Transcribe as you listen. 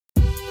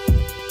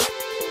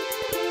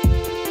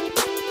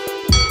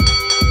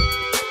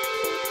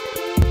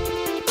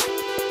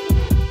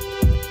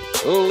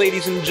Hello,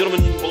 ladies and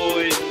gentlemen,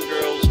 boys and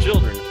girls,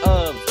 children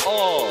of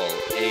all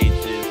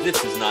ages.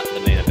 This is not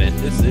the main event.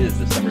 This is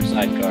the Summer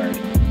Sidecard.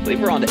 I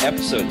believe we're on to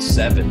episode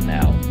 7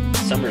 now.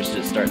 Summer's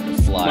just starting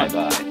to fly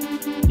by.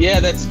 Yeah,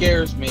 that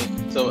scares me.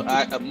 So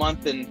a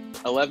month and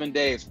 11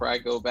 days before I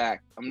go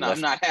back. I'm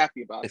not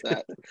happy about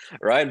that.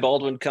 Ryan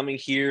Baldwin coming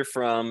here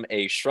from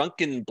a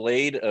shrunken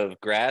blade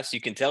of grass. You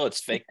can tell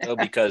it's fake, though,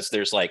 because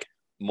there's like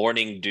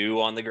morning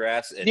dew on the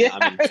grass, and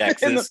I'm in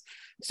Texas.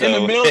 In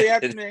the middle of the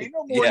afternoon, ain't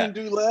no morning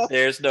dew left.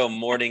 There's no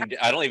morning dew.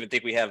 I don't even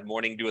think we have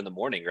morning dew in the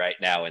morning right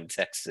now in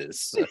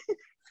Texas.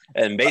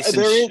 And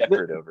Mason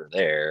Shepherd over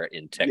there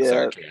in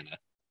Texarkana.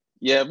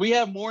 Yeah, we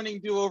have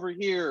morning dew over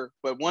here,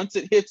 but once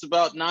it hits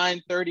about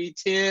 9:30,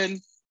 10,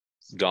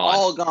 it's gone.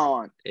 All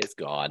gone. It's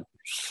gone.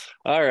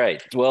 All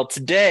right. Well,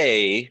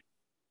 today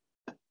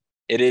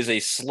it is a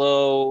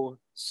slow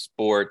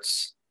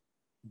sports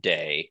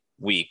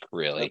week,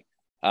 really.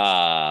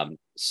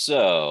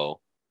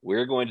 So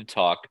we're going to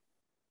talk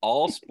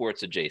all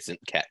sports adjacent,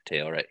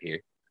 cattail right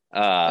here.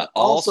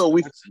 Also,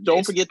 we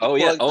don't forget to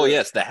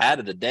yes, the hat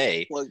of the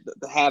day.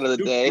 The hat of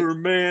the day.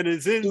 Superman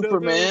is in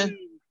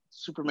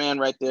Superman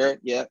right there.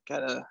 Yeah,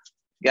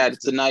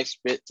 it's a nice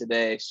fit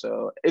today.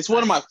 So it's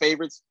one of my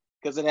favorites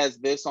because it has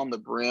this on the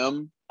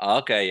brim.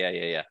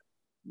 Okay, yeah.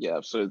 Yeah,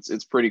 so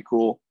it's pretty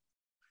cool.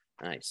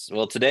 Nice.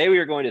 Well, today we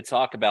are going to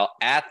talk about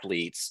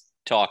athletes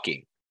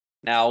talking.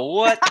 Now,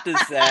 what does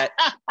that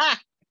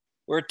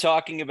we're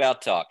talking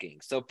about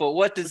talking. So, but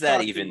what does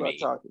that even mean?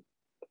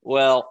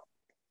 Well,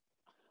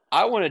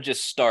 I want to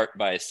just start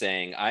by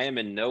saying I am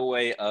in no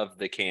way of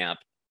the camp.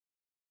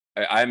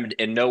 I'm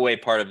in no way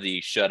part of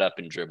the shut up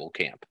and dribble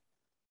camp.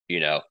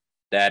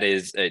 That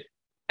is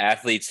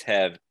athletes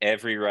have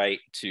every right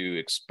to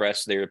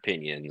express their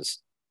opinions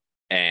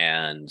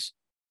and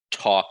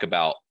talk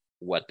about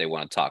what they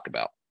want to talk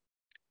about.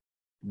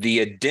 The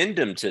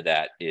addendum to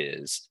that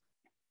is,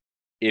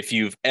 if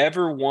you've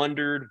ever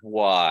wondered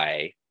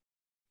why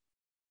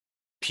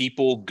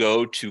people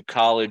go to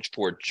college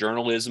for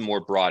journalism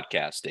or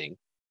broadcasting,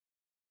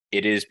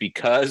 it is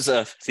because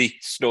of the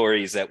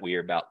stories that we are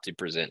about to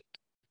present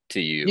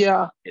to you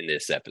in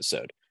this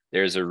episode.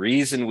 There's a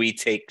reason we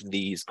take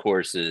these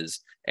courses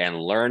and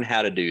learn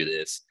how to do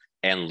this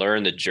and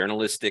learn the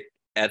journalistic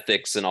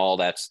ethics and all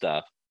that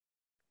stuff.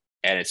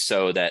 And it's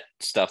so that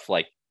stuff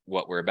like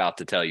what we're about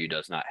to tell you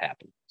does not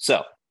happen.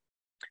 So,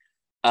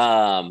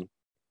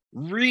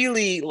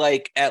 really,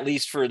 like, at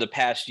least for the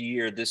past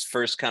year, this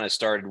first kind of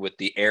started with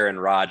the Aaron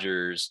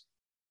Rodgers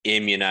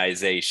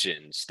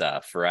immunization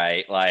stuff,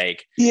 right?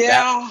 Like,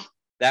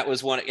 that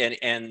was one.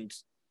 And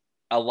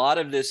a lot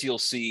of this you'll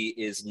see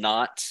is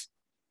not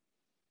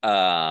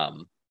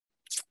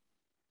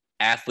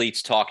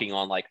athletes talking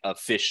on like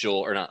official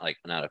or not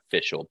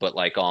official, but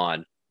like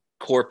on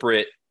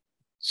corporate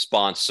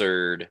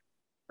sponsored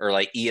or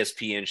like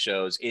ESPN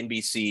shows,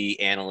 NBC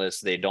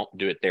analysts. They don't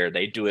do it there.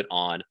 They do it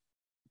on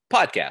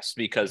podcasts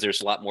because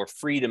there's a lot more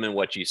freedom in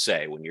what you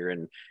say when you're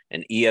in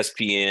an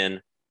ESPN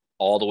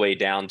all the way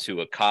down to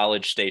a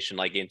college station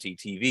like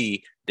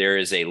NTTV. There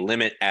is a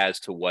limit as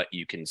to what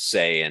you can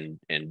say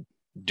and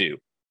do.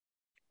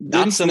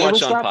 Not so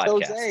much on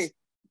podcasts.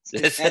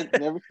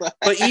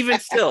 But even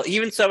still,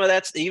 even some of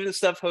that's even the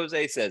stuff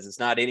Jose says, it's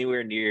not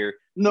anywhere near.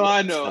 No,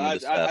 I know.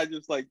 I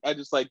just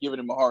like giving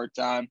him a hard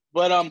time.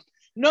 But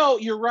no,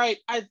 you're right.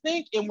 I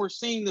think, and we're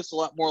seeing this a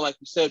lot more, like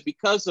you said,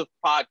 because of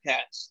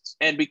podcasts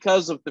and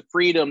because of the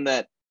freedom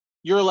that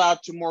you're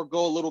allowed to more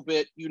go a little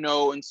bit,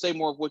 and say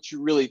more of what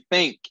you really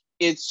think.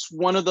 It's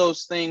one of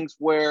those things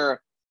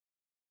where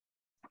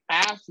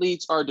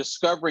athletes are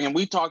discovering, and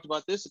we talked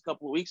about this a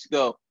couple of weeks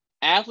ago,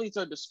 athletes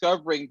are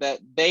discovering that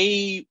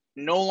they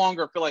no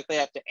longer feel like they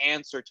have to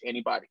answer to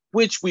anybody,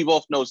 which we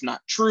both know is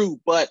not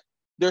true, but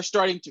they're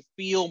starting to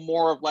feel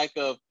more of like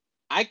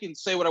I can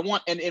say what I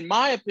want. And in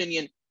my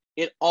opinion,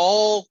 it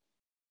all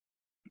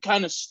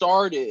kind of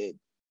started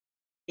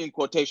in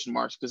quotation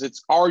marks because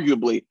it's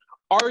arguably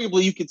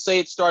you could say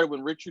it started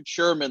when Richard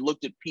Sherman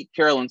looked at Pete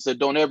Carroll and said,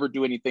 don't ever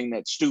do anything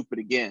that's stupid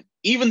again.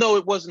 Even though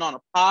it wasn't on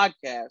a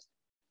podcast,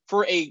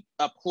 for a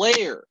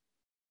player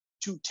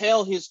to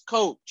tell his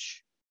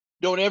coach,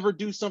 don't ever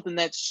do something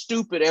that's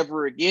stupid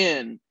ever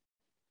again.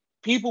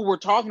 People were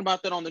talking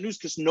about that on the news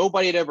because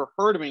nobody had ever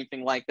heard of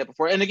anything like that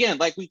before. And again,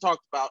 like we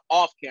talked about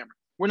off camera,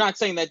 we're not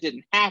saying that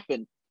didn't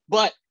happen,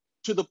 but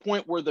to the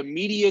point where the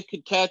media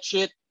could catch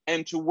it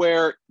and to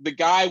where the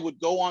guy would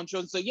go on show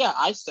and say, yeah,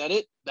 I said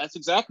it. That's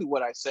exactly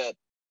what I said.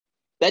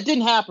 That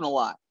didn't happen a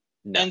lot.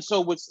 No. And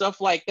so with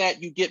stuff like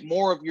that, you get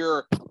more of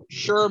your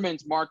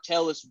Shermans,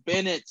 Martellus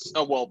Bennett's,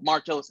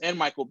 Martellus and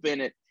Michael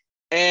Bennett,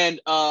 and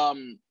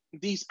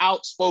these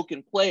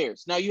outspoken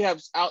players. Now you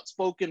have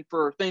outspoken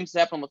for things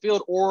that happen on the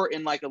field, or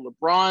in like a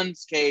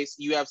LeBron's case,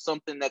 you have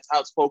something that's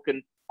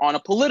outspoken on a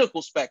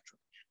political spectrum.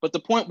 But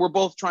the point we're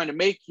both trying to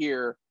make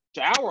here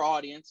to our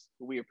audience,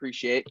 who we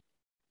appreciate,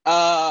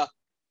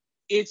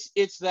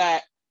 it's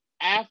that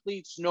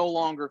athletes no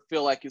longer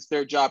feel like it's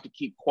their job to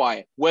keep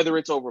quiet, whether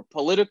it's over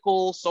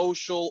political,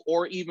 social,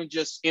 or even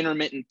just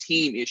intermittent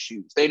team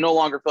issues. They no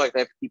longer feel like they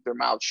have to keep their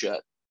mouths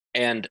shut.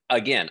 And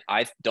again,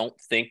 I don't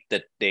think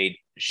that they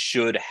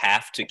should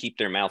have to keep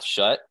their mouth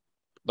shut,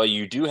 but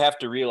you do have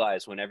to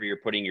realize whenever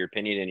you're putting your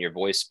opinion and your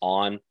voice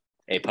on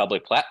a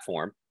public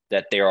platform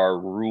that there are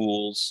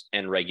rules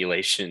and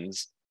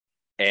regulations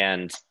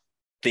and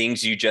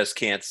things you just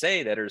can't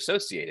say that are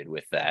associated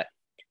with that.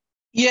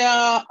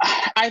 Yeah,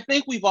 I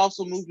think we've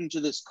also moved into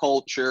this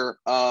culture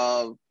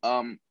of,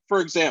 for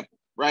example,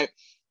 right?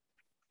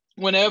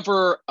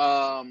 Whenever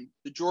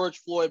the George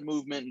Floyd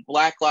movement and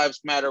Black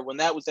Lives Matter, when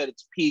that was at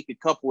its peak a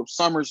couple of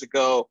summers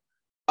ago,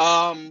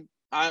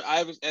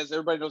 I was, as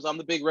everybody knows, I'm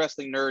the big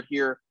wrestling nerd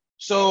here.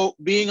 So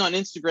being on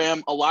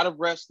Instagram, a lot of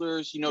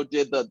wrestlers,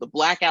 did the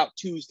Blackout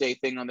Tuesday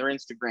thing on their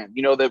Instagram,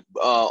 that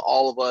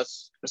all of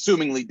us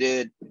assumingly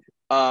did,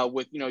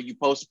 with, you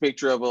post a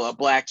picture of a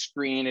black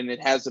screen and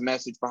it has a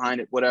message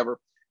behind it, whatever.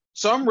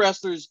 A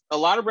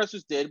lot of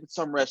wrestlers did, but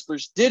some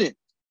wrestlers didn't.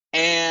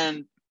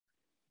 And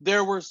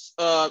there were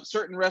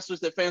certain wrestlers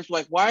that fans were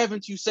like, why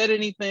haven't you said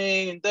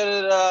anything? And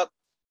da-da-da.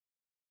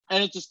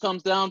 And it just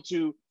comes down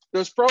to,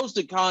 there's pros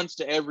and cons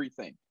to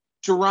everything.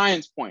 To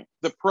Ryan's point,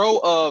 the pro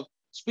of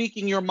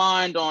speaking your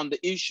mind on the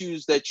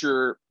issues that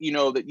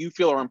that you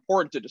feel are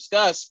important to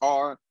discuss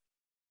are,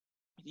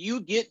 you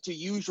get to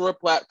use your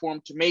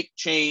platform to make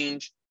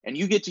change, and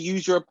you get to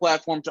use your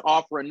platform to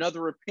offer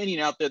another opinion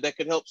out there that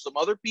could help some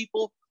other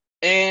people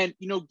and,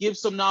 give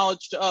some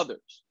knowledge to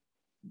others.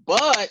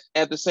 But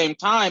at the same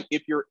time,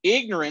 if you're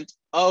ignorant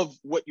of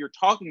what you're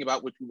talking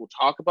about, which we will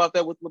talk about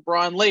that with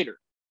LeBron later,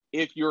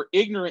 if you're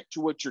ignorant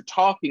to what you're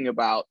talking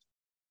about,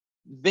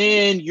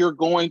 then you're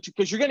going to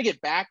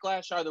get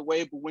backlash either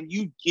way. But when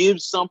you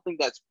give something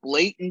that's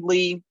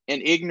blatantly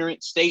an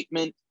ignorant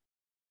statement,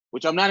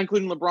 which I'm not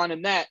including LeBron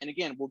in that, and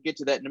again, we'll get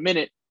to that in a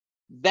minute,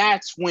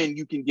 that's when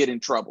you can get in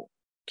trouble.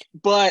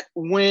 But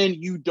when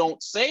you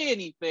don't say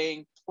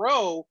anything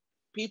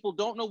people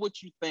don't know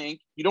what you think.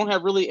 You don't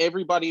have really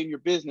everybody in your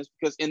business,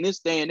 because in this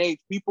day and age,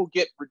 people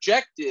get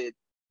rejected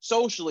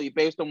socially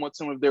based on what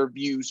some of their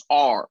views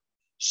are.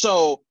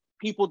 So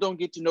people don't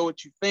get to know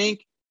what you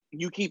think.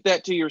 You keep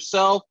that to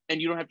yourself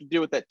and you don't have to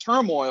deal with that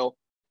turmoil.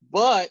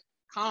 But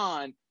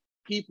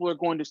people are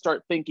going to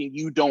start thinking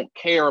you don't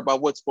care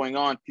about what's going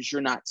on because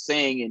you're not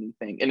saying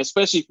anything. And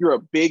especially if you're a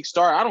big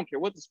star, I don't care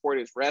what the sport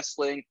is,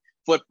 wrestling,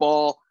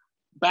 football,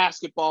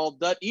 basketball,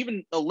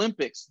 even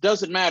Olympics,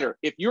 doesn't matter.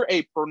 If you're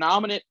a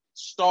predominant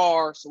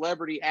star,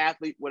 celebrity,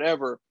 athlete,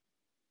 whatever,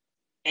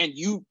 and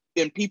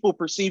people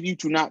perceive you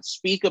to not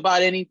speak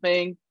about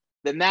anything,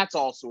 then that's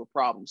also a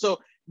problem. So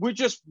we're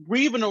just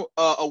weaving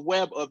a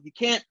web of, you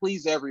can't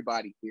please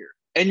everybody here,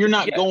 and you're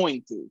not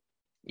going to.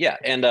 Yeah,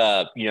 and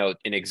an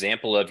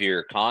example of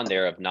your con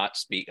there of not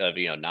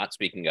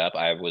speaking up,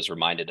 I was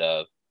reminded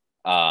of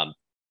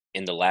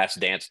in the Last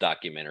Dance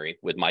documentary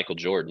with Michael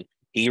Jordan.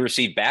 He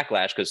received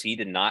backlash because he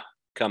did not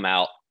come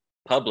out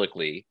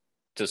publicly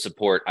to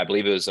support, I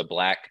believe it was a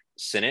black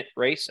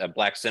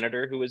black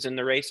senator who was in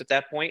the race at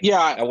that point. Yeah,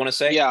 I want to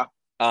say. Yeah.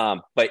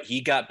 But he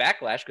got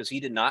backlash because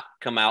he did not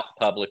come out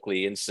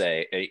publicly and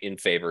say in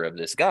favor of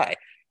this guy.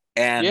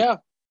 And,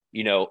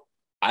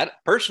 I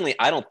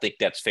don't think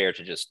that's fair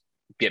to just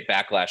get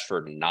backlash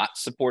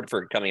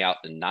for coming out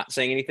and not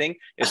saying anything,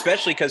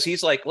 especially because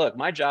he's like, look,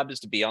 my job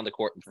is to be on the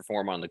court and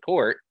perform on the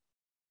court.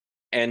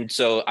 And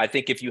so I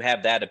think if you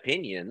have that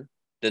opinion,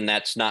 then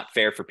that's not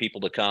fair for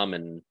people to come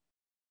and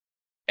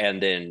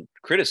then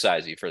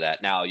criticize you for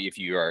that. Now, if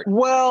you are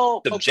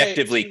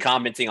subjectively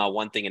commenting on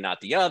one thing and not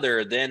the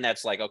other, then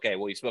that's like, okay,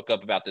 well, you spoke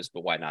up about this,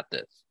 but why not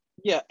this?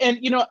 Yeah. And,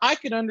 I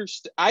can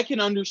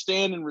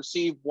understand and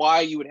receive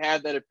why you would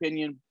have that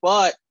opinion.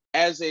 But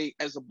as a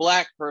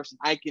black person,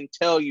 I can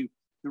tell you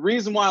the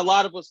reason why a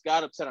lot of us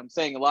got upset. I'm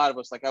saying a lot of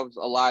us, like I was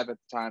alive at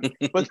the time,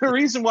 but the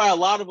reason why a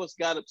lot of us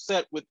got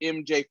upset with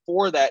MJ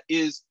for that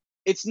is,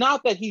 it's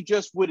not that he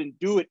just wouldn't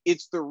do it.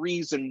 It's the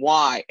reason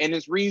why. And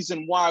his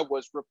reason why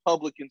was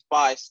Republicans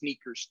buy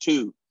sneakers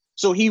too.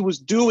 So he was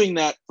doing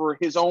that for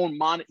his own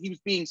he was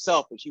being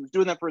selfish. He was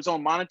doing that for his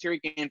own monetary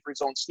gain, for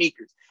his own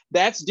sneakers.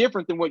 That's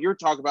different than what you're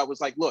talking about,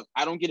 was like, look,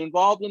 I don't get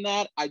involved in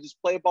that. I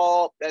just play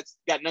ball. That's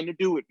got nothing to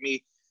do with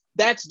me.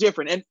 That's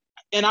different.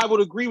 And I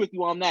would agree with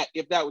you on that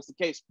if that was the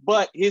case.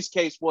 But his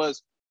case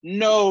was,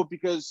 no,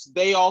 because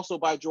they also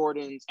buy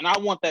Jordans and I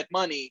want that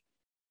money.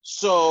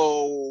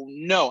 So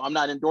no, I'm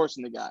not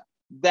endorsing the guy.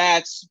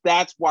 That's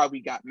why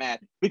we got mad,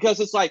 because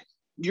it's like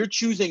you're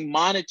choosing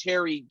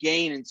monetary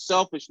gain and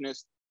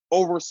selfishness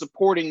over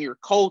supporting your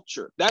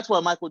culture. That's why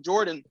Michael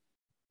Jordan,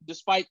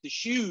 despite the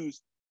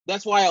shoes,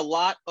 that's why a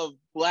lot of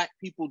black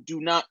people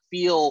do not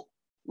feel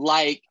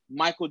like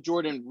Michael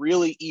Jordan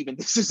really even,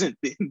 this isn't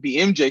the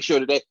MJ show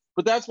today,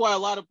 but that's why a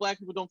lot of black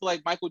people don't feel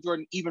like Michael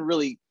Jordan even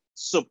really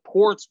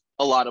supports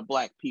a lot of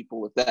black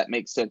people, if that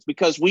makes sense.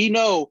 Because we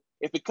know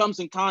if it comes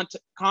in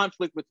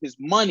conflict with his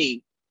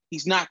money,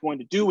 he's not going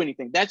to do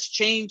anything. That's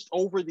changed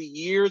over the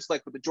years.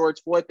 Like with the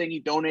George Floyd thing, he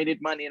donated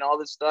money and all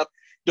this stuff,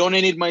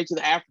 donated money to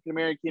the African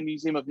American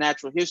Museum of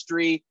Natural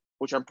History,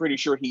 which I'm pretty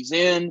sure he's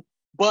in.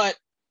 But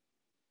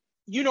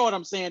you know what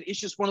I'm saying? It's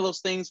just one of those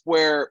things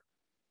where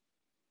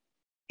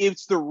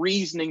it's the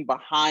reasoning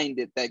behind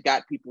it that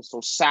got people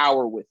so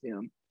sour with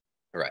him.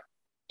 Right.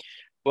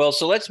 Well,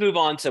 so let's move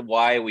on to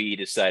why we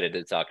decided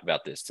to talk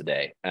about this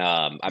today.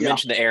 I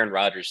mentioned the Aaron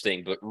Rodgers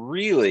thing, but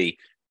really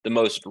the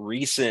most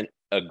recent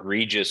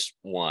egregious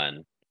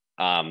one,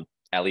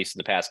 at least in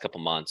the past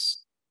couple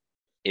months,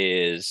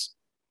 is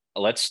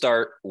let's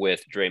start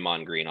with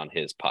Draymond Green on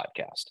his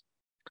podcast.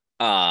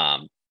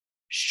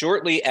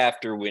 Shortly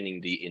after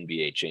winning the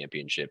NBA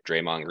championship,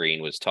 Draymond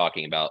Green was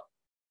talking about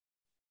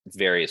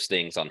various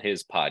things on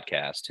his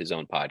podcast, his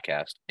own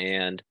podcast,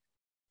 and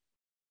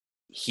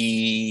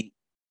he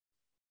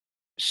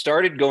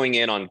started going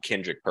in on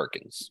Kendrick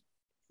Perkins.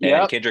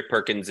 And Kendrick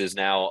Perkins is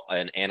now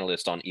an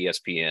analyst on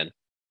ESPN.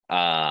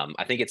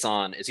 I think it's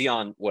on, is he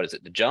on, what is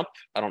it, The Jump?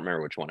 I don't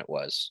remember which one it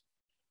was.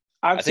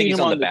 I think he's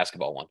on the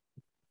basketball one.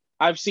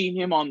 I've seen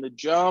him on The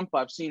Jump.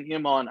 I've seen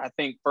him on, I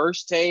think,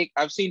 First Take.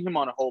 I've seen him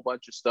on a whole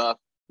bunch of stuff.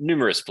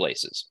 Numerous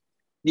places.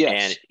 Yes.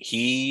 And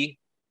he,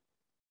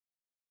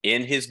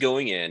 in his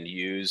going in,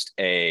 used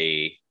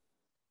a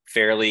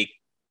fairly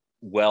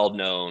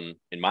well-known,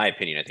 in my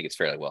opinion, I think it's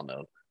fairly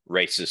well-known,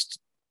 racist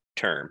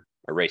term,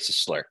 a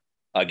racist slur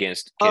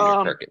against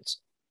Kendrick Perkins.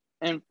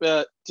 And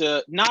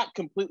to not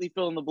completely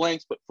fill in the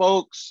blanks, but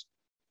folks,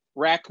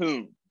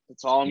 raccoon.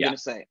 That's all I'm going to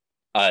say.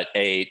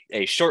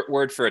 A short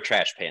word for a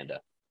trash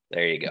panda.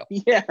 There you go.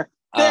 Yeah,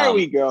 there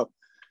we go.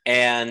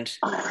 And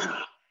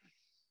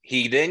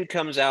he then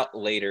comes out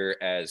later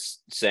as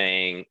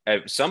saying,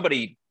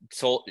 somebody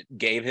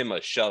gave him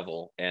a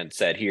shovel and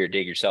said, here,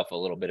 dig yourself a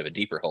little bit of a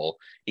deeper hole.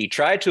 He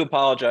tried to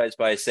apologize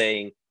by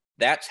saying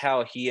that's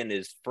how he and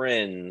his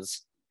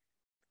friends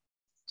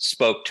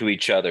spoke to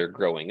each other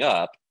growing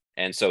up.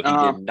 And so he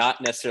did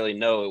not necessarily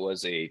know it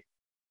was a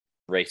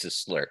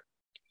racist slur.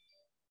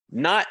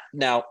 Not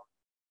now,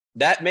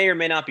 that may or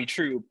may not be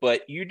true,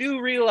 but you do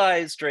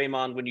realize,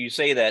 Draymond, when you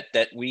say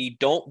that we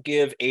don't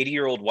give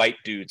 80-year-old white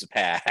dudes a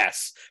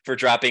pass for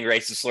dropping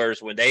racist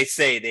slurs when they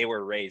say they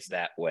were raised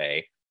that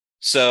way.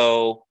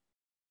 So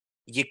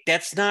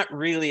that's not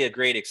really a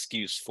great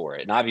excuse for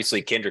it. And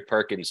obviously Kendrick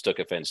Perkins took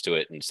offense to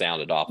it and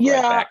sounded off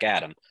right back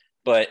at him.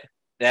 But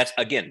that's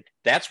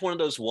one of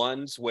those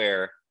ones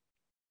where,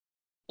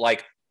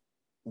 like,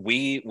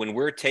 when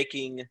we're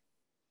taking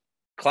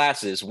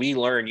classes, we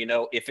learn,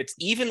 if it's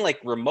even like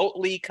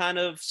remotely kind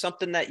of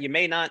something that you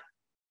may not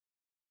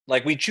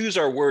like, we choose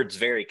our words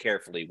very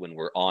carefully when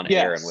we're on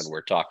air and when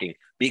we're talking,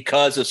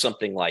 because of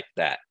something like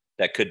that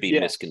could be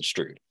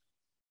misconstrued.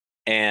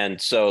 And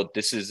so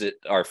this is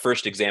our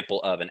first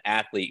example of an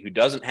athlete who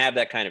doesn't have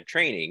that kind of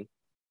training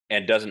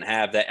and doesn't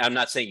have that. I'm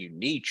not saying you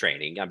need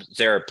training.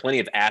 There are plenty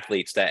of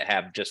athletes that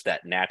have just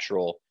that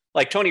natural,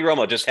 like Tony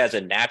Romo just has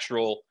a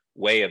natural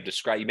way of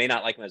describing. You may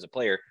not like him as a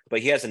player, but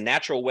he has a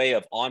natural way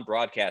of on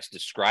broadcast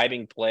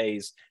describing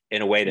plays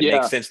in a way that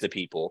makes sense to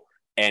people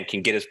and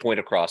can get his point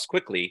across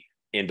quickly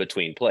in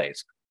between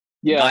plays.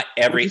 Not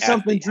every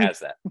athlete has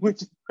that.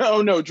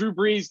 Drew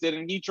Brees did,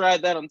 and he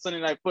tried that on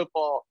Sunday Night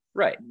Football.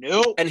 Right.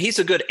 Nope. And he's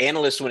a good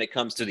analyst when it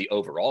comes to the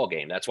overall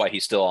game. That's why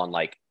he's still on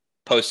like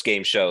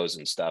post-game shows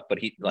and stuff. But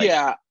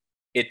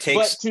it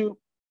takes. Go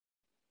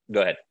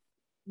ahead.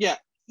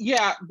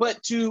 Yeah,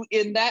 but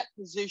in that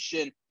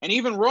position, and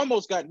even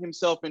Romo's gotten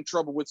himself in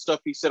trouble with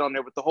stuff he said on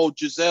there with the whole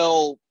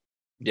Giselle,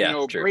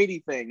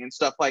 Brady thing and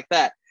stuff like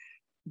that.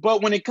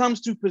 But when it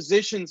comes to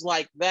positions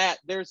like that,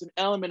 there's an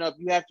element of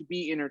you have to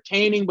be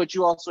entertaining, but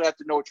you also have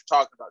to know what you're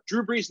talking about.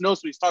 Drew Brees knows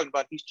what he's talking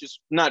about. He's just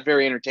not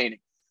very entertaining.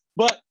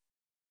 But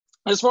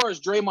as far as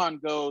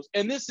Draymond goes,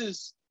 and this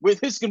is going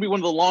to be one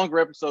of the longer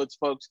episodes,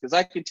 folks, because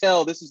I can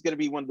tell this is going to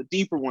be one of the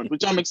deeper ones,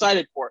 which I'm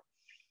excited for.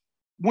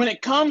 When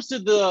it comes to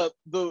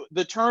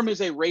the term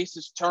is a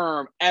racist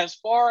term, as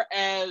far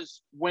as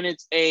when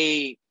it's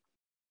a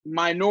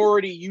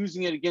minority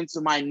using it against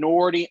a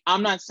minority,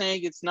 I'm not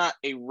saying it's not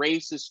a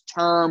racist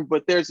term,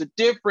 but there's a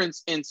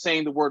difference in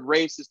saying the word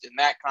racist in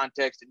that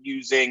context and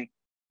using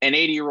an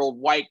 80-year-old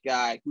white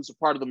guy who's a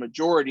part of the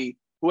majority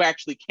who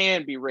actually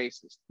can be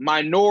racist.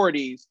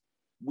 Minorities,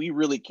 we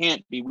really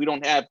can't be. We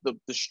don't have the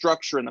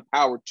structure and the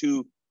power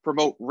to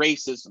promote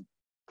racism.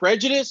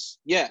 Prejudice,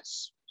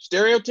 yes.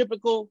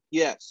 Stereotypical,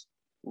 yes.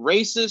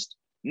 Racist,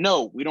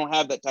 no. We don't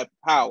have that type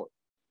of power.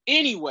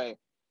 Anyway,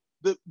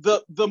 the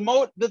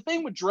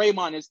thing with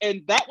Draymond is,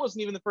 and that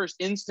wasn't even the first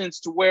instance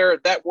to where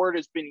that word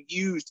has been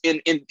used in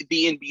the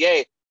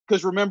NBA.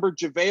 Because remember,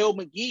 JaVale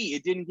McGee,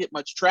 it didn't get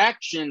much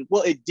traction.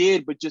 Well, it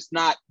did, but just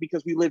not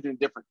because we lived in a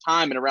different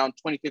time. And around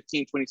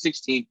 2015,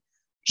 2016,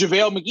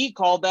 JaVale McGee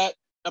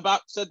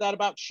said that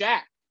about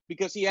Shaq,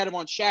 because he had him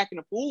on Shaq and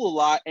a Fool a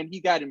lot, and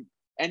he got him.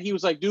 And he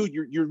was like, dude,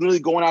 you're really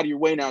going out of your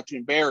way now to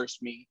embarrass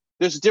me.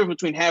 There's a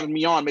difference between having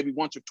me on maybe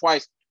once or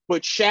twice.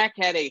 But Shaq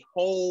had a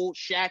whole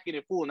Shaq and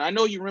a Fool. And I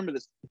know you remember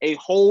this, a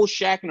whole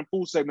Shaq and a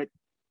Fool segment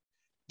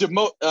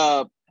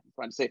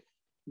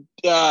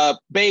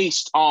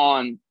based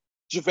on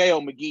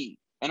JaVale McGee.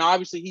 And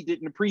obviously he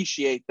didn't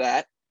appreciate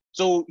that.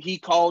 So he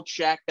called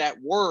Shaq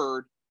that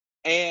word.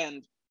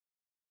 And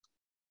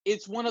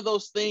it's one of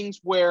those things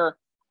where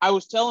I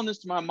was telling this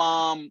to my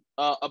mom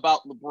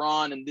about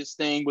LeBron and this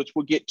thing, which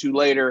we'll get to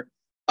later.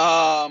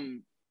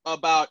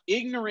 about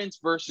ignorance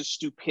versus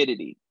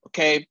stupidity.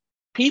 Okay,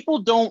 people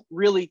don't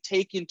really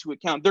take into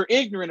account. They're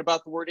ignorant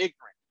about the word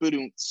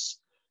ignorant.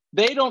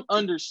 They don't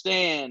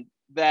understand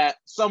that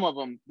some of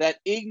them that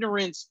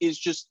ignorance is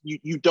just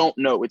you don't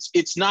know.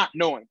 It's not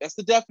knowing. That's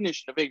the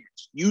definition of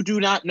ignorance. You do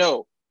not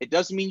know. It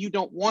doesn't mean you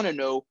don't want to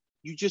know.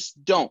 You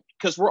just don't,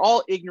 because we're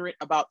all ignorant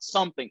about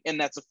something, and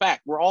that's a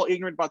fact. We're all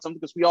ignorant about something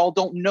because we all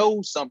don't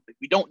know something.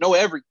 We don't know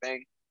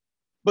everything.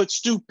 But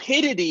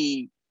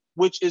stupidity,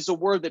 which is a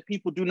word that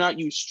people do not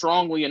use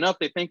strongly enough,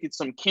 they think it's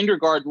some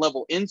kindergarten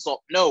level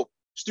insult. No,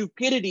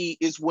 stupidity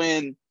is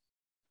when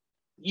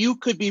you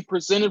could be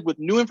presented with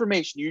new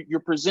information.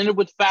 You're presented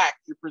with facts.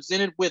 You're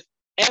presented with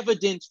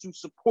evidence to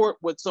support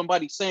what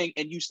somebody's saying,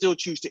 and you still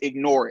choose to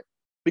ignore it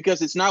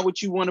because it's not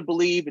what you want to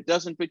believe. It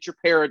doesn't fit your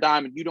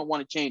paradigm, and you don't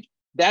want to change.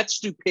 That's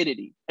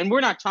stupidity. And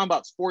we're not talking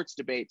about sports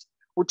debates.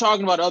 We're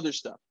talking about other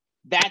stuff.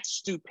 That's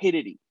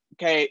stupidity.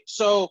 Okay.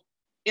 So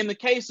in the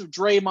case of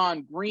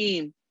Draymond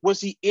Green, was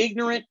he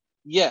ignorant?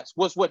 Yes.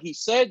 Was what he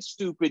said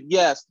stupid?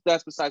 Yes.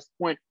 That's besides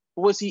the point.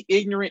 But was he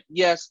ignorant?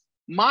 Yes.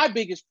 My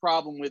biggest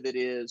problem with it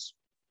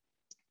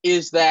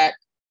is that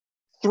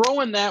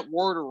throwing that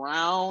word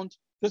around,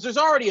 because there's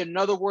already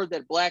another word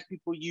that Black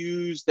people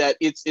use that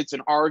it's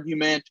an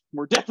argument.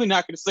 We're definitely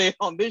not going to say it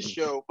on this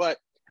show, but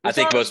I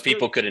think most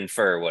people could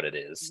infer what it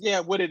is.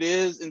 Yeah, what it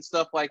is and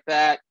stuff like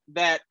that.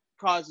 That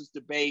causes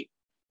debate.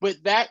 But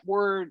that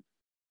word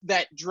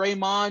that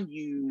Draymond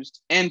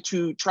used, and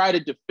to try to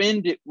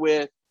defend it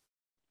with,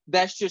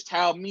 that's just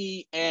how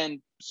me and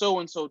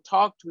so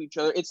talk to each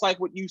other. It's like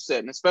what you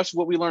said, and especially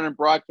what we learn in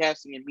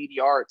broadcasting and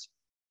media arts.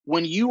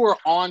 When you are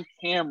on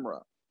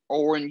camera,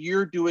 or when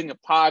you're doing a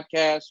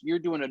podcast, you're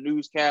doing a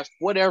newscast,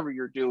 whatever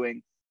you're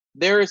doing,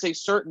 there is a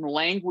certain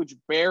language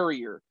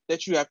barrier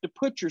that you have to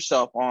put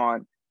yourself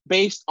on,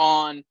 based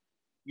on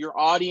your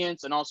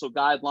audience and also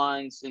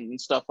guidelines and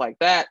stuff like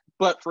that.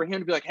 But for him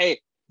to be like, hey,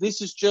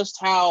 this is just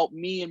how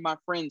me and my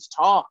friends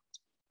talked.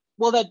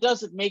 Well, that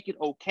doesn't make it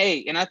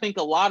okay. And I think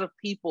a lot of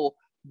people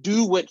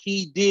do what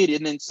he did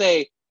and then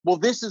say, well,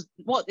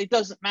 it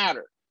doesn't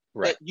matter.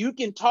 Right. That you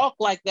can talk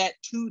like that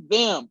to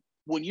them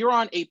when you're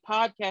on a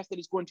podcast that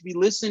is going to be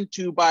listened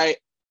to by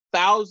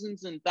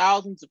thousands and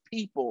thousands of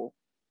people.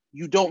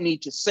 You don't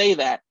need to say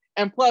that.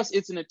 And plus,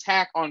 it's an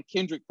attack on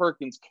Kendrick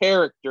Perkins'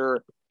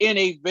 character in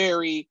a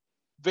very,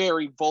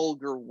 very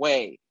vulgar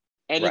way.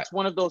 And It's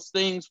one of those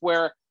things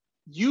where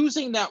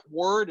using that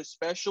word,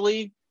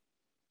 especially,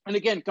 and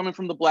again, coming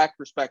from the Black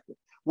perspective,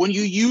 when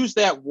you use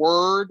that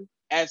word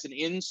as an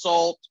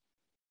insult,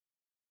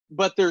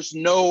 but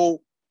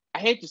I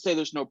hate to say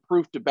there's no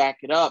proof to back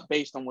it up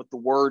based on what the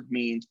word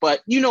means,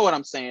 but you know what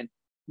I'm saying.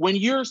 When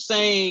you're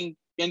saying,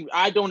 and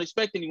I don't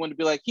expect anyone to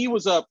be like, he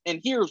was up,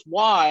 and here's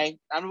why.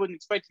 I wouldn't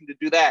expect him to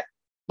do that.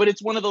 But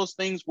it's one of those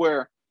things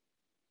where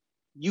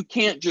you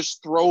can't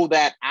just throw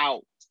that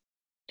out.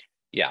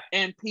 Yeah.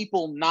 And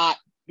people not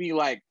be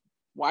like,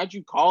 why'd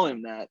you call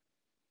him that?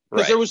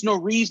 Because there was no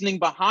reasoning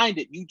behind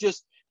it.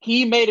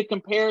 He made a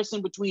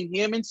comparison between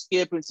him and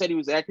Skip and said he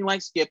was acting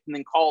like Skip and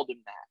then called him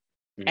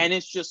that. Mm-hmm. And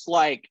it's just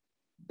like,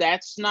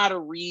 that's not a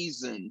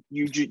reason.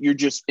 You're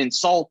just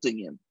insulting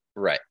him.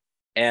 Right.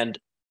 And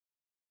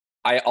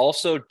I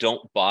also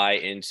don't buy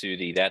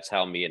into that's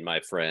how me and my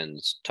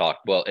friends talk.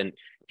 Well, and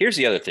here's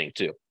the other thing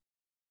too.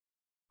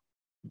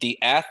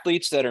 The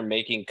athletes that are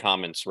making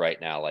comments right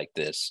now like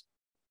this,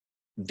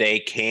 they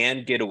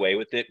can get away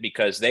with it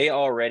because they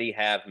already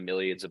have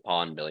millions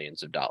upon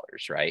millions of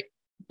dollars, right?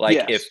 Like,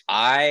 yes. If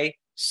I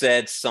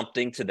said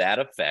something to that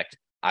effect,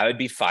 I would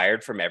be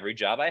fired from every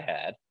job I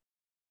had.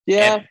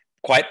 Yeah. And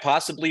quite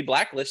possibly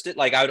blacklisted.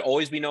 Like, I would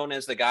always be known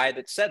as the guy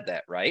that said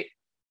that, right?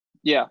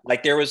 Yeah.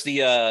 Like, there was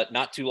the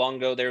not too long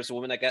ago, there was a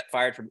woman that got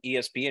fired from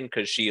ESPN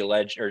because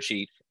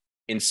she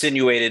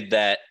insinuated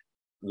that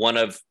one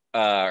of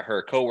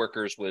her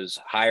coworkers was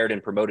hired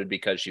and promoted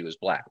because she was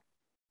Black,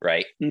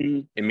 right?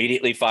 Mm-hmm.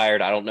 Immediately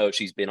fired. I don't know if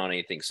she's been on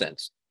anything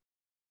since.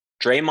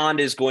 Draymond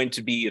is going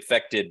to be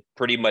affected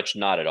pretty much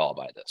not at all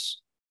by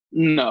this.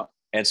 No.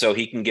 And so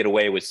he can get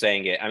away with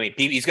saying it. I mean,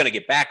 he's going to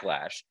get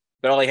backlash,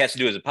 but all he has to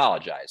do is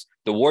apologize.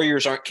 The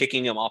Warriors aren't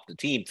kicking him off the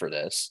team for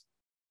this.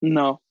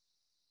 No.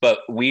 But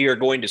we are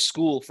going to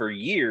school for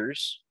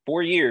years,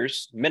 4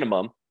 years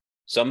minimum.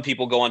 Some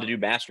people go on to do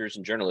masters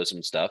in journalism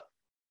and stuff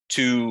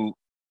to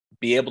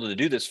be able to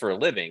do this for a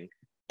living.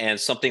 And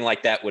something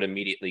like that would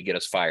immediately get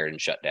us fired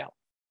and shut down.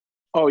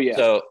 Oh, yeah.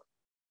 So,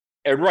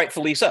 and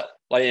rightfully so,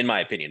 like, in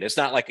my opinion. It's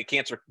not like a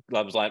cancel.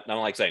 I'm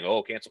like saying,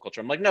 oh, cancel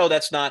culture. I'm like, no,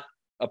 that's not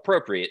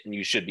appropriate, and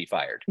you should be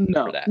fired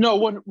for that. No,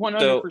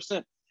 100%.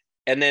 So,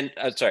 and then,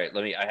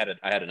 sorry, I had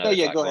another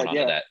thought going on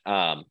to that.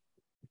 Now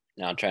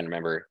I'm trying to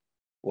remember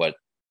what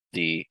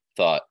the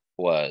thought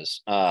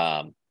was.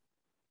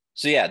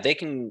 So yeah, they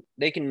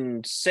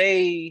can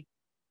say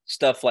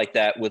stuff like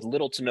that with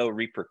little to no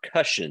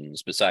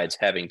repercussions besides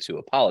having to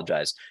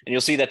apologize. And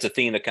you'll see that's a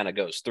theme that kind of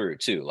goes through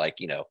too. Like,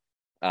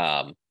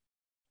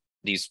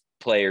 these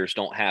players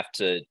don't have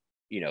to,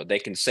 they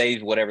can say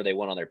whatever they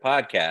want on their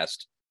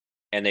podcast,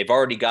 and they've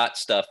already got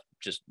stuff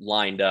just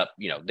lined up.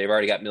 They've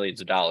already got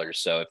millions of dollars.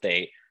 So if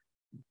they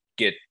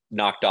get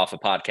knocked off a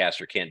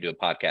podcast or can't do a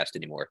podcast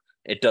anymore,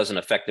 it doesn't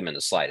affect them in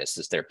the slightest.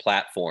 It's their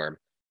platform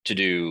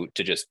to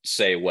just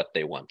say what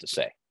they want to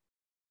say.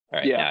 All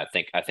right. Yeah. Now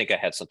I think I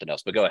had something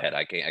else, but go ahead.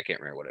 I can't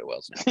remember what it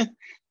was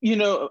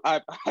now.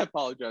 I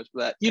apologize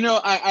for that.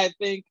 I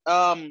think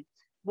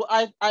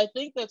I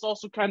think that's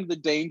also kind of the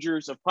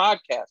dangers of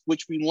podcasts,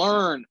 which we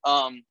learn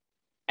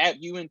at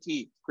UNT,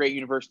 great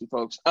university,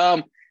 folks.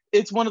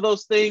 It's one of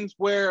those things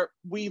where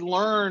we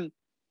learn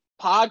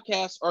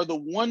podcasts are the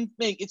one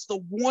thing. It's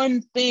the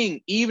one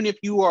thing, even if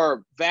you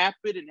are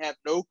vapid and have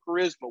no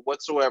charisma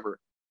whatsoever,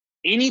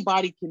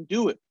 anybody can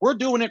do it. We're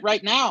doing it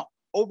right now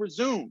over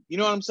Zoom. You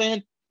know what I'm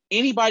saying?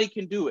 Anybody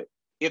can do it.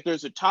 If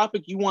there's a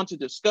topic you want to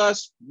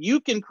discuss, you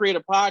can create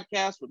a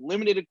podcast with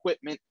limited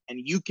equipment and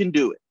you can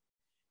do it.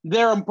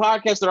 There are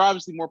podcasts that are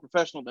obviously more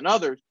professional than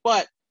others,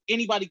 but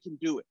anybody can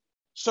do it.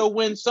 So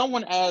when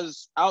someone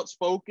as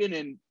outspoken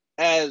and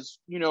as,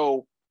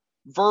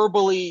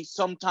 verbally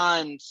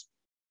sometimes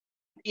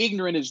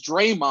ignorant as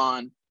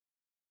Draymond,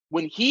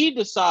 when he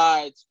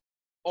decides,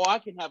 oh, I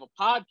can have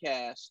a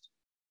podcast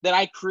that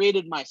I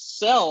created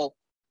myself,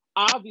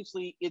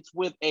 obviously it's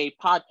with a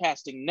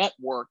podcasting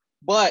network,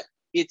 but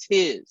it's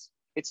his.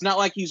 It's not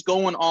like he's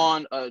going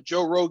on a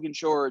Joe Rogan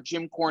show or a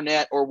Jim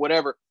Cornette or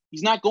whatever.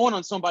 He's not going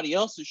on somebody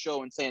else's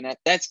show and saying that.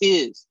 That's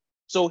his.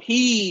 So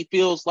he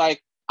feels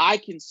like, I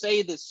can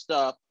say this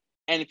stuff,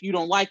 and if you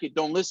don't like it,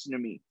 don't listen to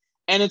me.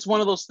 And it's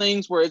one of those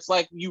things where it's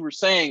like you were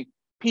saying,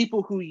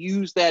 people who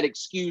use that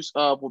excuse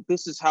of, well,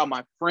 this is how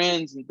my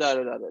friends and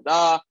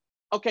da-da-da-da-da.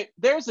 Okay,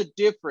 there's a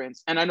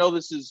difference, and I know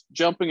this is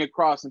jumping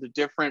across into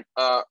different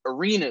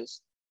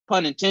arenas,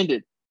 pun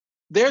intended.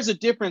 There's a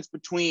difference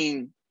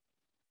between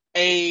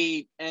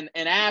an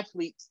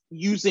athlete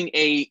using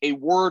a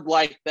word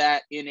like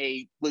that in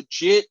a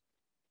legit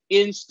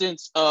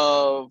instance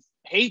of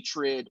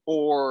hatred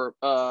or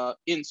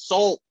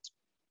insult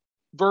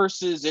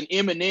versus an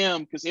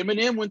Eminem, because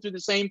Eminem went through the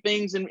same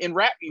things in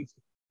rap music.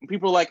 And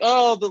people are like,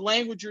 oh, the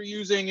language you're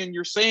using and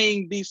you're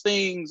saying these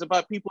things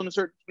about people in a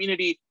certain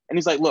community. And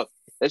he's like, look,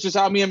 that's just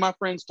how me and my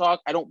friends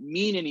talk. I don't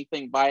mean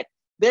anything by it.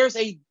 There's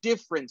a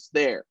difference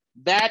there.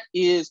 That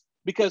is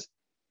because,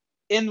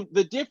 and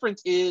the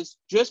difference is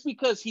just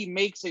because he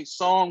makes a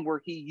song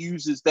where he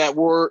uses that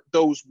word,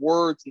 those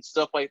words and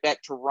stuff like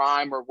that to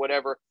rhyme or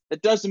whatever,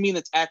 that doesn't mean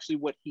that's actually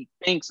what he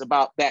thinks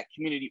about that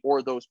community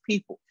or those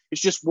people.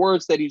 It's just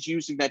words that he's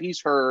using that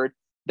he's heard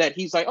that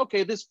he's like,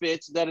 okay, this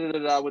fits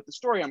with the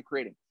story I'm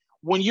creating.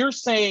 When you're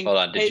saying, hold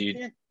on,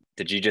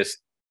 did you just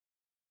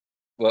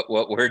what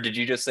word did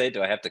you just say?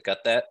 Do I have to cut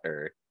that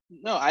or?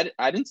 No,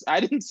 I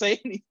didn't say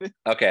anything.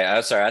 Okay,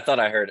 I'm sorry. I thought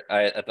I heard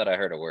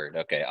a word.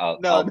 Okay,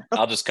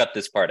 I'll just cut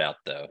this part out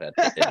though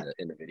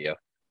in the video.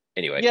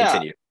 Anyway, yeah.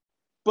 Continue.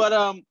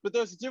 But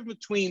there's a difference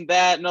between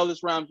that, no,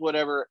 this rhymes,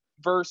 whatever,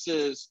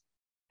 versus,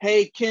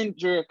 hey,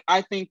 Kendrick,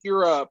 I think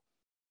you're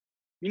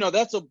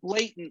that's a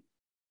blatant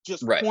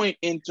just right. Point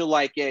into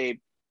like a.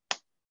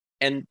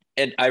 And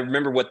I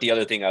remember what the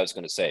other thing I was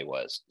going to say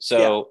was, so.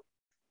 Yeah.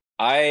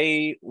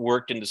 I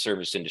worked in the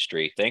service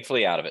industry,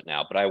 thankfully out of it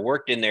now, but I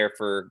worked in there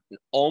for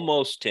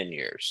almost 10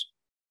 years.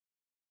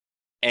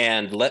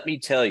 And let me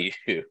tell you,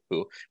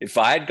 if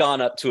I had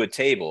gone up to a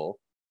table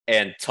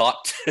and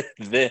talked to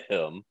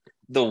them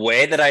the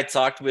way that I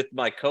talked with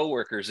my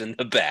coworkers in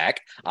the back,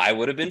 I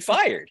would have been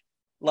fired.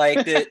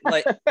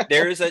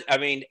 There is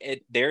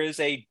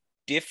a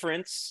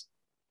difference,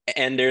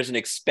 and there's an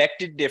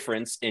expected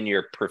difference in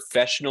your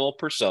professional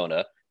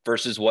persona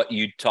versus what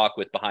you talk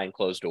with behind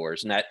closed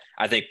doors. And that,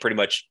 I think pretty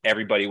much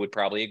everybody would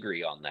probably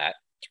agree on that.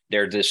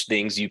 There are just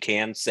things you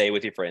can say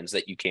with your friends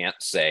that you can't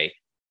say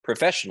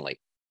professionally.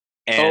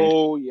 And,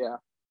 oh, yeah.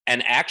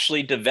 And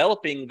actually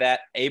developing that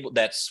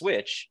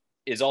switch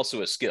is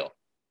also a skill,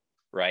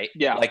 right?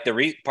 Yeah. Like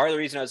part of the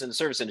reason I was in the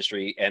service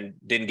industry and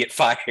didn't get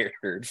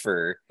fired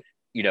for,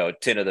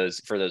 10 of those,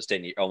 for those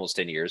 10 almost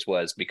 10 years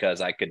was because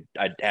I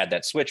had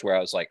that switch where I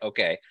was like,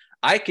 okay,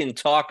 I can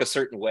talk a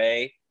certain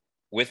way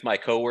with my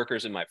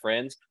coworkers and my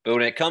friends, but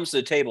when it comes to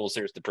the tables,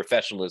 there's the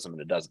professionalism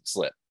and it doesn't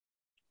slip.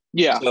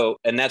 Yeah.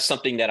 So, and that's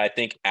something that I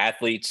think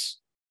athletes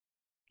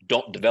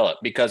don't develop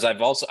because I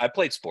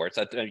played sports.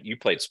 You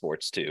played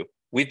sports too.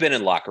 We've been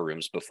in locker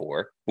rooms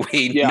before.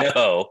 We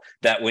know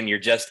that when you're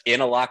just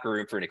in a locker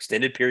room for an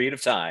extended period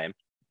of time,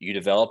 you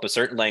develop a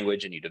certain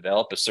language and you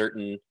develop a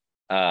certain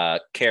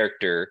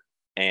character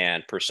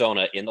and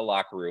persona in the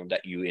locker room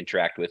that you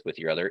interact with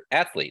your other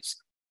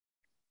athletes.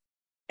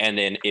 And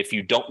then if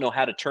you don't know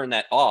how to turn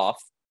that off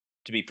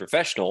to be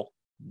professional,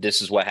 this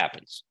is what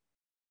happens.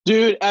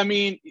 Dude, I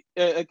mean,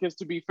 because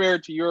to be fair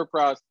to your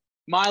pros,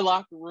 my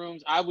locker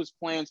rooms, I was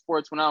playing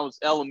sports when I was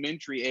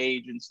elementary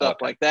age and stuff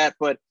like that.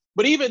 But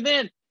even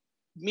then,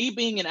 me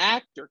being an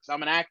actor, because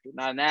I'm an actor,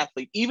 not an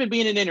athlete, even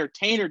being an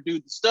entertainer,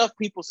 dude, the stuff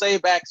people say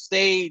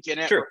backstage and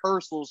at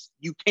rehearsals,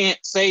 you can't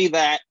say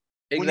that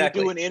when you're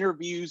doing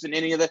interviews and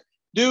any of that.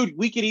 dude,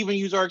 we could even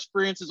use our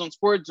experiences on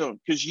Sports Zone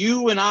because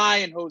you and I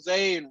and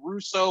Jose and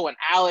Russo and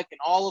Alec and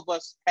all of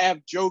us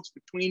have jokes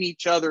between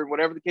each other,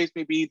 whatever the case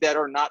may be, that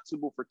are not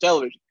suitable for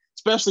television,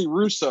 especially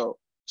Russo.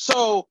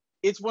 So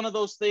it's one of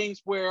those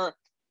things where,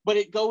 but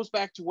it goes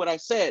back to what I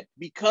said,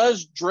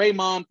 because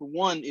Draymond, for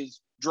one,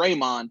 is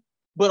Draymond,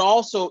 but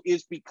also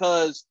is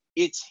because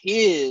it's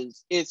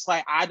his. It's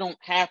like, I don't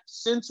have to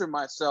censor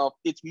myself.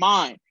 It's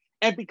mine.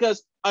 And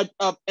because an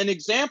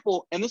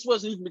example, and this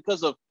wasn't even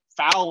because of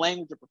foul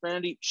language or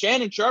profanity,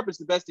 Shannon Sharpe is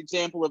the best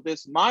example of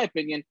this, in my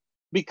opinion,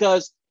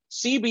 because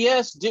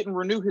CBS didn't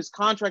renew his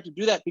contract to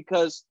do that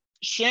because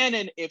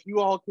Shannon, if you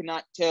all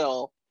cannot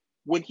tell,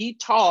 when he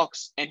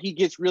talks and he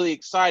gets really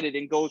excited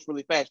and goes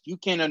really fast, you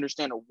can't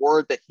understand a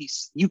word that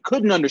you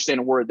couldn't understand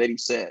a word that he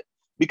said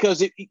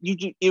because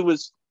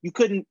you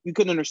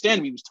couldn't understand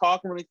him. He was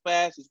talking really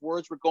fast. His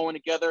words were going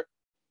together.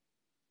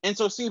 And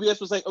so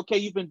CBS was like, okay,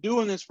 you've been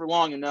doing this for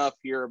long enough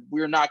here.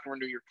 We're not going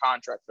to renew your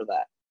contract for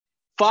that.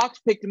 Fox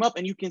picked him up,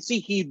 and you can see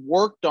he'd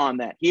worked on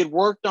that. He had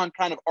worked on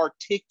kind of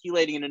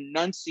articulating and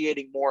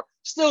enunciating more,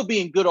 still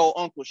being good old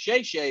Uncle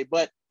Shay Shay,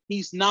 but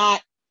he's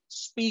not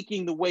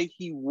speaking the way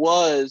he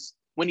was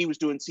when he was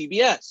doing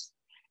CBS.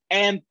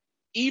 And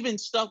even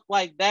stuff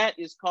like that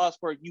is cause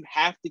for you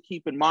have to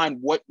keep in mind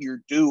what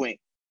you're doing,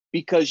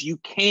 because you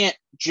can't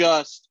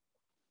just,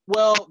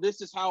 well,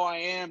 this is how I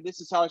am, this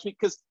is how I speak,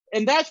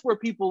 and that's where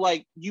people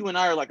like you and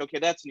I are like, okay,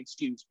 that's an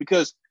excuse,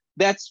 because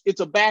it's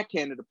a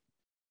backhanded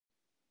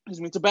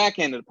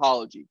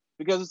apology,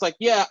 because it's like,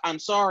 yeah, I'm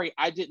sorry,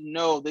 I didn't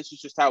know this is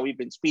just how we've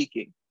been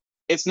speaking.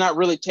 It's not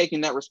really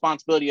taking that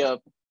responsibility of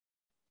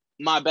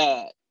my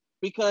bad,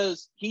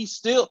 because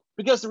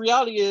because the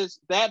reality is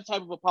that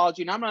type of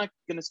apology, and I'm not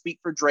going to speak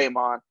for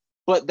Draymond,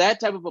 but that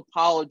type of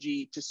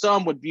apology to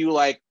some would view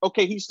like,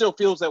 okay, he still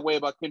feels that way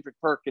about Kendrick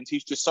Perkins.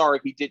 He's just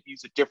sorry he didn't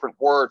use a different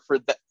word for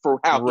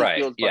how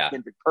he feels about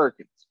Kendrick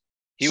Perkins.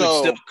 He would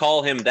still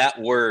call him that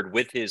word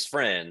with his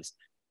friends.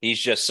 He's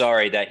just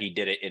sorry that he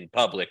did it in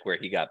public where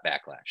he got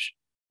backlash.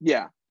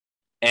 Yeah.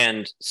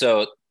 And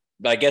so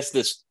I guess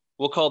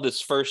we'll call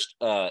this first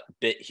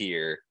bit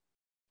here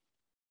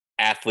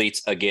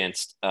athletes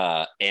against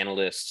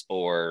analysts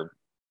or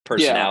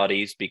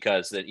personalities,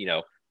 because that,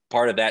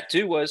 part of that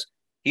too was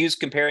he was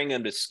comparing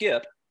them to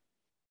Skip.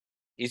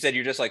 He said,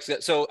 you're just like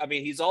Skip. So, I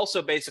mean, he's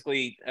also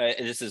basically,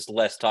 this is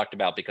less talked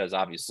about because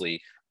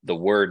obviously the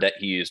word that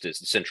he used is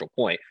the central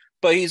point,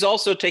 but he's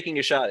also taking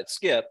a shot at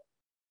Skip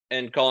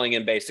and calling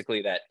him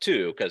basically that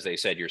too, because they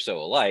said you're so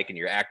alike and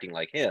you're acting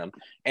like him.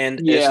 And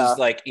this is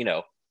like,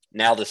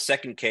 now the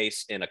second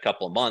case in a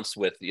couple of months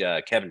with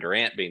Kevin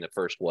Durant being the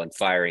first one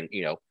firing,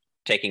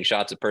 taking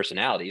shots at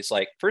personalities.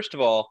 Like, first of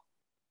all,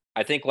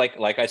 I think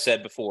like I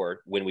said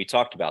before, when we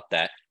talked about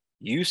that,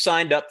 you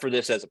signed up for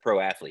this as a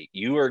pro athlete.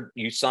 You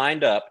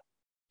signed up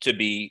to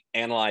be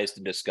analyzed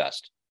and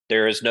discussed.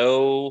 This has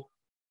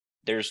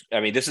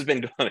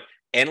been going,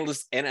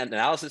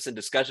 analysis and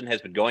discussion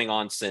has been going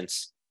on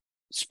since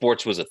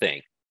sports was a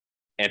thing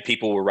and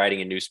people were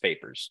writing in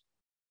newspapers.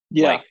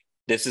 Like,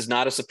 this is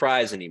not a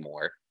surprise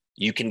anymore.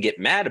 You can get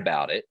mad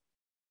about it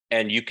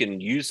and you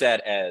can use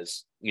that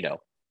as,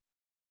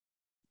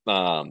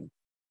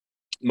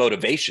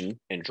 motivation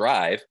and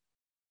drive,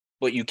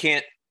 but you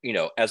can't,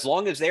 as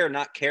long as they are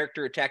not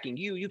character attacking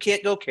you, you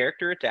can't go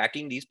character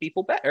attacking these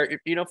people back,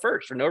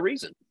 first for no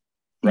reason.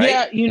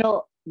 Right? Yeah,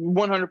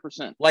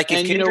 100%. Like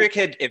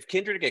if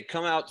Kendrick had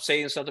come out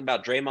saying something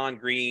about Draymond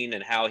Green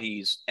and how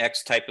he's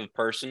X type of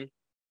person,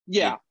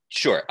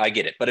 sure, I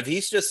get it. But if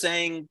he's just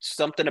saying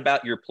something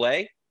about your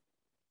play,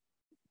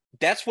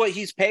 that's what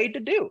he's paid to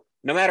do.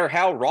 No matter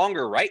how wrong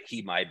or right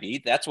he might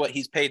be, that's what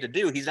he's paid to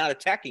do. He's not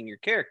attacking your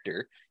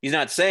character. He's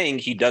not saying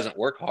he doesn't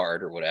work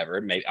hard or whatever.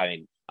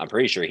 I'm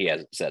pretty sure he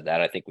hasn't said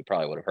that. I think we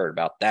probably would have heard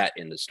about that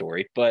in the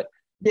story. But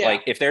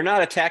like, if they're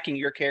not attacking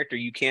your character,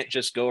 you can't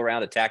just go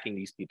around attacking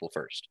these people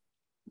first.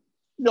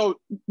 No,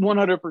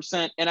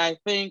 100%. And I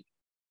think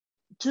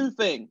two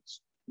things.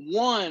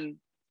 One,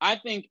 I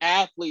think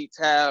athletes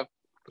have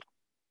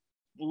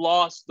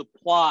lost the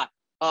plot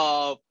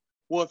of,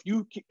 well, if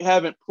you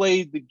haven't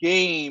played the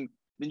game,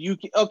 then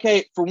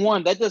for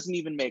one, that doesn't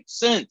even make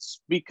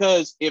sense,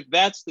 because if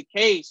that's the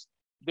case,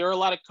 there are a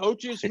lot of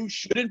coaches who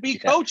shouldn't be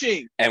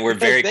coaching. And we're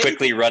very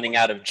quickly running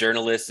out of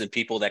journalists and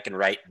people that can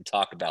write and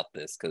talk about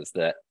this, because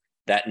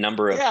that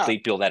number of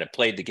people that have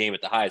played the game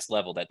at the highest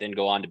level that then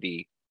go on to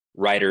be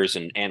writers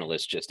and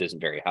analysts just isn't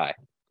very high.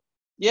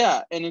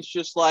 Yeah, and it's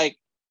just like,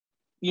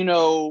 you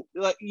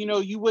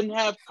wouldn't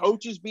have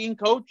coaches being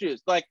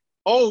coaches. Like,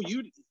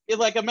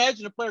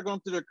 imagine a player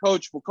going to their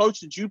coach. Well, coach,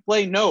 did you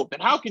play? No.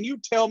 Then how can you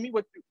tell me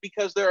what?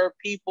 Because there are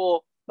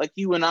people like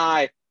you and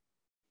I,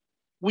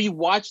 we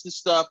watch the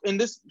stuff.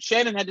 And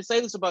Shannon had to say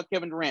this about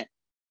Kevin Durant,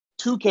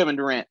 to Kevin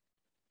Durant.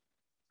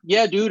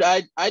 Yeah, dude,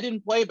 I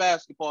didn't play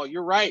basketball.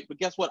 You're right. But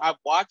guess what? I've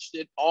watched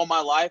it all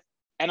my life,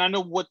 and I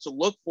know what to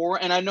look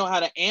for, and I know how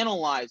to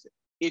analyze it.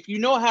 If you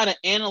know how to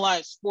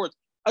analyze sports,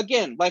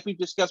 again, like we've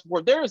discussed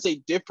before, there is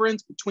a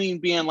difference between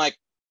being like,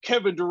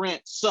 Kevin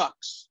Durant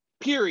sucks,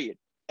 period,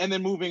 and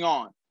then moving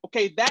on.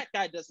 Okay, that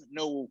guy doesn't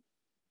know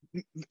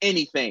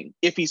anything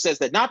if he says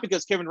that. Not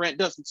because Kevin Durant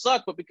doesn't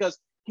suck, but because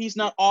he's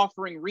not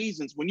offering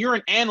reasons. When you're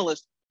an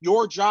analyst,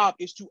 your job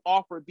is to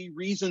offer the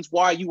reasons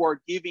why you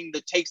are giving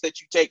the takes that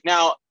you take.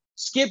 Now,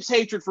 Skip's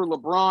hatred for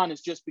LeBron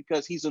is just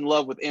because he's in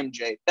love with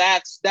MJ.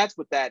 That's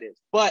what that is.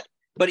 But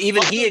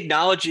even he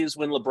acknowledges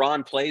when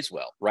LeBron plays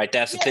well, right?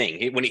 That's the thing.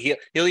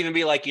 He'll even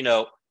be like,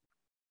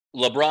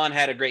 LeBron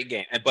had a great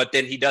game, but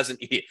then he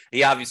doesn't.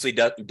 He obviously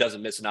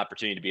doesn't miss an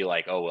opportunity to be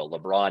like, oh well,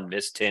 LeBron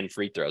missed 10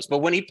 free throws. But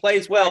when he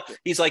plays well,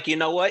 he's like, you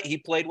know what? He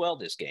played well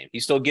this game. He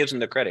still gives him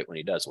the credit when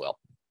he does well.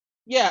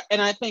 Yeah,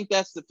 and I think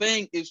that's the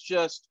thing. Is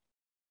just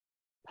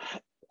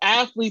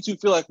athletes who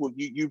feel like, well,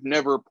 you've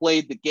never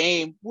played the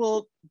game.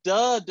 Well,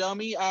 duh,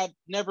 dummy. I've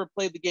never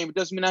played the game. It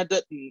doesn't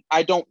mean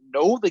I don't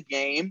know the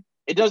game.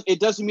 It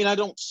doesn't mean I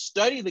don't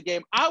study the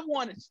game.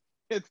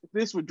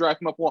 This would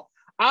drive me up wall.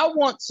 I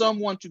want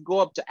someone to go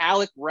up to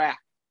Alec Rapp,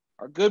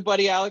 our good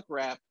buddy Alec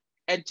Rapp,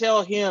 and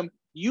tell him,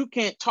 you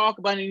can't talk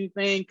about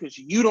anything because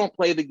you don't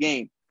play the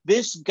game.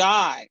 This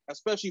guy,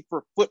 especially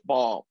for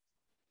football,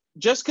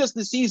 just because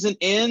the season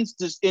ends,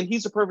 and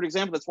he's a perfect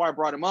example, that's why I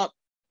brought him up,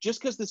 just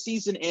because the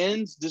season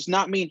ends does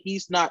not mean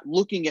he's not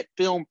looking at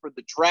film for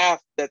the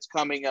draft that's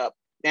coming up,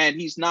 and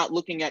he's not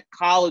looking at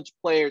college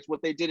players,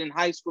 what they did in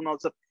high school and all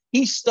that stuff.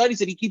 He studies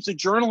it. He keeps a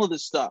journal of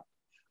this stuff.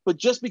 But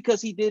just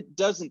because he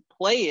doesn't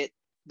play it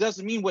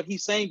doesn't mean what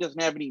he's saying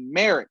doesn't have any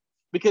merit,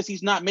 because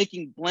he's not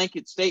making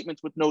blanket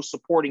statements with no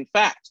supporting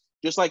facts,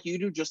 just like you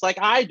do, just like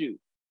I do,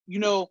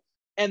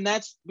 and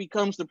that's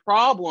becomes the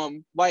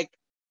problem. Like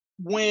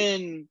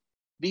when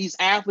these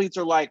athletes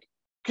are like,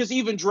 because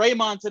even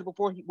Draymond said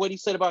before what he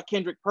said about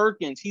Kendrick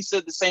Perkins, he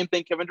said the same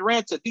thing Kevin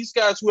Durant said. These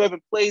guys who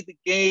haven't played the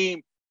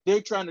game,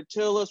 they're trying to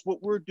tell us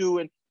what we're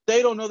doing.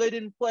 They don't know, they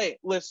didn't play it.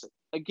 Listen,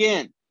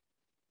 again,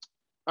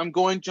 I'm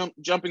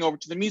jumping over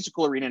to the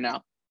musical arena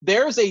now.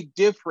 There's a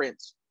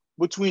difference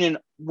between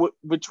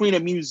a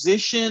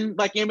musician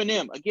like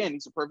Eminem. Again,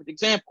 he's a perfect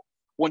example.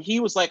 When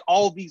he was like,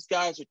 all these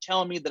guys are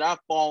telling me that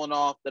I've fallen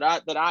off, that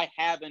I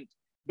haven't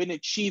been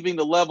achieving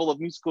the level of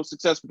musical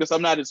success because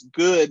I'm not as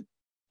good,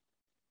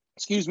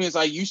 as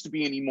I used to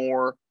be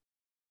anymore.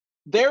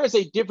 There is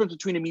a difference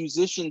between a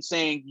musician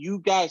saying, you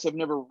guys have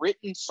never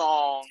written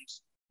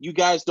songs, you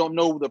guys don't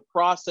know the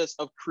process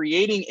of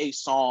creating a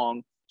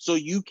song, so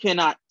you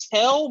cannot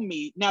tell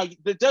me. Now,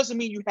 that doesn't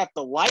mean you have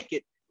to like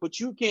it, but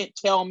you can't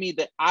tell me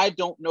that I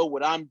don't know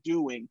what I'm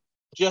doing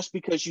just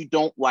because you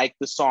don't like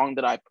the song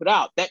that I put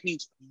out. That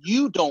means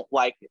you don't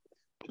like it.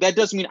 That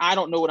doesn't mean I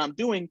don't know what I'm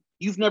doing.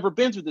 You've never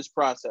been through this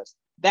process.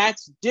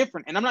 That's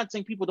different. And I'm not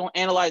saying people don't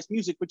analyze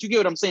music, but you get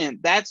what I'm saying.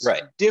 That's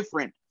right.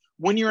 Different.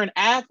 When you're an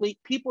athlete,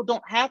 people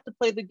don't have to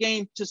play the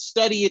game to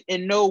study it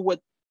and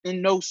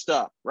know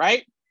stuff,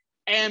 right?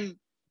 And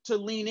to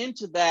lean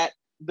into that,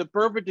 the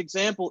perfect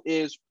example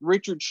is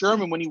Richard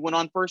Sherman when he went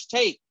on First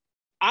Take.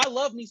 I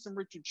love me some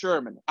Richard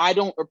Sherman. I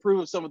don't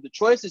approve of some of the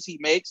choices he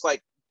makes,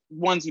 like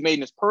ones he made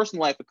in his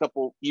personal life a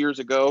couple years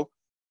ago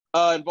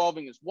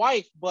involving his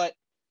wife, but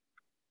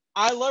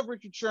I love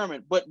Richard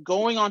Sherman. But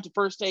going on to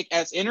First Take,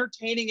 as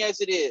entertaining as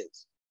it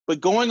is,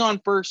 but going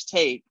on First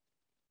Take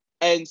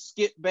and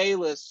Skip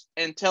Bayless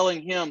and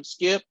telling him,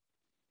 Skip,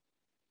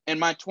 in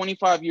my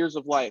 25 years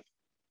of life,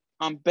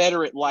 I'm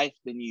better at life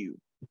than you.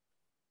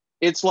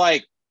 It's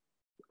like,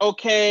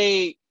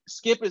 okay,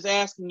 Skip is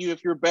asking you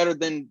if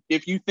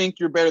you think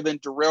you're better than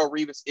Darrelle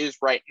Revis is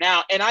right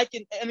now. And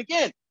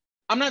again,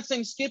 I'm not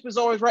saying Skip is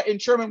always right.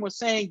 And Sherman was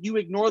saying, you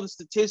ignore the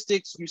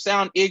statistics, you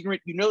sound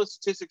ignorant, the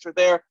statistics are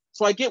there.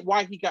 So I get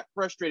why he got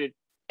frustrated.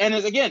 And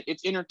again,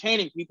 it's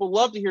entertaining. People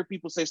love to hear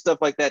people say stuff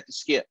like that to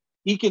Skip.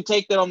 He can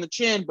take that on the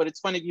chin, but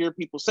it's funny to hear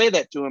people say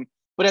that to him.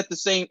 But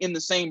in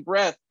the same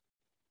breath,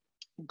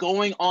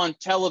 going on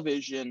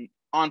television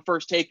on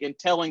First Take and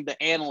telling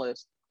the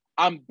analyst,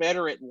 I'm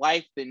better at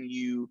life than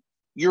you,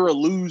 you're a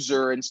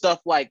loser and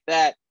stuff like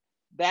that,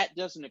 that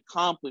doesn't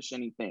accomplish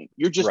anything.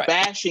 You're just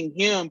bashing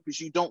him because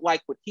you don't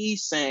like what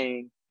he's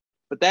saying,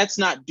 but that's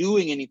not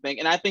doing anything.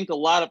 And I think a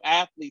lot of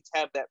athletes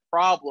have that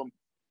problem.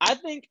 I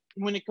think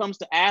when it comes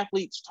to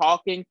athletes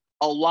talking,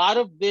 a lot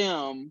of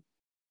them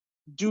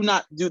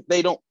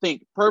they don't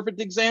think.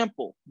 Perfect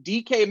example,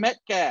 DK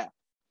Metcalf.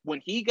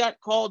 When he got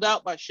called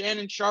out by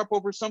Shannon Sharpe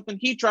over something,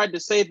 he tried to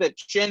say that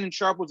Shannon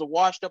Sharpe was a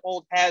washed up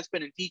old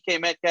has-been and DK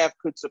Metcalf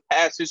could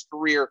surpass his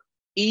career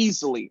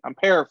easily. I'm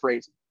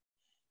paraphrasing.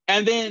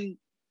 And then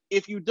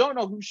if you don't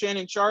know who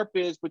Shannon Sharpe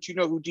is, but you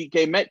know who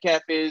DK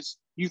Metcalf is,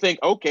 you think,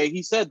 okay,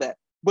 he said that.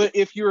 But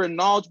if you're a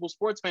knowledgeable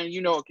sports fan,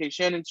 you know, okay,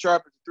 Shannon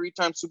Sharpe is a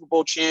 3-time Super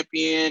Bowl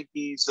champion.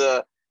 He's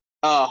a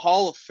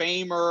Hall of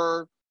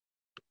Famer.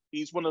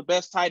 He's one of the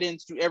best tight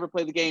ends to ever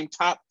play the game,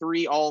 top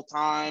 3 all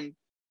time.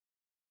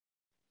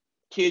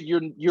 Kid,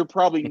 you're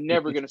probably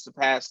never going to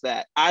surpass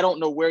that. I don't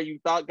know where you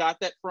got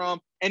that from.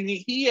 And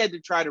he had to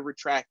try to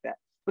retract that.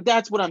 But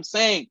that's what I'm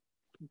saying.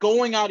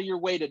 Going out of your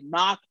way to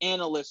knock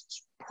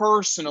analysts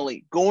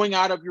personally, going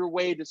out of your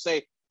way to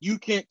say, you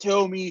can't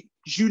tell me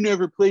you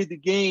never played the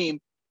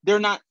game. They're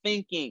not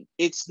thinking.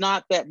 It's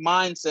not that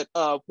mindset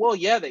of, well,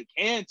 yeah, they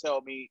can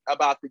tell me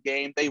about the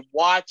game. They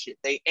watch it.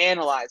 They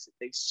analyze it.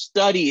 They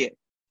study it.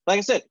 like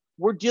I said,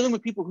 we're dealing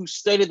with people who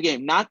study the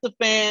game, not the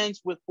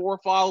fans with 4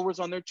 followers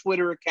on their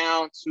Twitter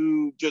accounts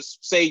who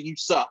just say you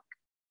suck.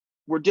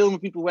 We're dealing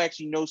with people who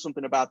actually know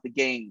something about the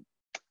game.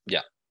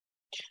 Yeah.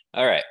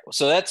 All right.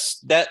 So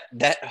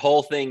that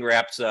whole thing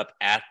wraps up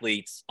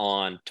athletes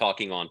on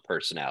talking on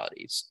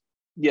personalities.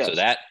 Yes. So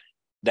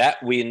that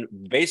we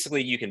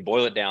basically, you can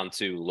boil it down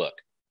to, look,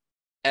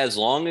 as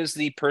long as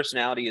the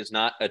personality is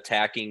not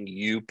attacking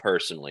you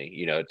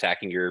personally,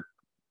 attacking your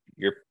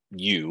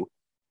you.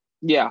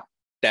 Yeah.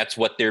 That's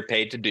what they're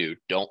paid to do.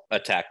 Don't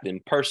attack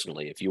them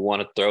personally. If you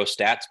want to throw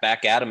stats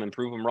back at them and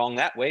prove them wrong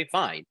that way,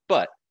 fine.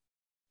 But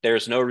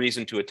there's no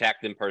reason to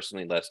attack them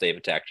personally unless they've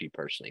attacked you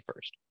personally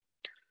first.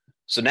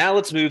 So now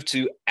let's move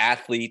to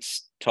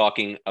athletes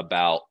talking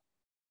about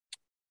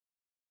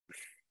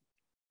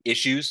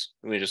issues.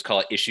 We just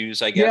call it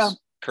issues, I guess. Yeah,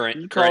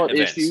 current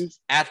events. Issues.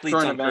 Athletes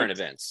on current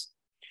events.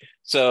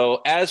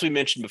 So as we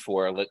mentioned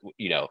before,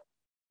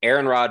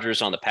 Aaron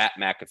Rodgers on the Pat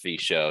McAfee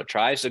show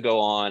tries to go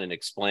on and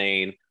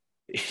explain,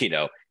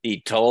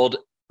 he told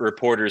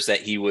reporters that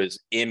he was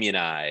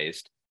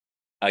immunized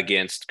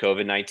against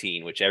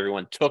COVID-19, which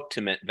everyone took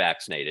to meant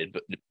vaccinated,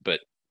 but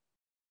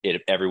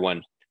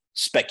everyone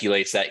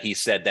speculates that he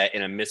said that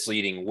in a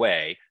misleading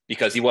way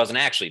because he wasn't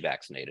actually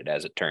vaccinated,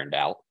 as it turned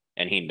out,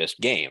 and he missed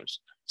games.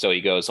 So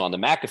he goes on the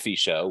McAfee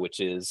show, which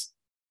is,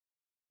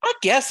 I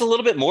guess, a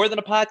little bit more than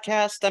a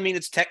podcast. I mean,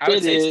 it's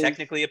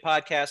technically a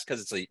podcast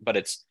because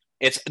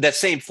it's that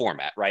same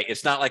format, right?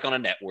 It's not like on a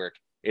network.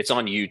 It's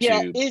on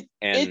YouTube. Yeah,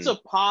 it's a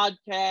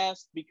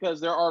podcast because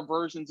there are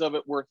versions of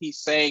it where he's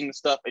saying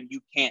stuff and you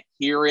can't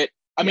hear it.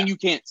 I mean, you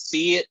can't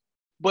see it,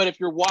 but if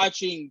you're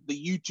watching the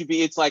YouTube,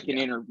 it's like an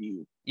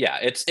interview. Yeah,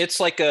 it's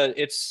like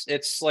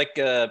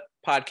a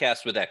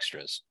podcast with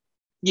extras.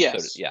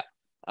 Yes.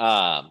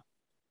 So,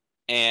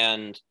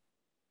 and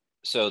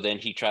so then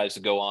he tries to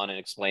go on and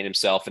explain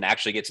himself and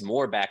actually gets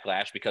more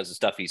backlash because the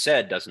stuff he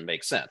said doesn't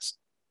make sense.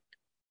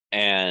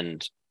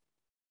 And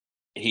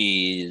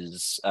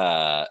his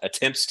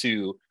attempts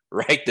to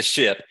right the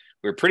ship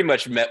were pretty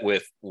much met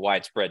with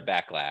widespread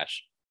backlash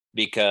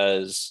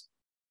because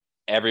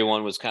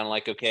everyone was kind of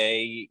like,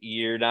 okay,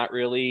 you're not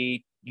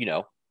really,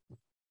 you're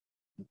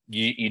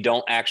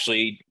not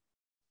actually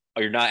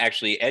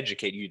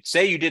educated. You'd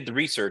say you did the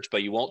research,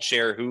 but you won't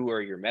share who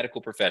are your medical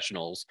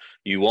professionals.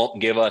 You won't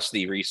give us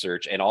the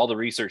research, and all the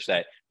research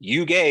that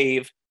you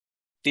gave,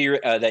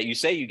 that you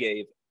say you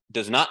gave,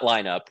 does not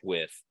line up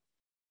with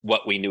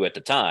what we knew at the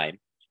time.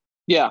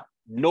 Yeah.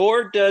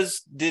 Nor did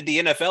the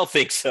NFL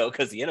think so,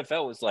 because the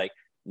NFL was like,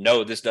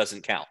 no, this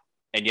doesn't count.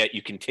 And yet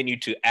you continue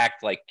to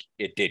act like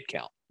it did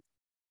count.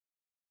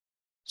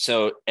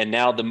 So, and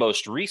now the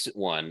most recent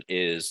one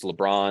is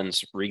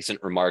LeBron's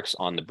recent remarks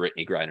on the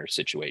Brittany Griner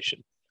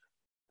situation.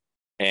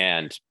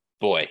 And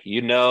boy,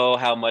 you know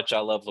how much I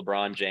love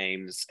LeBron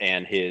James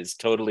and his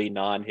totally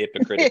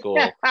non-hypocritical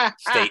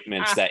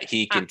statements that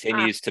he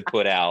continues to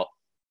put out.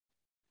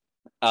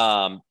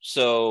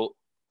 So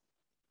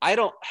I've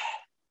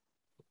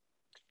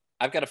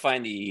got to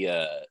find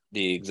the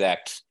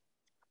exact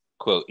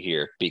quote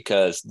here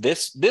because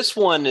this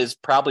one has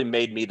probably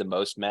made me the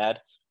most mad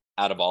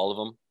out of all of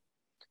them.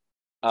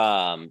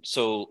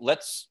 So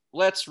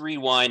let's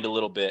rewind a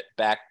little bit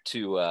back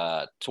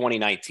to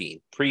 2019,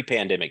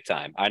 pre-pandemic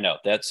time. I know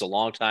that's a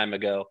long time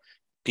ago.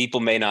 People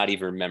may not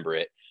even remember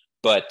it,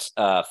 but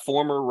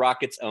former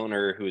Rockets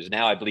owner, who is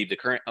now, I believe, the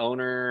current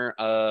owner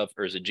or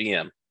is a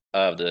GM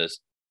of the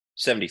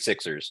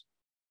 76ers,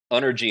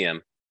 owner GM,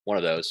 one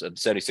of those, of the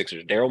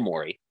 76ers, Daryl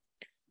Morey,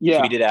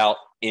 tweeted out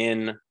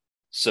in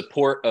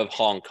support of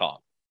Hong Kong.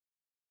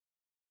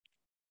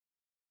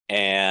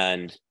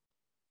 And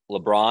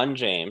LeBron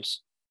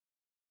James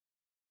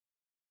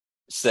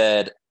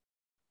said,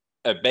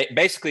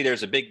 basically,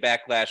 there's a big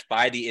backlash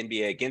by the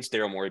NBA against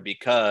Daryl Morey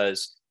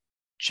because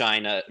the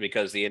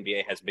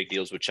NBA has big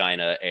deals with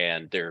China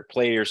and there are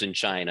players in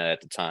China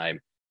at the time.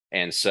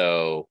 And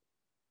so,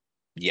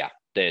 the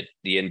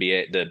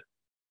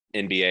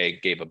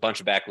NBA gave a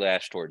bunch of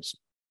backlash towards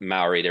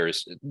Maori.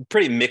 There's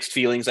pretty mixed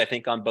feelings, I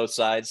think, on both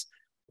sides.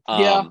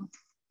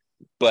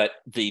 But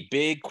the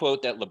big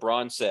quote that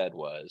LeBron said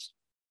was,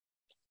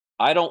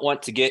 "I don't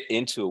want to get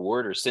into a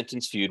word or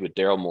sentence feud with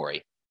Daryl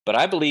Morey, but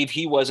I believe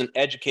he wasn't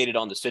educated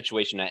on the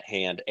situation at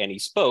hand, and he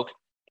spoke,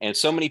 and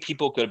so many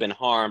people could have been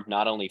harmed,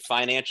 not only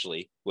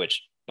financially,"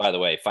 which, by the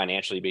way,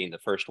 financially being the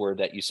first word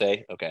that you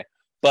say, okay,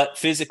 "but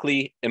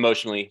physically,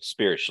 emotionally,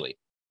 spiritually.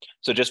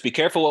 So just be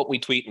careful what we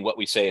tweet and what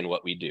we say and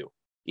what we do.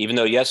 Even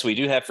though, yes, we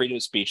do have freedom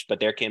of speech, but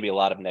there can be a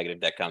lot of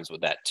negative that comes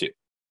with that too."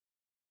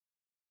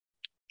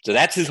 So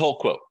that's his whole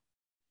quote.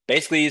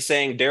 Basically, he's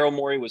saying Daryl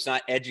Morey was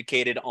not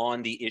educated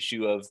on the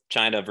issue of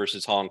China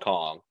versus Hong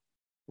Kong,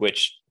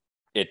 which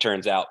it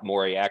turns out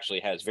Morey actually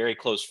has very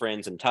close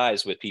friends and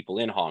ties with people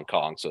in Hong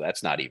Kong, so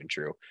that's not even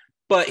true.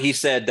 But he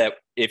said that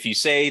if you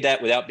say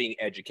that without being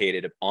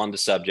educated on the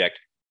subject,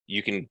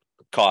 you can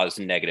cause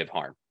negative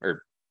harm,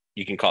 or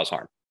you can cause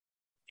harm.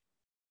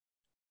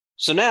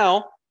 So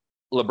now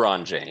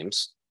LeBron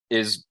James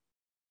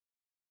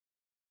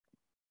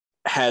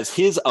has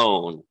his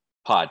own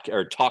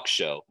or talk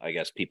show. I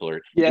guess people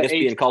are Yeah,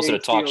 ESPN calls it a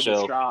talk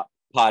show, Shop.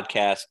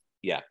 podcast.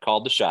 Yeah,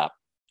 called The Shop.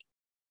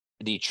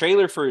 The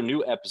trailer for a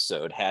new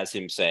episode has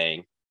him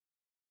saying,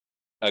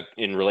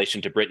 in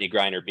relation to Brittany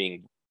Griner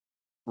being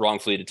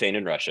wrongfully detained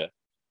in Russia,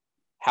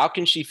 how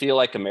can she feel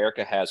like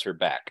America has her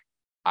back?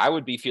 I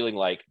would be feeling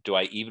like, do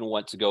I even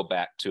want to go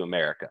back to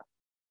America?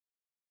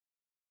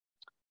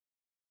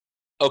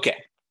 Okay.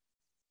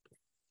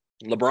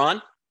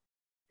 LeBron,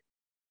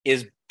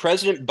 is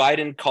President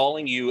Biden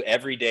calling you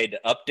every day to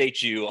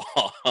update you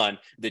on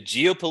the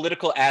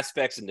geopolitical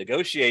aspects and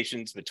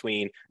negotiations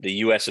between the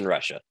U.S. and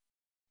Russia?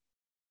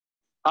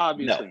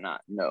 Obviously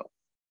not. No.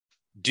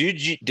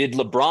 Did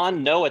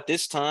LeBron know at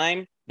this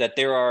time that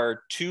there's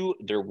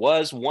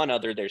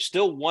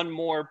still one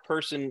more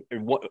person,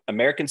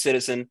 American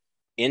citizen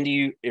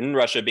in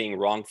Russia being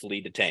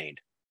wrongfully detained?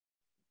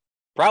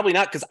 Probably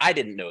not, because I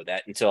didn't know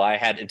that until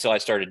I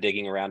started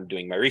digging around and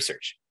doing my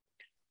research.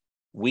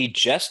 We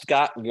just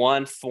got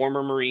one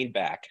former Marine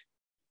back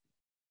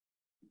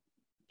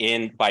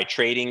by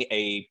trading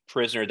a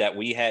prisoner that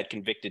we had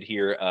convicted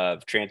here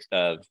of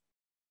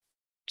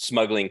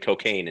smuggling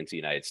cocaine into the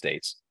United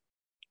States.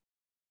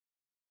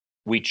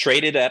 We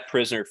traded that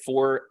prisoner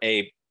for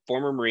a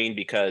former Marine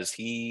because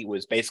he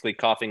was basically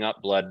coughing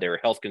up blood. There were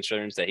health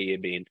concerns that he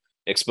had been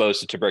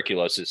exposed to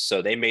tuberculosis.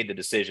 So they made the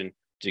decision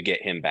to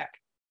get him back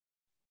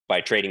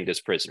by trading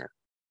this prisoner.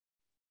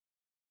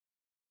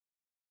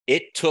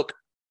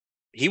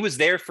 He was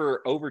there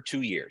for over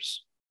 2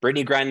 years.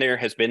 Brittany Griner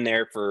has been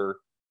there for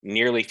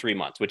nearly 3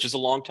 months, which is a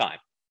long time.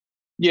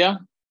 Yeah.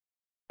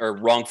 Or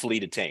wrongfully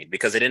detained,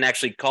 because the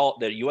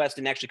U.S.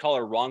 didn't actually call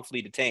her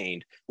wrongfully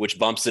detained, which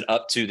bumps it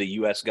up to the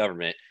U.S.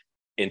 government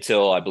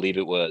until I believe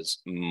it was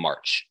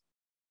March.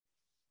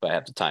 If I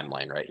have the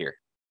timeline right here.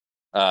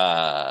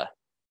 Have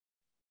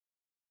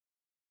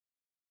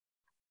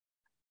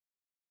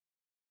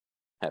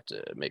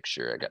to make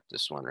sure I got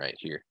this one right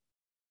here.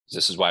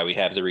 This is why we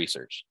have the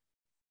research.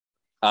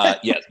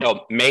 Yes,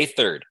 no, May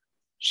 3rd.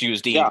 She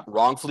was deemed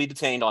wrongfully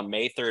detained on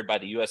May 3rd by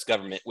the U.S.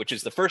 government, which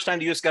is the first time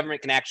the U.S.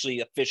 government can actually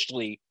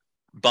officially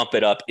bump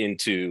it up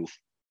into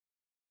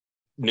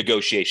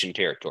negotiation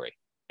territory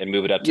and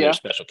move it up to their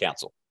special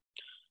counsel.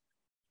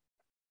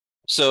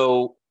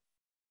 So,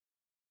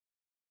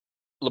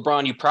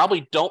 LeBron, you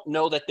probably don't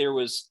know that there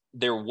was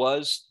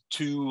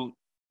 2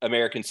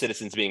 American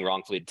citizens being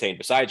wrongfully detained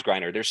besides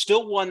Griner. There's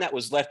still one that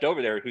was left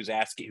over there who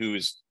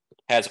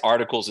has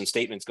articles and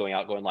statements going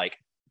like,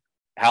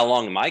 how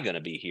long am I going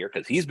to be here?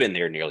 Because he's been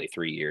there nearly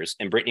 3 years,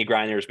 and Brittany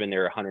Griner's been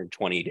there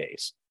 120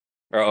 days,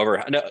 or over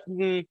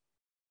 100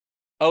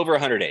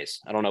 days.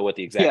 I don't know what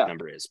the exact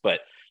number is,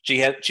 but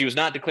she was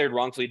not declared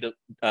wrongfully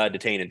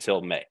detained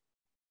until May.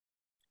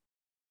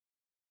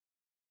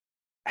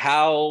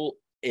 How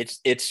it's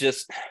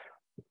just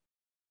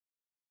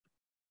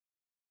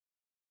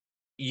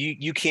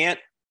you can't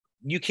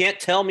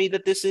tell me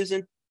that this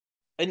isn't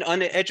an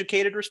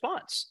uneducated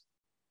response.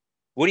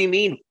 What do you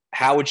mean?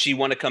 How would she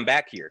want to come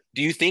back here?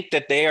 Do you think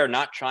that they are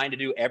not trying to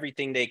do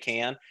everything they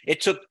can? It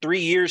took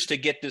 3 years to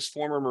get this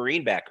former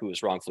Marine back who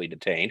was wrongfully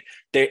detained.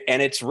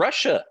 And it's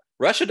Russia.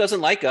 Russia doesn't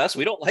like us.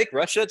 We don't like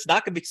Russia. It's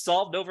not going to be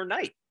solved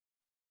overnight.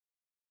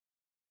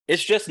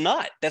 It's just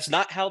not. That's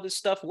not how this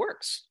stuff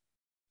works.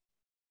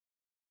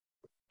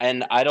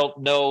 And I don't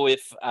know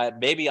if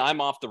maybe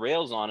I'm off the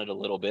rails on it a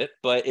little bit,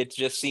 but it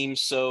just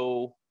seems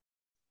so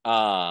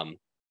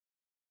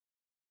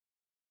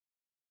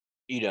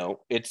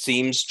it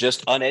seems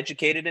just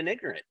uneducated and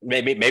ignorant.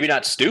 Maybe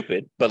not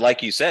stupid, but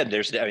like you said,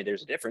 there's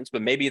a difference.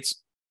 But maybe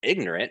it's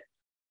ignorant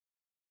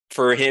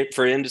for him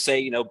to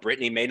say,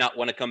 Brittany may not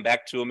want to come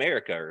back to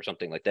America or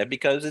something like that,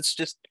 because it's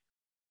just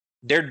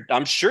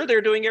I'm sure they're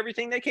doing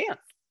everything they can.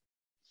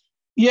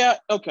 Yeah.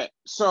 Okay.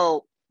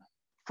 So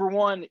for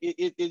one,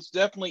 it's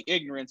definitely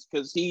ignorance,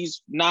 because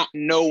he's not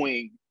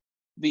knowing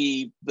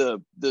the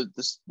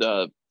gravitas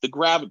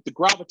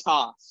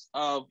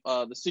of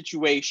the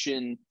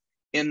situation,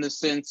 in the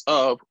sense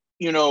of,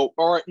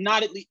 or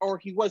not at least, or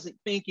he wasn't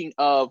thinking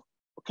of,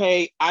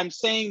 okay, I'm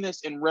saying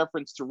this in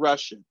reference to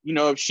Russia.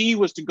 If she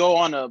was to go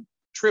on a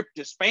trip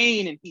to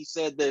Spain and he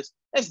said this,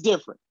 that's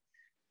different.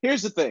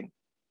 Here's the thing.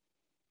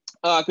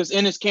 Because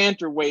Enes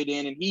Kanter weighed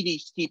in, and he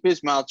needs to keep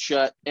his mouth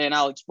shut, and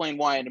I'll explain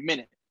why in a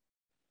minute.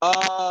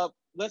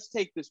 Let's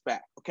take this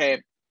back,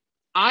 okay?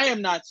 I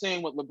am not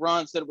saying what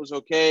LeBron said was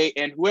okay,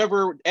 and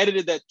whoever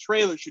edited that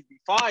trailer should be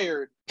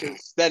fired,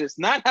 because that is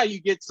not how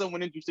you get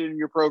someone interested in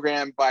your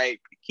program, by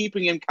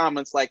keeping in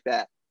comments like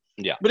that.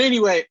 Yeah. But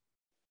anyway,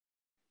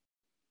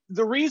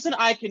 the reason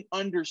I can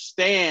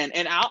understand,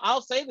 and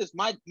I'll say this,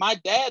 my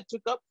dad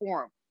took up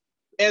for him,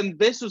 and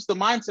this was the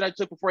mindset I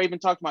took before I even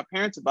talked to my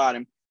parents about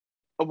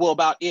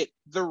it.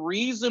 The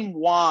reason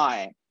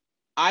why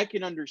I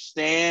can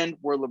understand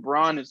where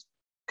LeBron is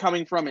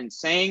coming from in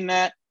saying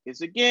that is,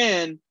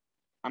 again,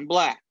 I'm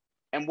Black.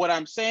 And what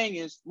I'm saying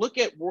is, look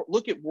at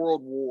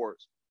world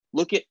wars.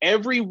 Look at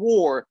every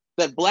war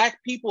that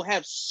Black people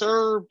have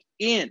served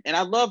in. And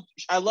I love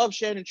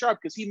Shannon Sharp,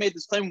 because he made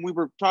this claim when we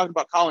were talking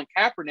about Colin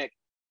Kaepernick,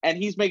 and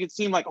he's making it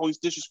seem like, oh, he's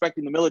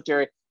disrespecting the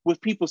military.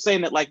 with people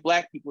saying that like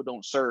black people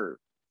don't serve.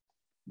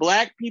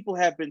 Black people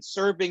have been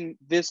serving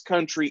this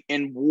country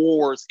in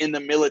wars, in the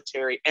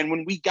military. And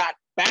when we got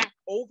back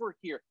over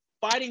here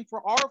fighting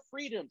for our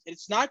freedoms,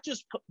 it's not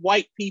just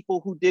white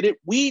people who did it.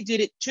 We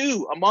did it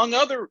too, among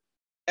other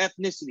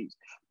ethnicities.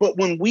 But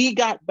when we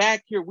got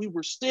back here, we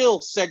were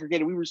still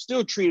segregated. We were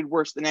still treated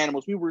worse than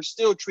animals. We were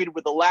still treated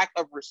with a lack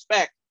of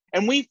respect.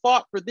 And we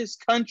fought for this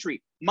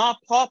country. My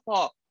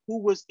papa, who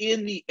was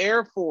in the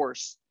Air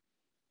Force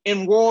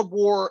in World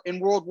War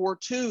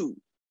II,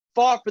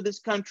 fought for this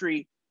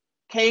country,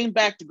 came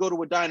back to go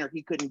to a diner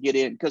he couldn't get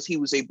in because he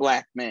was a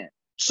black man.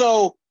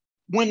 So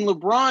when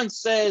LeBron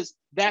says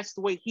that's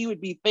the way he would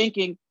be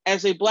thinking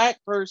as a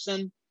black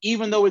person,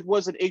 even though it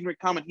was an ignorant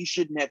comment he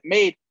shouldn't have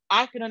made,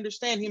 I can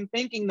understand him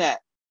thinking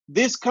that.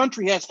 This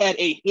country has had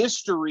a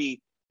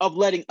history of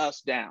letting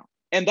us down.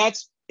 And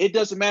it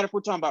doesn't matter if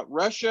we're talking about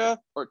Russia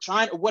or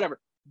China or whatever.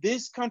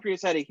 This country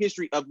has had a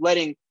history of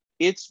letting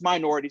its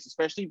minorities,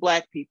 especially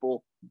black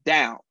people,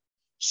 down.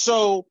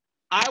 So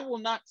I will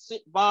not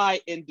sit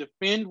by and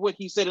defend what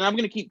he said. And I'm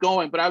going to keep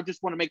going, but I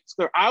just want to make this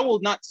clear. I will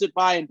not sit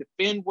by and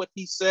defend what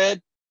he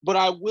said, but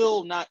I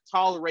will not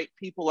tolerate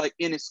people like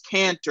Enes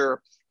Kanter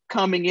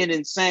coming in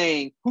and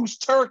saying, who's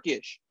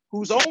Turkish,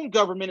 whose own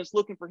government is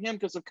looking for him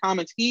because of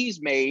comments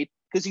he's made,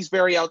 because he's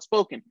very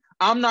outspoken.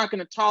 I'm not going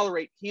to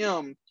tolerate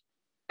him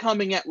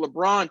coming at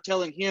LeBron,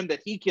 telling him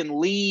that he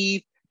can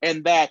leave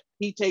and that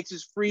he takes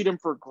his freedom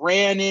for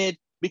granted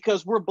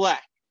because we're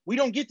black. We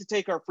don't get to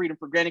take our freedom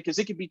for granted because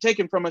it can be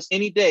taken from us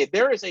any day.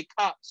 There is a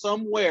cop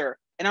somewhere,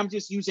 and I'm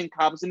just using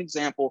cop as an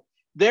example.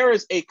 There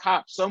is a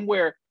cop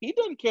somewhere. He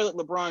doesn't care that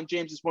LeBron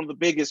James is one of the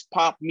biggest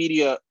pop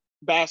media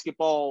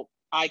basketball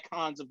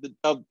icons of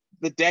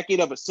the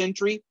decade of a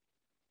century.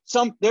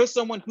 There's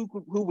someone who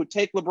would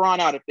take LeBron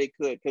out if they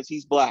could because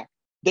he's black.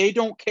 They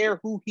don't care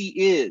who he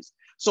is.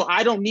 So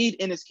I don't need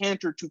Enes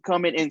Kanter to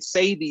come in and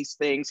say these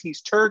things.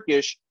 He's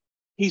Turkish.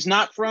 He's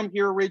not from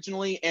here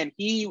originally, and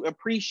he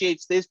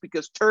appreciates this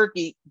because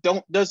Turkey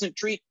doesn't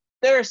treat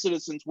their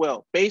citizens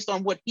well, based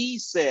on what he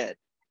said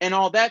and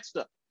all that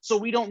stuff. So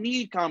we don't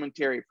need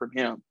commentary from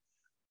him.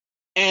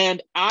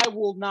 And I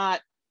will not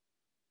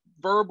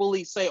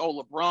verbally say,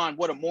 oh, LeBron,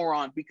 what a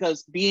moron,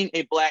 because being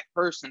a black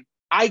person,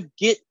 I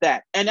get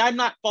that. And I'm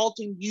not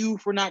faulting you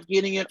for not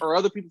getting it or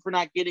other people for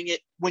not getting it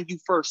when you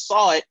first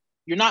saw it.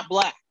 You're not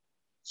black.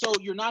 So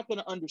you're not going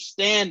to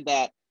understand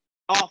that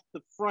off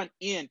the front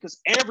end because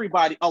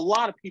a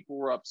lot of people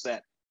were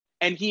upset.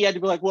 And he had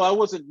to be like, well, I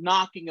wasn't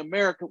knocking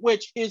America,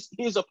 which his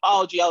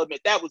apology, I'll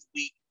admit, that was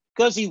weak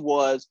because he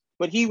was,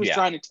 but he was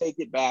trying to take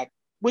it back,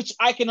 which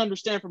I can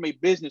understand from a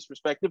business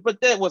perspective,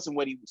 but that wasn't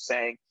what he was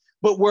saying.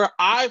 But where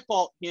I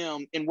fault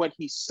him in what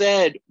he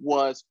said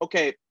was,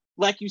 okay,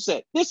 like you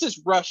said, this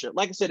is Russia.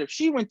 Like I said, if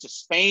she went to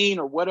Spain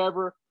or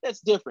whatever, that's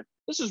different.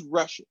 This is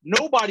Russia.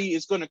 Nobody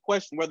is going to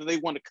question whether they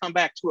want to come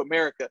back to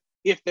America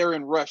if they're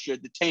in Russia,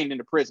 detained in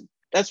a prison.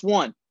 That's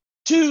one.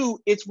 Two,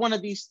 it's one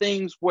of these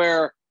things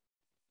where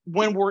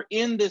when we're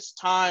in this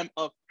time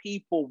of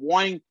people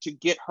wanting to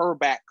get her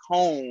back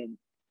home,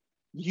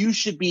 you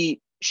should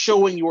be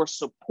showing your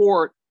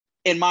support,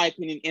 in my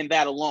opinion, in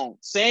that alone.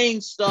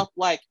 Saying stuff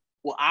like,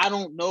 well, I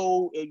don't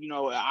know,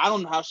 I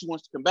don't know how she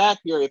wants to come back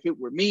here. If it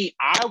were me,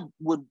 I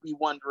would be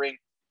wondering,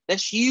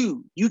 that's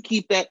you. You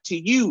keep that to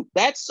you.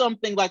 That's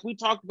something like we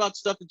talked about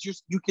stuff that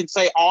you can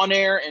say on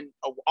air and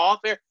off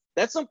air.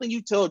 That's something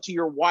you tell to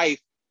your wife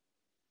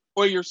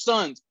or your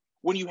sons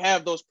when you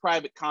have those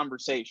private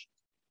conversations.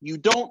 You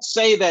don't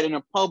say that in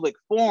a public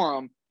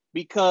forum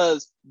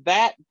because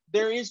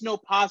there is no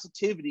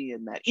positivity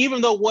in that. Even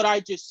though what I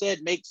just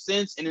said makes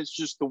sense and it's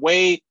just the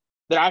way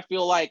that I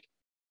feel like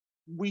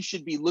we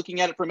should be looking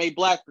at it from a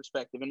black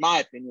perspective, in my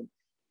opinion,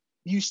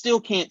 you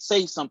still can't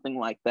say something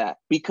like that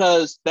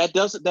because that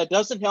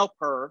doesn't help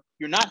her.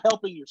 You're not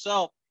helping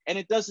yourself, and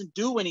it doesn't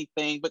do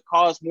anything but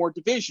cause more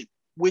division,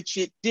 which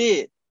it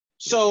did.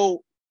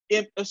 So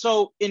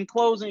in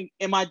closing,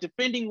 am I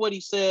defending what he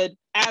said?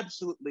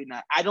 Absolutely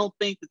not. I don't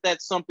think that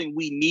that's something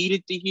we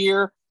needed to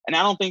hear, and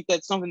I don't think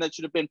that's something that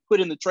should have been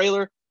put in the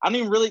trailer. I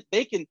mean, really,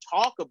 they can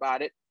talk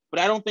about it, but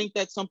I don't think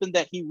that's something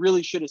that he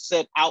really should have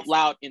said out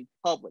loud in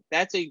public.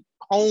 That's a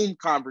home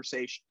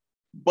conversation.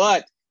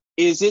 But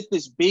is it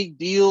this big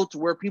deal to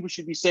where people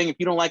should be saying, if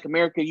you don't like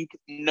America, you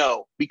can?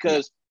 No,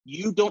 because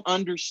you don't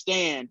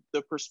understand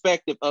the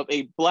perspective of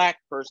a black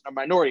person, a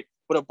minority,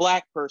 but a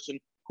black person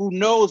who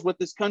knows what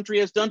this country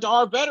has done to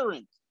our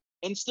veterans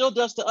and still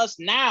does to us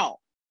now.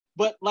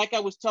 But like I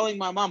was telling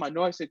my mom, I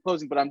know I said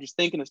closing, but I'm just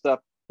thinking of stuff.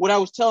 What I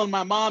was telling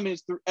my mom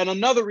is, and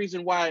another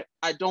reason why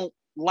I don't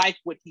like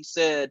what he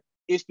said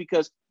is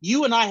because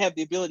you and I have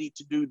the ability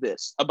to do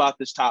this about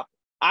this topic.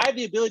 I have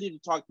the ability to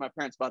talk to my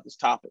parents about this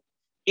topic.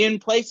 In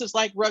places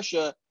like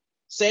Russia,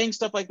 saying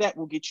stuff like that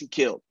will get you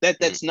killed.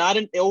 That's not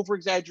an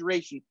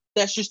over-exaggeration.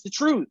 That's just the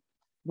truth.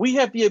 We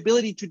have the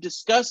ability to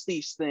discuss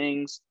these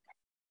things.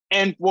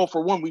 And, well,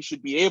 for one, we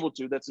should be able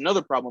to. That's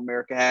another problem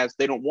America has.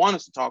 They don't want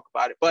us to talk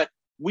about it. But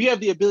we have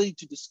the ability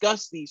to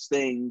discuss these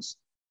things.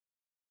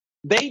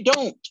 They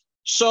don't.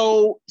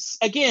 So,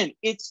 again,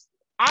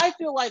 I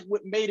feel like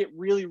what made it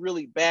really,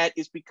 really bad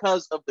is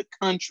because of the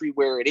country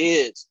where it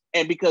is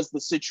and because the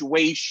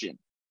situation.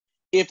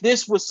 If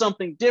this was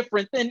something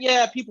different, then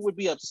yeah, people would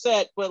be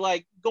upset. But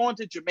like going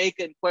to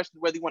Jamaica and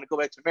questioning whether you want to go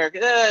back to America,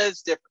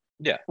 it's different.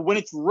 Yeah. But when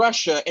it's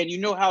Russia and you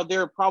know how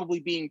they're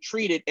probably being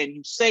treated and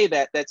you say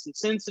that, that's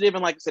insensitive.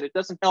 And like I said, it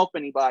doesn't help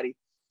anybody.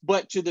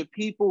 But to the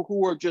people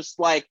who are just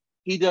like,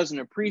 he doesn't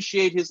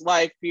appreciate his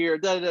life here,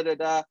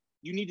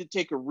 you need to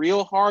take a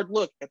real hard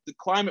look at the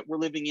climate we're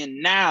living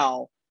in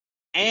now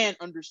and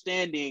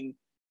understanding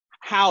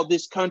how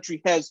this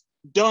country has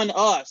done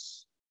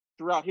us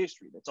throughout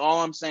history. That's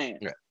all I'm saying.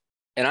 Yeah.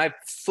 And I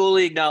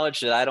fully acknowledge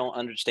that I don't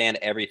understand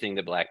everything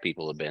that Black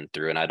people have been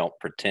through, and I don't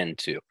pretend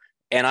to.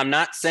 And I'm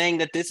not saying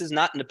that this is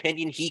not an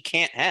opinion he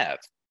can't have.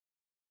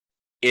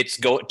 It's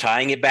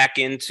tying it back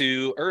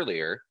into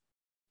earlier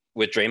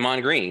with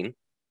Draymond Green.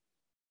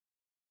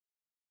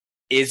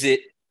 Is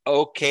it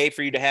okay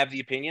for you to have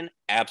the opinion?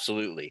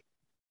 Absolutely.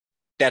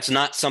 That's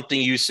not something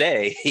you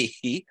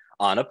say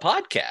on a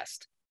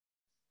podcast.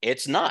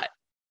 It's not.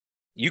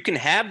 You can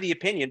have the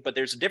opinion, but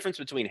there's a difference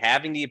between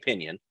having the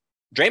opinion.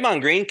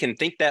 Draymond Green can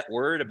think that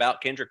word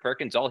about Kendrick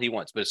Perkins all he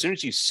wants, but as soon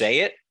as you say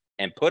it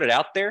and put it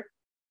out there,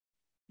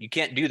 you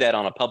can't do that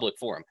on a public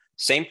forum.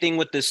 Same thing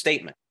with this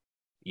statement.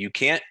 You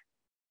can't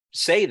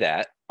say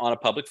that on a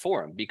public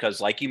forum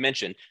because, like you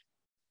mentioned,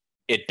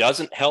 it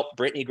doesn't help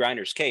Brittany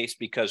Griner's case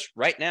because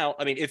right now,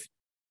 I mean, if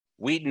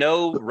we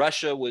know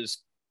Russia was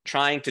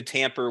trying to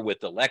tamper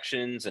with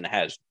elections and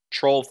has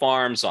troll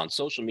farms on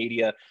social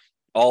media,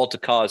 all to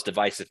cause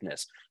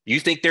divisiveness. You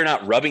think they're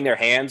not rubbing their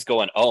hands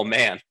going, oh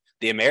man,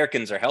 the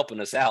Americans are helping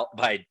us out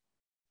by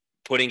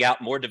putting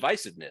out more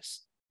divisiveness?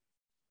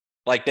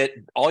 Like that,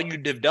 all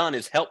you'd have done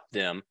is help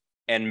them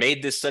and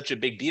made this such a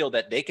big deal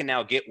that they can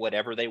now get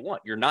whatever they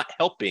want. You're not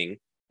helping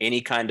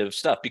any kind of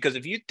stuff because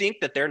if you think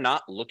that they're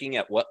not looking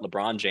at what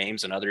LeBron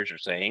James and others are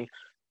saying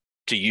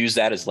to use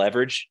that as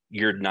leverage,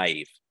 you're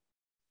naive.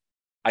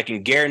 I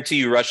can guarantee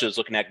you Russia is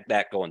looking at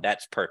that going,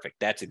 that's perfect.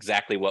 That's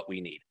exactly what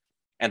we need.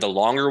 And the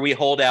longer we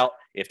hold out,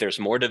 if there's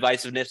more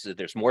divisiveness, if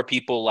there's more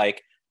people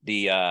like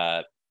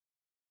the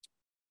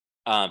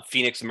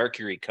Phoenix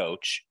Mercury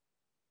coach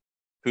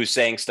who's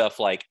saying stuff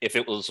like, if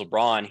it was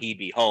LeBron, he'd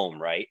be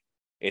home, right?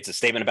 It's a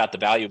statement about the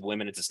value of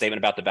women. It's a statement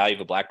about the value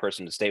of a Black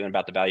person. It's a statement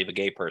about the value of a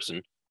gay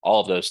person,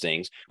 all of those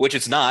things, which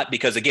it's not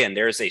because, again,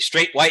 there is a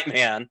straight white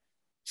man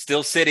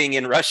still sitting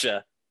in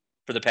Russia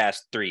for the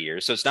past 3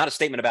 years. So it's not a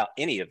statement about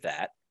any of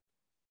that.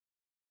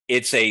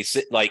 It's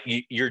like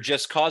you're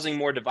just causing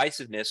more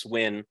divisiveness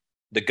when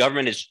the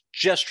government is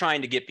just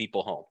trying to get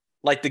people home.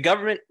 Like the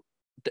government,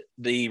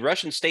 the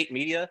Russian state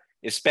media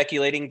is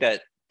speculating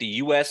that the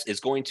U.S.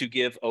 is going to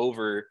give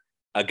over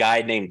a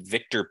guy named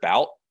Victor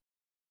Bout,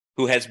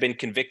 who has been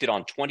convicted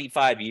on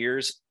 25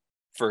 years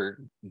for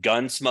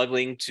gun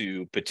smuggling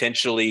to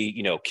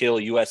potentially,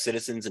 kill U.S.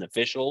 citizens and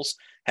officials,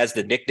 has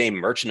the nickname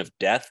Merchant of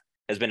Death,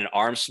 has been an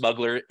arms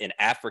smuggler in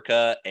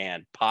Africa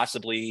and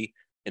possibly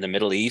in the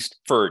Middle East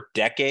for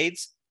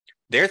decades.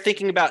 They're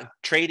thinking about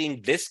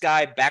trading this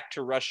guy back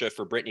to Russia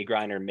for Brittany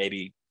Griner and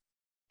maybe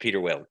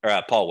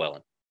Paul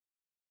Whelan.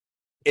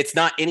 It's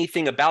not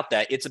anything about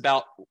that. It's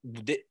about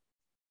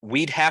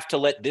we'd have to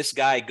let this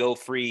guy go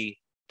free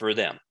for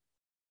them.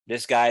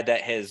 This guy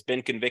that has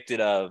been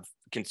convicted of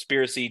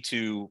conspiracy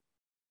to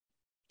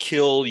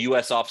kill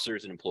U.S.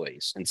 officers and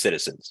employees and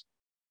citizens.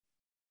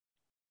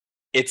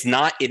 It's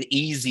not an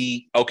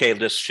easy, okay,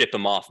 let's ship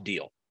him off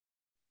deal.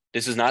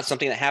 This is not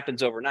something that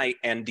happens overnight,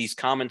 and these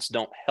comments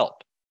don't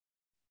help.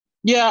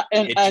 Yeah,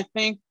 and I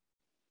think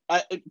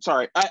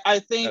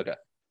okay.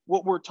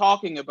 What we're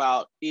talking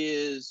about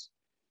is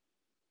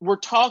we're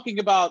talking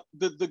about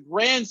the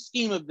grand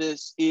scheme of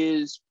this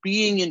is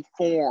being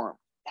informed,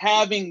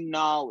 having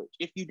knowledge.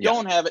 If you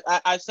don't have it,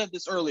 I said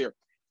this earlier,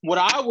 what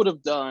I would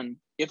have done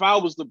if I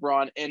was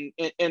LeBron, and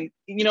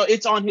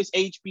it's on his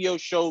HBO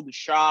show, The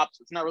Shop.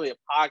 So it's not really a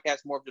podcast,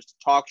 more of just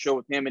a talk show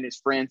with him and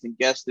his friends and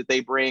guests that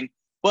they bring.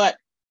 But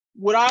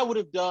what I would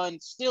have done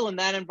still in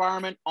that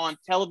environment on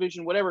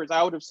television, whatever, is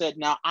I would have said,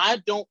 now I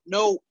don't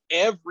know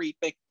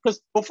everything. Because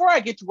before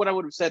I get to what I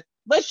would have said,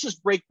 let's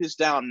just break this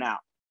down now.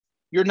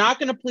 You're not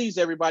going to please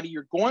everybody.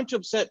 You're going to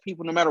upset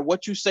people no matter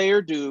what you say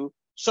or do.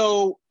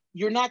 So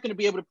you're not going to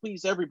be able to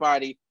please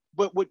everybody.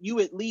 But what you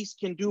at least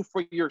can do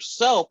for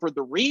yourself, for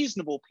the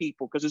reasonable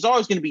people, because there's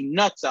always going to be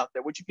nuts out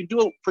there. What you can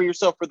do for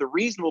yourself, for the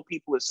reasonable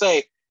people, is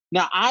say,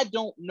 now I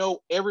don't know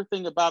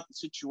everything about the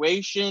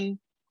situation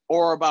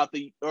or about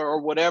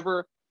or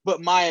whatever,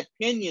 but my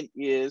opinion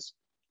is,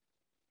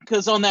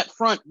 because on that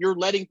front, you're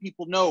letting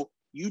people know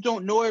you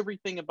don't know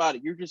everything about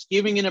it. You're just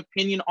giving an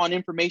opinion on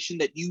information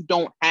that you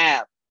don't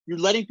have. You're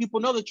letting people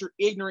know that you're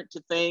ignorant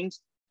to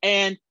things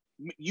and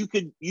you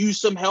could use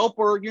some help,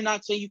 or you're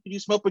not saying you could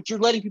use some help, but you're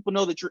letting people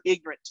know that you're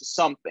ignorant to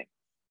something.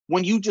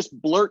 When you just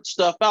blurt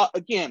stuff out,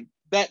 again,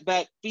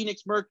 that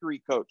Phoenix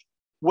Mercury coach,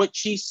 what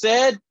she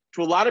said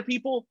to a lot of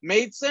people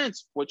made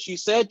sense. What she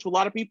said to a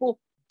lot of people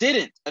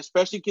didn't,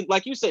 especially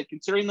like you said,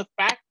 considering the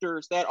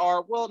factors that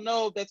are, well,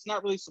 no, that's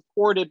not really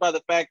supported by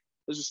the fact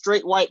there's a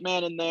straight white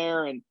man in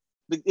there and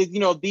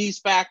these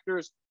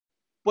factors,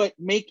 but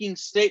making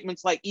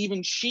statements like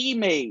even she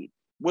made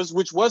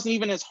which wasn't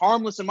even as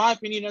harmless in my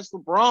opinion as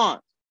LeBron.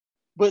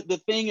 But the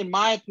thing in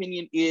my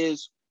opinion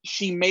is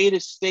she made a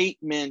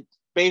statement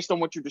based on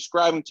what you're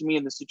describing to me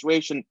in the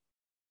situation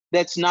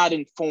that's not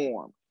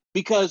informed.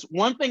 Because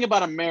one thing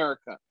about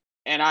America,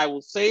 and I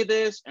will say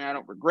this, and I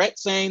don't regret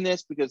saying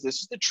this because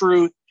this is the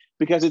truth,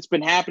 because it's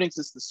been happening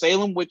since the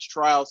Salem witch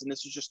trials, and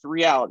this is just the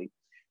reality.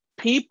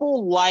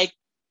 People like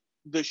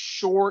the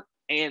short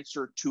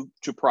answer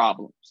to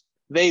problems.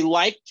 They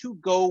like to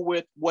go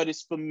with what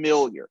is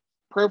familiar.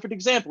 Perfect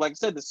example, like I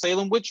said, the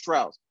Salem witch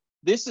trials.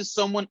 This is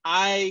someone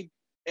I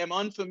am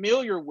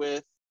unfamiliar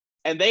with,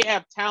 and they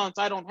have talents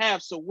I don't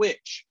have, so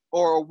witch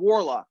or a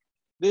warlock.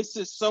 This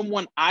is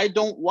someone I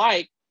don't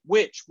like,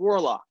 witch,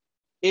 warlock.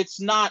 It's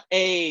not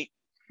I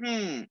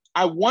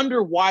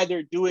wonder why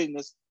they're doing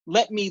this.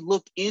 Let me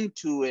look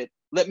into it.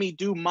 Let me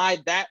do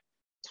that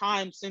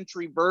time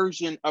century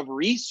version of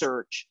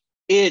research.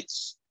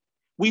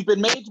 We've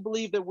been made to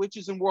believe that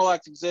witches and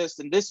warlocks exist,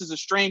 and this is a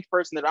strange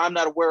person that I'm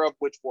not aware of,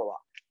 witch,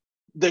 warlock.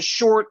 The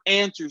short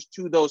answers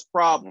to those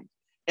problems.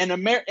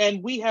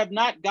 And we have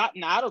not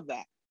gotten out of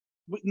that.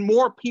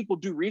 More people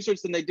do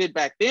research than they did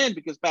back then,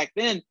 because back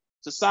then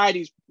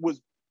society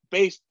was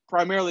based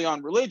primarily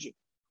on religion,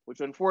 which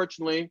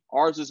unfortunately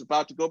ours is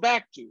about to go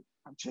back to.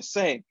 I'm just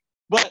saying.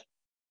 But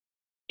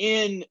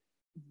in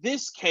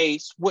this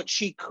case, what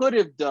she could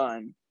have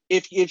done,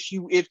 if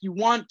you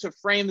want to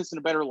frame this in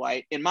a better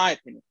light, in my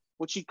opinion,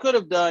 what she could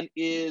have done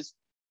is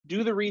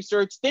do the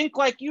research, think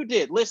like you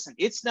did. Listen,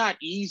 it's not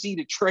easy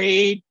to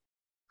trade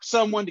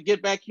someone to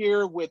get back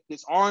here with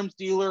this arms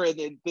dealer and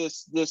then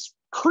this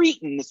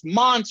cretin, this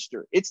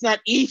monster. It's not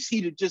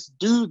easy to just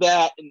do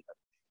that, and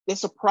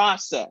it's a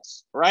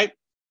process, right?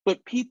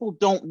 But people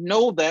don't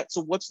know that.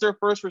 So what's their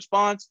first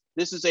response?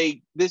 This is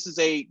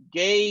a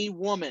gay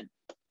woman,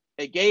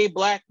 a gay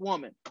Black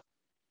woman.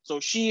 So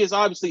she is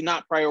obviously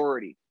not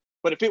priority.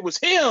 But if it was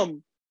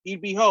him,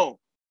 he'd be home.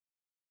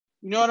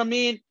 You know what I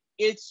mean?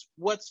 It's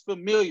what's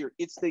familiar.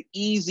 It's the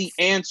easy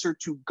answer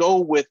to go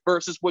with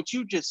versus what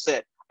you just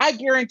said. I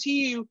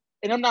guarantee you,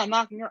 and I'm not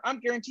knocking her, I'm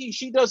guaranteeing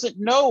she doesn't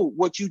know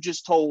what you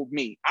just told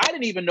me. I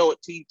didn't even know it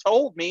till you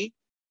told me.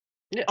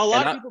 Yeah, a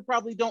lot of people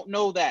probably don't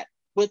know that,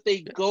 but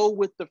they go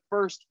with the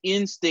first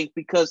instinct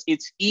because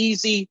it's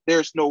easy.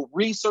 There's no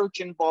research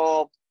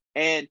involved,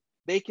 and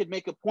they could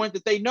make a point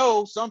that they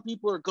know some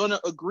people are going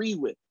to agree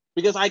with.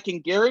 Because I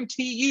can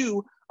guarantee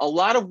you a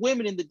lot of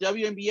women in the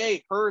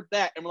WNBA heard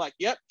that and were like,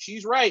 yep,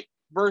 she's right.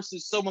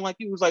 Versus someone like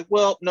you who's like,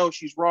 well, no,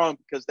 she's wrong,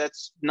 because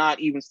that's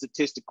not even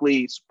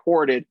statistically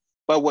supported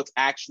by what's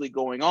actually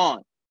going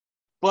on.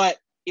 But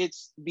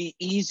it's the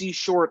easy,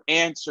 short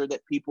answer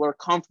that people are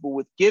comfortable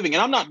with giving.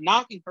 And I'm not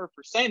knocking her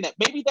for saying that.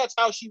 Maybe that's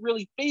how she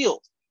really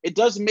feels. It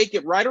doesn't make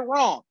it right or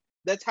wrong.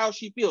 That's how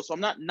she feels. So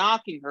I'm not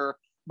knocking her,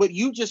 but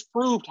you just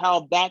proved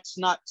how that's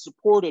not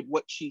supported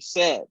what she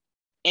said.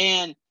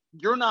 And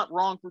you're not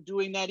wrong for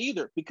doing that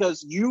either,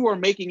 because you are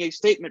making a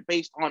statement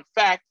based on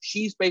fact.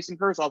 She's basing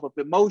hers off of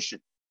emotion.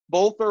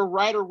 Both are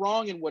right or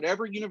wrong in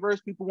whatever universe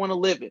people want to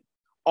live in.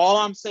 All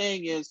I'm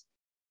saying is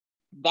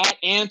that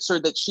answer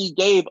that she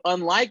gave,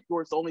 unlike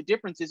yours, the only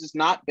difference is it's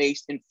not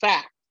based in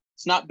fact.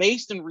 It's not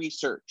based in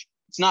research.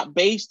 It's not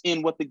based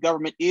in what the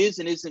government is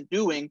and isn't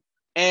doing,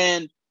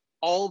 and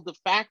all of the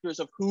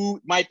factors of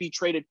who might be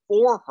traded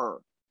for her.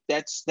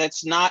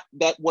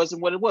 That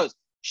wasn't what it was.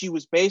 She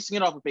was basing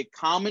it off of a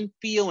common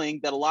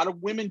feeling that a lot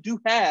of women do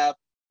have,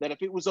 that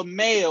if it was a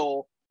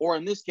male, or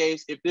in this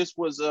case, if this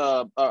was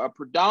a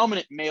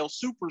predominant male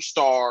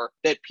superstar,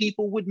 that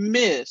people would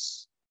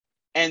miss.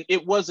 And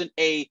it wasn't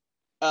a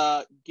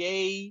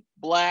gay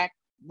Black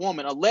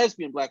woman, a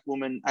lesbian Black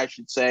woman, I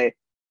should say.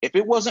 If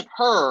it wasn't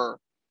her,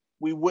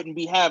 we wouldn't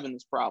be having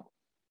this problem.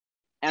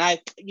 And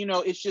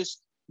it's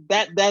just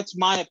that's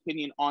my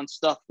opinion on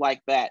stuff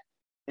like that.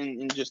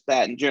 And just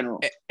that in general.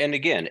 And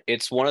again,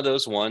 it's one of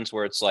those ones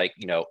where it's like,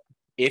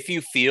 if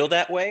you feel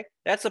that way,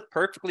 that's a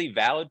perfectly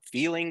valid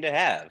feeling to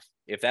have,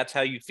 if that's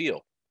how you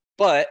feel.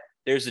 But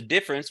there's a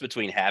difference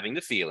between having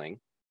the feeling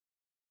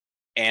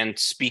and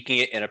speaking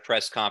it in a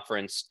press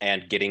conference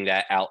and getting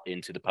that out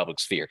into the public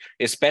sphere,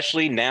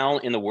 especially now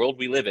in the world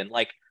we live in.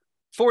 Like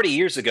 40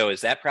 years ago,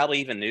 is that probably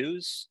even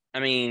news?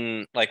 I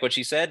mean, like what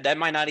she said, that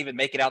might not even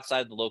make it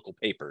outside the local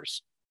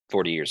papers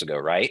 40 years ago,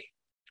 right?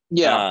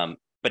 Yeah.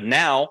 But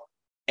now,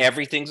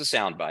 everything's a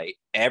soundbite.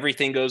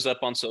 Everything goes up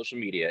on social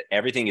media.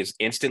 Everything is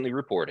instantly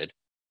reported.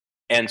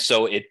 And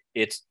so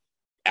it's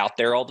out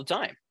there all the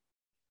time.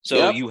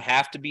 So you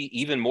have to be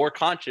even more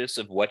conscious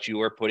of what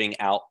you are putting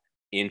out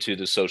into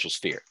the social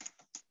sphere.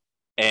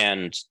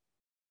 And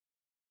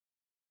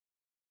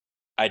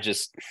I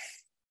just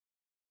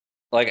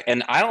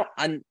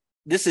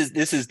this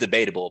is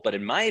debatable, but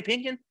in my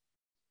opinion,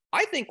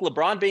 I think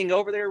LeBron being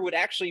over there would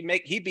actually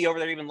he'd be over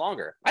there even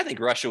longer. I think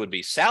Russia would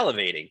be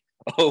salivating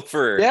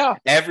over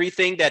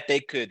everything that they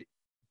could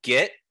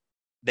get.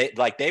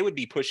 They would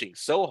be pushing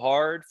so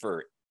hard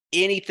for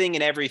anything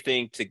and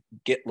everything to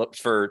get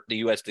for the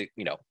U.S. to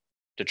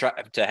try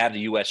to have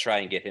the U.S. try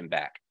and get him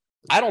back.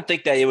 I don't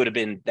think that it would have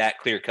been that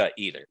clear cut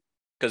either.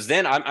 Because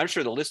then I'm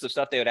sure the list of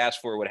stuff they would ask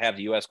for would have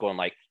the U.S. going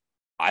like,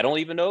 I don't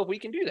even know if we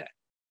can do that.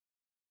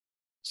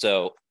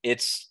 So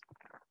it's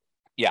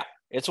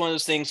one of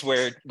those things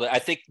where I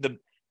think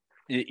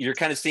you're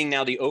kind of seeing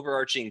now the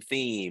overarching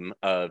theme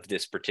of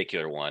this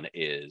particular one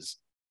is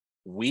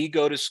we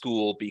go to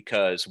school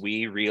because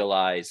we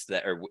realize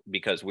that, or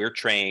because we're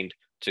trained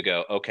to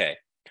go, okay,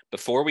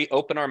 before we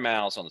open our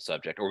mouths on the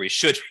subject, or we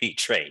should be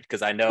trained,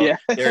 because I know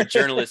there are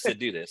journalists that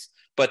do this,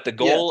 but the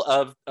goal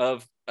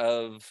of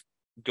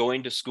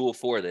going to school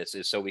for this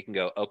is so we can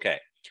go, okay,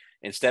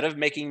 instead of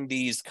making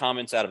these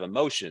comments out of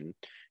emotion,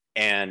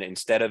 and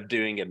instead of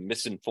doing a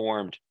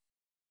misinformed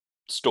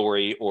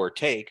story or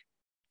take,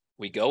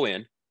 we go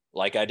in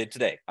like I did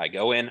today. I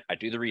go in, I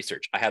do the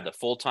research. I have the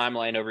full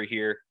timeline over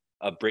here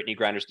of Brittany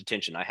Griner's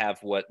detention. I have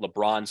what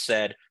LeBron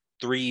said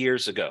 3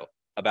 years ago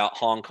about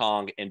Hong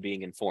Kong and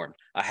being informed.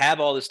 I have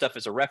all this stuff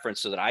as a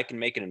reference so that I can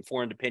make an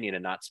informed opinion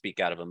and not speak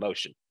out of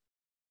emotion.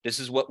 This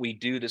is what we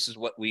do. This is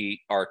what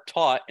we are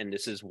taught. And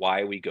this is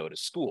why we go to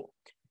school.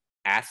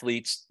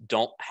 Athletes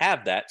don't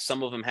have that.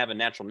 Some of them have a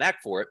natural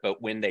knack for it,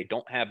 but when they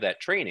don't have that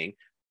training,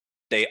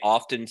 they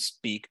often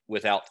speak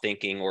without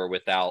thinking, or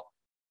without,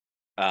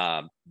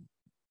 I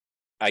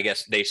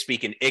guess they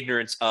speak in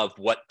ignorance of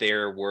what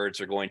their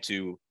words are going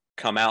to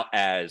come out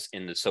as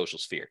in the social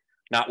sphere,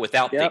 not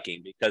without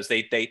thinking, because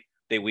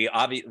we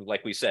obviously,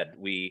 like we said,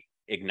 we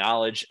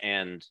acknowledge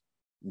and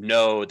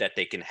know that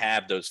they can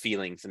have those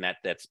feelings and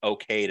that's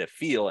okay to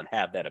feel and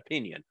have that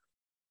opinion,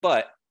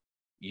 but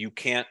you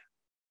can't.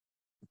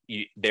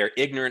 They're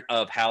ignorant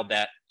of how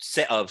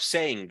of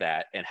saying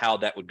that and how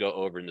that would go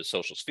over in the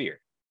social sphere.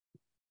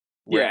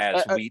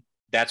 Whereas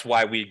that's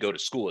why we go to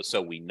school, is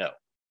so we know.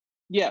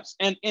 Yes,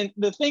 and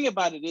the thing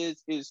about it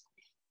is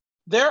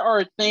there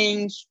are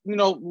things,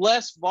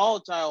 less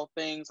volatile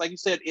things, like you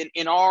said,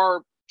 in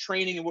our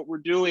training and what we're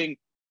doing,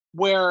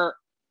 where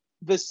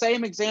the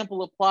same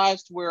example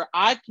applies to where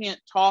I can't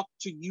talk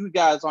to you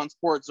guys on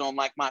Sports Zone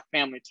like my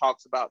family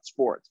talks about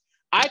sports.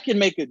 I can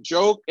make a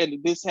joke,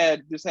 and this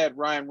had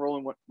Ryan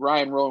rolling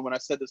when I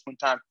said this one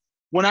time.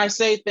 When I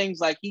say things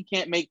like he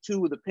can't make two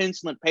with a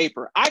pencil and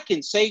paper, I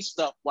can say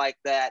stuff like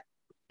that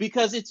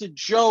because it's a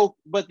joke,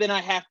 but then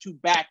I have to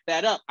back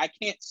that up. I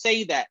can't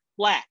say that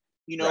flat.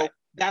 Right.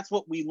 That's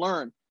what we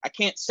learn. I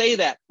can't say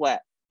that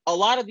flat. A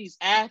lot of these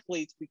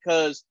athletes,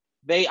 because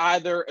they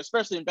either,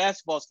 especially in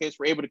basketball's case,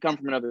 were able to come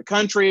from another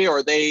country,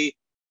 or they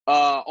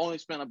only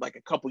spent like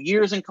a couple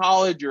years in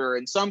college, or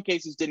in some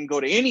cases didn't go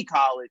to any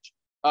college,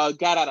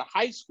 got out of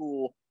high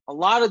school. A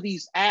lot of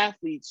these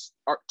athletes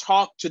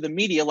talk to the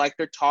media like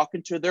they're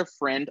talking to their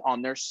friend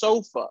on their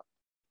sofa.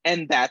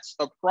 And that's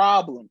a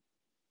problem.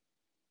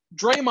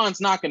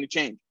 Draymond's not going to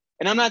change.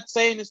 And I'm not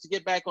saying this to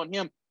get back on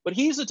him, but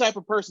he's the type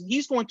of person,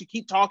 he's going to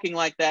keep talking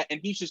like that,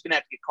 and he's just going to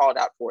have to get called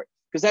out for it.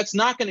 Because that's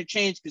not going to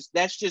change, because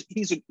that's just,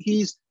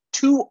 he's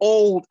too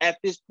old at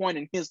this point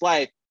in his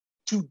life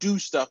to do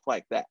stuff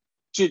like that.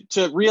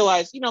 To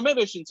realize,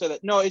 maybe I shouldn't say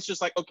that. No, it's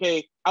just like,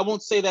 okay, I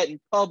won't say that in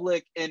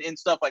public and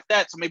stuff like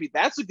that. So maybe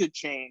that's a good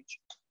change,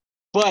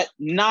 but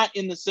not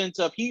in the sense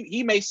of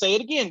he may say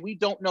it again. We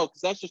don't know,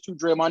 because that's just who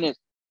Draymond is.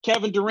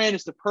 Kevin Durant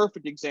is the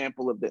perfect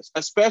example of this,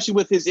 especially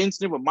with his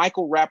incident with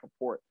Michael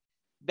Rappaport.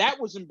 That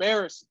was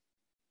embarrassing,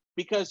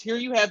 because here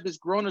you have this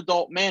grown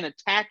adult man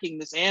attacking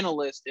this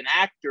analyst and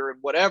actor and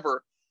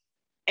whatever.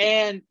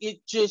 And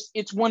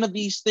it's one of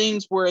these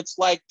things where it's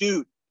like,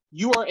 dude,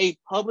 you are a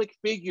public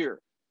figure.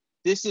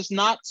 This is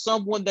not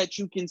someone that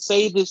you can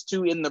say this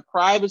to in the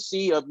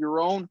privacy of your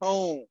own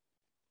home.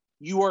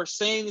 You are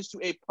saying this to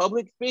a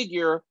public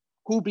figure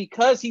who,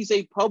 because he's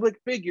a public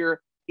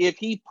figure, if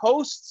he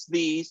posts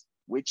these,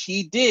 which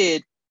he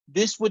did,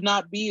 this would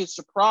not be a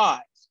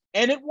surprise.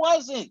 And it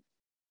wasn't,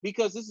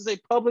 because this is a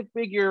public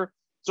figure.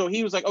 So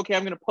he was like, okay,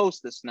 I'm going to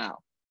post this now,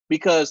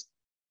 because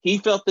he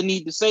felt the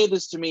need to say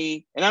this to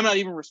me, and I'm not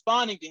even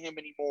responding to him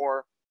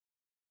anymore.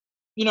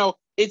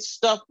 It's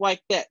stuff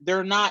like that.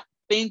 They're not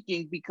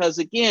thinking, because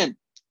again,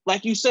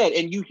 like you said,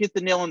 and you hit the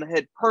nail on the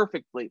head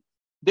perfectly,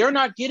 they're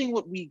not getting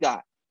what we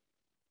got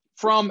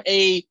from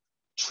a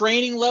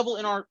training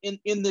level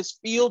in this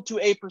field to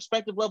a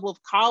perspective level of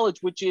college,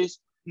 which is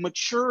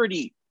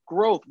maturity,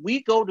 growth.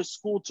 We go to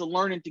school to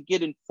learn and to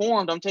get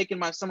informed. I'm taking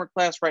my summer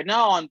class right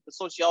now on the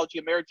sociology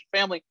of marriage and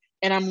family,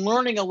 and I'm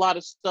learning a lot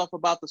of stuff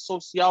about the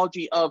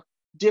sociology of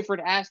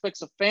different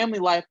aspects of family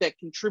life that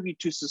contribute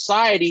to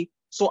society,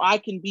 so I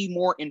can be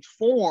more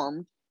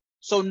informed.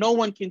 So no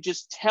one can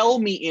just tell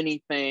me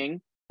anything.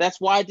 That's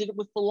why I did it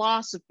with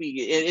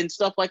philosophy and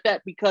stuff like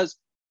that, because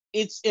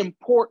it's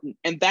important.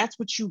 And that's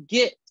what you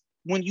get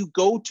when you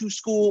go to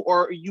school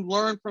or you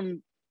learn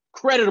from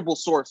creditable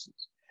sources.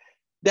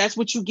 That's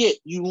what you get.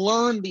 You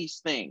learn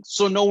these things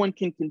so no one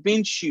can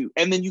convince you.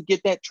 And then you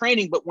get that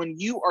training. But when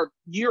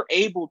you're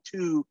able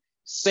to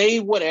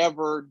say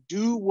whatever,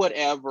 do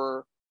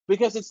whatever,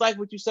 because it's like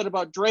what you said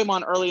about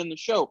Draymond early in the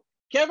show.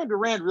 Kevin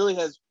Durant really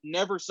has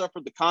never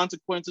suffered the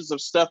consequences of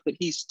stuff that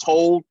he's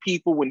told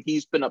people when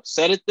he's been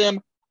upset at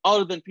them,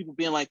 other than people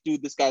being like,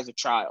 dude, this guy's a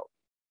child.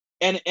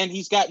 And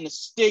he's gotten a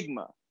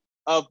stigma.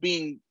 of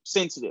being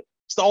sensitive.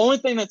 It's the only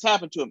thing that's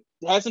happened to him.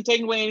 It hasn't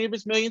taken away any of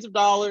his millions of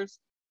dollars,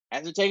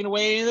 hasn't taken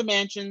away any of the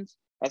mansions,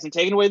 hasn't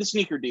taken away the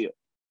sneaker deal.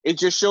 It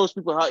just shows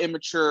people how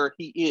immature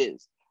he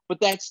is. But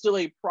that's still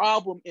a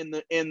problem in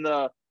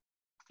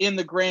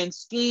the grand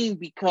scheme,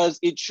 because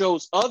it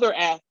shows other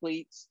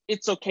athletes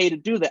it's okay to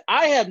do that.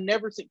 I have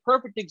never seen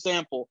perfect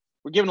example.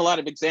 We're giving a lot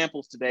of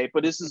examples today,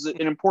 but this is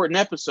an important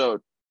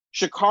episode.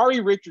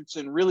 Sha'Carri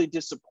Richardson really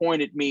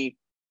disappointed me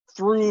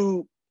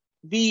through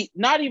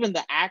not even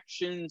the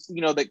actions,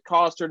 that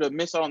caused her to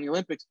miss out on the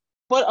Olympics,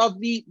 but of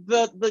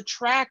the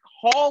track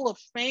Hall of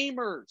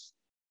Famers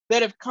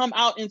that have come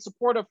out in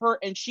support of her,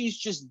 and she's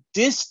just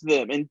dissed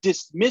them and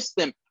dismissed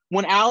them.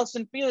 When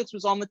Allison Felix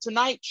was on the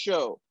Tonight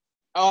Show,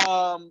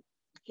 I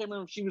can't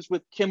remember if she was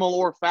with Kimmel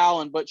or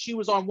Fallon, but she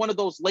was on one of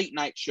those late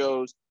night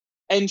shows,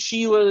 and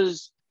she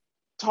was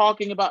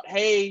talking about,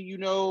 hey,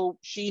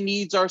 she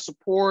needs our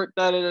support,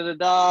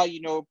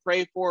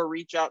 pray for her,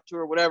 reach out to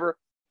her, whatever.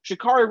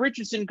 Sha'Carri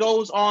Richardson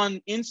goes on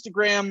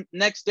Instagram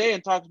next day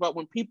and talks about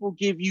when people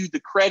give you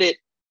the credit,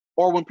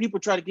 or when people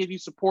try to give you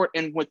support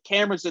and with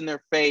cameras in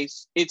their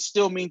face, it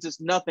still means it's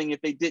nothing if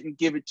they didn't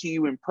give it to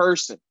you in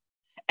person.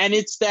 And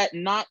it's that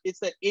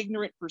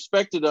ignorant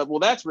perspective of, well,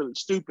 that's really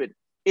stupid.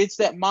 It's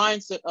that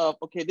mindset of,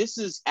 okay, this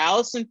is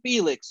Allison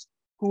Felix,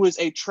 who is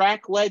a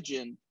track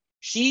legend.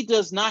 She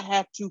does not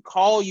have to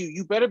call you.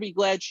 You better be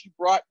glad she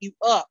brought you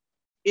up.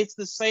 It's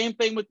the same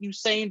thing with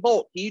Usain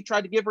Bolt. He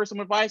tried to give her some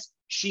advice.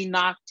 She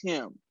knocked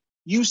him.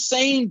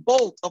 Usain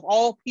Bolt, of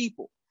all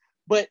people.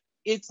 But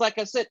it's like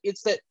I said,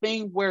 it's that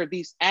thing where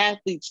these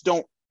athletes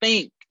don't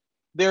think.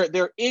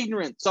 They're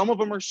ignorant. Some of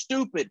them are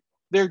stupid.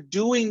 They're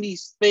doing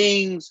these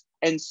things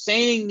and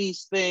saying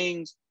these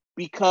things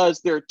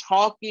because they're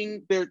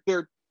talking,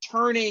 they're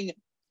turning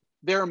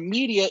their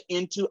media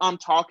into, I'm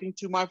talking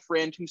to my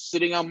friend who's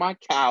sitting on my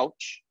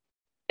couch.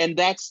 And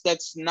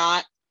that's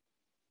not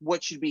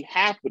what should be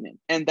happening.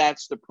 And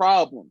that's the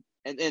problem.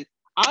 And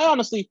I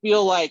honestly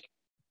feel like,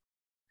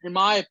 in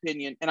my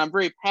opinion, and I'm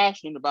very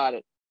passionate about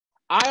it,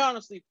 I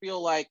honestly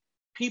feel like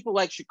people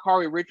like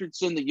Sha'Carri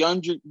Richardson, the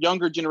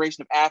younger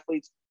generation of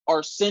athletes,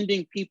 are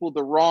sending people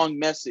the wrong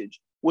message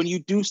when you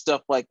do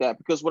stuff like that.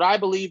 Because what I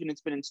believe, and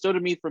it's been instilled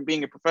in me from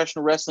being a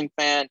professional wrestling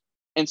fan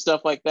and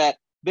stuff like that,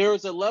 there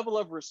is a level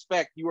of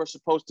respect you are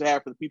supposed to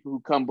have for the people who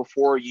come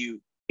before you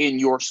in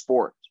your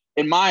sport.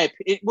 In my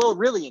opinion, well,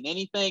 really in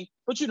anything,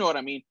 but you know what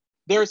I mean.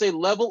 There's a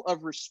level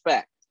of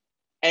respect,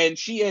 and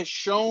she has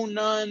shown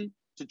none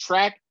to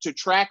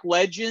track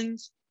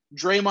legends.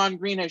 Draymond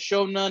Green has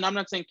shown none. I'm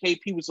not saying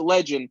KP was a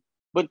legend,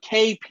 but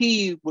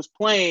KP was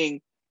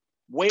playing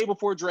way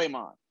before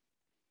Draymond.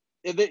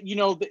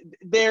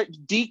 They're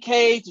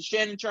DK to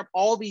Shannon Sharp,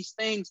 all these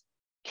things.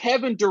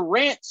 Kevin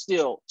Durant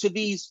still to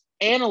these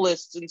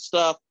analysts and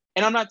stuff.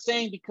 And I'm not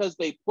saying because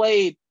they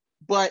played,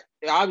 but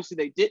obviously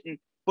they didn't.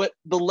 But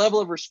the level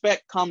of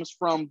respect comes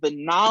from the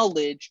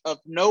knowledge of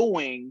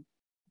knowing,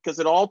 because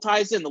it all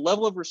ties in. The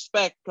level of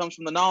respect comes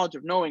from the knowledge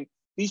of knowing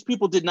these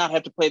people did not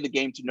have to play the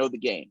game to know the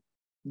game.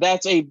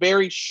 That's a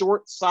very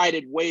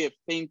short-sighted way of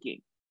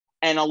thinking.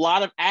 And a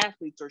lot of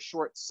athletes are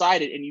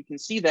short-sighted, and you can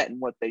see that in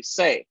what they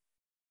say.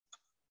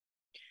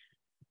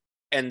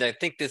 And I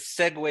think this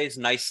segues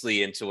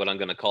nicely into what I'm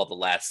going to call the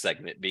last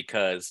segment,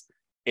 because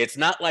it's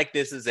not like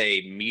this is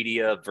a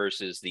media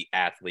versus the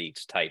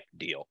athletes type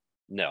deal.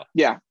 No.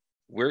 Yeah.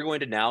 We're going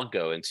to now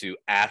go into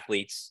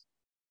athletes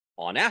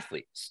on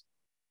athletes.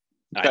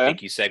 Okay. I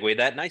think you segued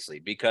that nicely,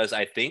 because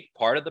I think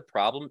part of the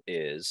problem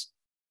is,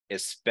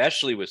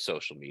 especially with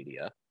social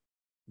media,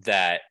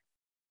 that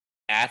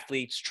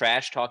athletes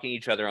trash talking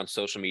each other on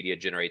social media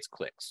generates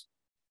clicks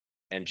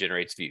and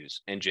generates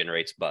views and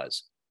generates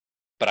buzz.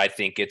 But I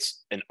think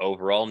it's an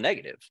overall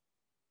negative.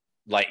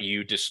 Like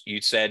you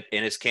said,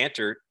 Enes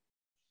Kanter,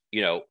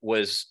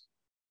 was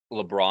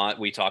LeBron.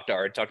 We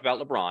already talked about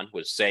LeBron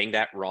was saying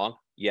that wrong.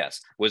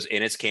 Yes. Was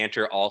Enes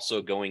Kanter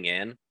also going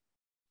in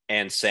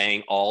and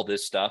saying all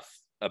this stuff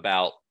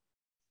about,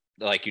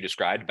 like you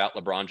described, about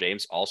LeBron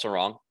James, also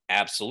wrong?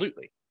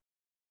 Absolutely.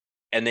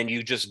 And then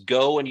you just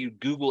go and you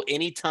Google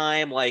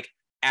anytime like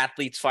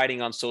athletes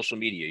fighting on social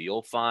media,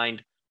 you'll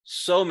find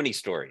so many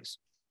stories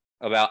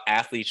about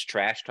athletes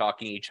trash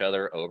talking each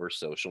other over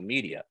social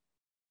media.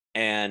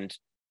 And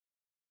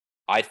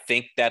I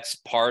think that's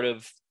part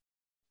of,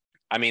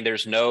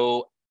 there's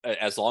no,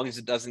 as long as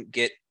it doesn't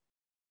get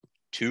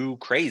too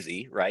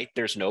crazy, right?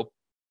 There's no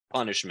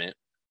punishment.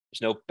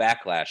 There's no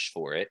backlash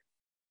for it.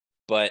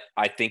 But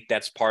I think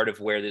that's part of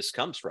where this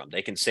comes from.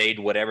 They can say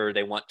whatever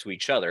they want to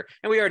each other.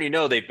 And we already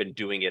know they've been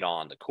doing it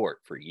on the court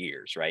for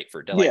years, right?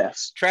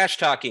 Yes. Trash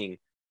talking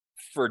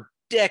for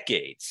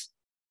decades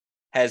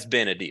has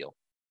been a deal.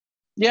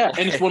 Yeah,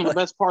 and it's one of the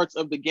best parts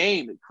of the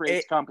game. It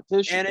creates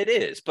competition. And it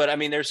is. But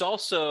there's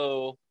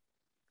also,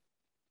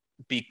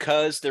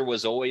 because there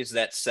was always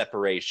that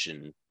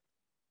separation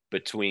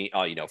between,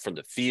 from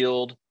the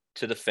field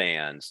to the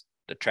fans,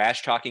 the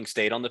trash talking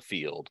stayed on the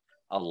field.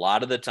 A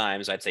lot of the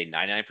times, I'd say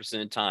 99% of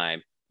the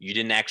time, you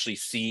didn't actually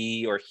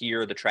see or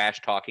hear the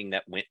trash talking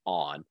that went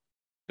on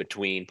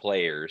between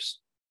players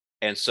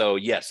And so,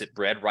 yes, it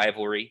bred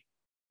rivalry.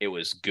 It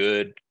was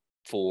good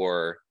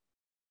for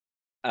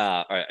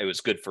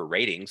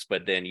ratings,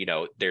 but then,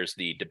 there's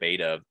the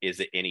debate of, is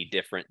it any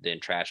different than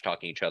trash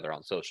talking each other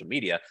on social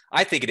media?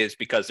 I think it is,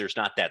 because there's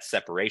not that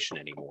separation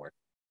anymore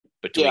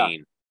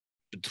between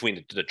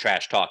the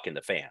trash talk and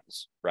the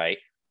fans, right?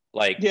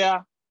 Like,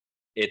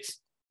 it's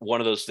one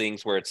of those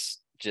things where it's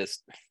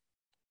just,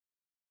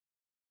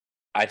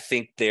 I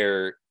think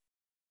they're,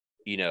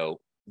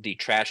 the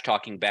trash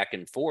talking back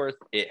and forth,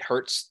 it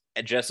hurts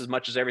just as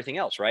much as everything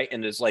else, right?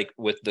 And it's like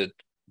with the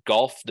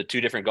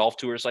two different golf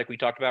tours like we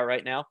talked about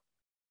right now,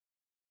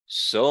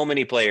 so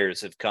many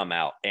players have come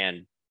out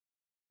and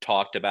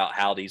talked about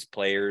how these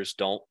players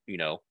don't,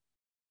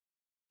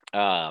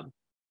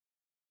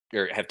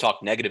 or have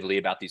talked negatively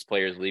about these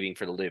players leaving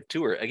for the Live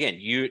Tour. Again,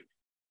 you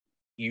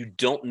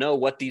don't know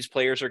what these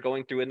players are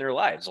going through in their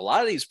lives. A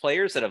lot of these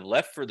players that have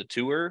left for the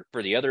tour,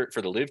 for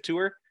the Live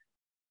Tour,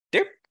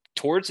 they're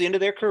towards the end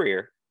of their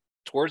career,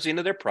 towards the end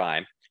of their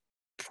prime,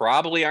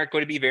 probably aren't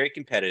going to be very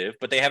competitive,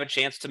 but they have a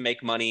chance to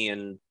make money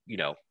and,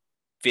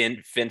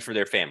 fend for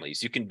their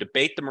families. You can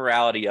debate the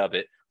morality of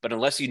it, but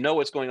unless you know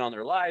what's going on in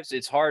their lives,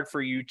 it's hard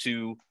for you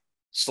to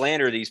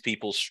slander these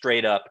people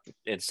straight up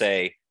and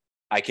say,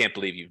 I can't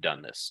believe you've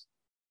done this.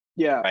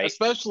 Yeah, right?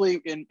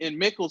 Especially in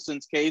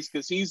Mickelson's case,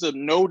 because he's a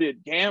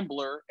noted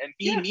gambler and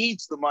he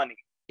needs the money.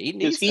 He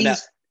needs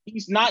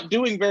he's not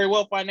doing very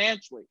well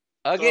financially.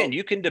 Again,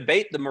 you can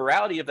debate the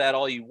morality of that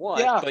all you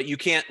want, but you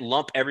can't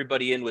lump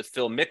everybody in with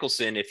Phil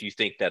Mickelson if you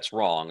think that's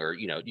wrong, or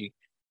each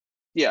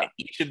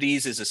of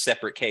these is a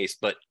separate case.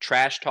 But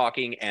trash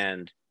talking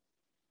and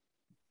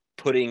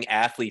putting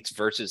athletes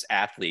versus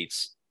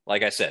athletes,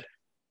 like I said,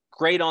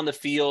 great on the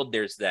field.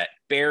 There's that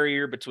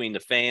barrier between the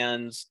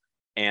fans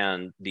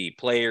and the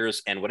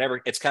players, and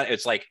whatever.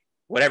 It's like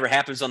whatever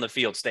happens on the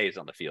field stays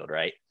on the field,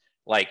 right?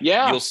 Like,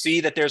 you'll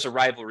see that there's a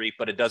rivalry,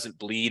 but it doesn't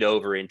bleed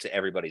over into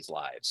everybody's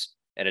lives.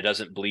 And it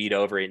doesn't bleed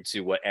over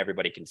into what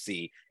everybody can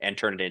see and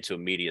turn it into a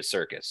media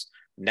circus.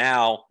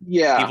 Now,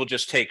 people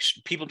just take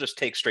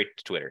straight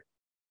to Twitter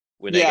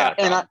when they got a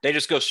problem. They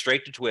just go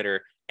straight to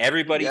Twitter.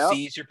 Everybody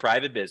sees your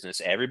private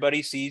business.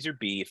 Everybody sees your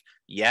beef.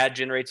 Yeah, it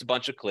generates a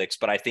bunch of clicks,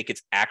 but I think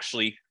it's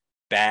actually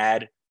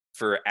bad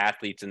for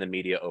athletes and the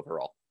media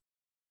overall.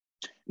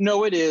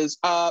 No, it is.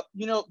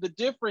 The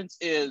difference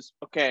is,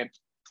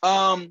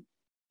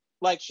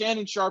 like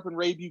Shannon Sharpe and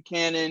Ray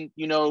Buchanan,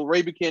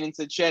 Ray Buchanan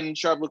said Shannon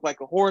Sharpe looked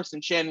like a horse,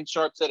 and Shannon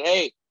Sharpe said,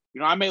 hey,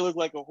 I may look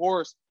like a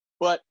horse,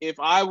 but if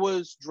I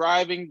was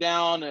driving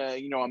down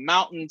a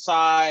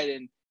mountainside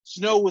and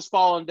snow was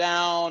falling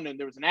down and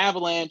there was an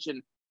avalanche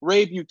and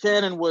Ray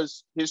Buchanan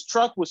his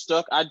truck was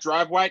stuck, I'd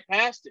drive right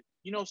past it.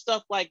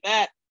 Stuff like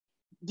that.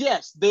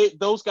 Yes,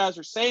 those guys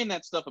are saying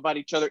that stuff about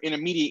each other in a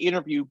media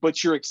interview,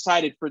 but you're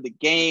excited for the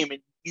game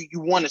and you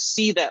want to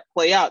see that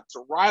play out. It's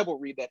a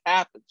rivalry that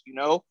happens,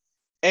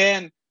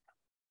 And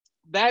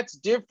that's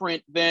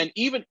different than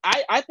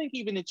I think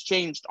even it's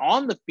changed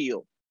on the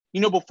field.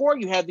 Before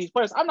you had these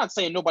players, I'm not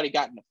saying nobody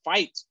got into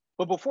fights,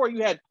 but before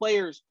you had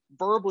players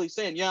verbally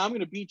saying, yeah, I'm going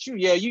to beat you.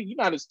 Yeah, you're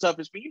not as tough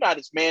as me. You're not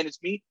as man as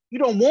me. You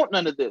don't want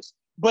none of this.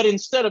 But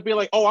instead of being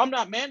like, oh, I'm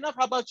not man enough,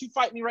 how about you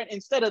fight me right?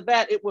 Instead of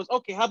that, it was,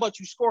 okay, how about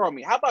you score on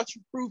me? How about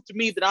you prove to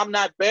me that I'm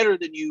not better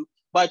than you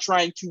by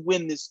trying to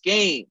win this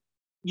game?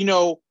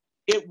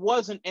 It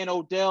wasn't an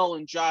Odell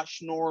and Josh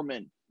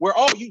Norman where,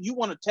 oh, you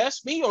want to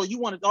test me, or you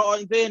want to,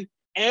 and then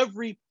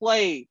every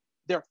play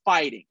they're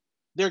fighting.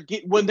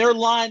 When they're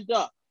lined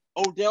up,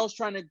 Odell's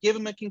trying to give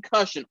him a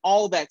concussion,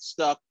 all that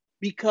stuff,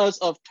 because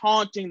of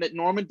taunting that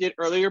Norman did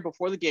earlier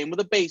before the game with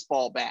a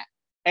baseball bat.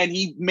 And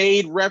he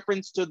made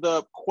reference to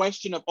the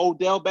question of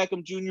Odell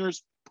Beckham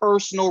Jr.'s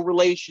personal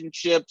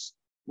relationships,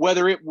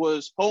 whether it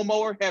was homo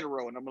or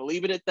hetero, and I'm going to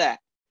leave it at that.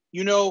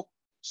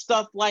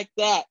 Stuff like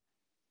that.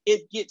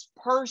 It gets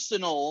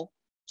personal,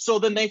 so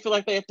then they feel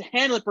like they have to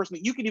handle it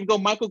personally. You can even go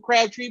Michael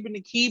Crabtree and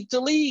Aqib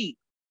Talib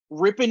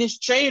ripping his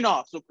chain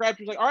off. So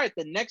Crabtree's like, all right,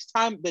 the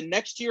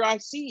next year I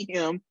see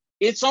him,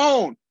 it's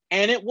on.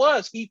 And it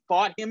was. He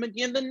fought him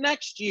again the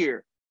next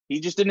year. He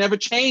just didn't have a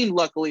chain,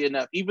 luckily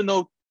enough, even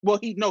though,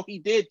 he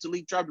did.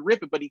 Talib tried to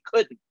rip it, but he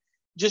couldn't.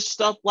 Just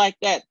stuff like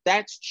that.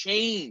 That's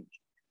changed,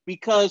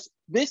 because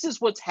this is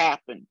what's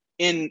happened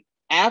in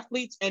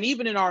athletes and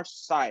even in our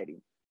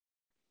society.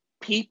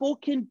 People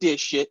can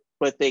dish it,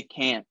 but they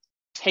can't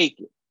take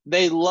it.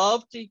 They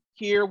love to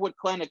hear what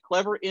kind of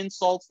clever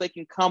insults they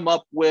can come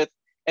up with,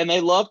 and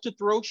they love to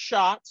throw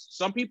shots.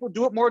 Some people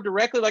do it more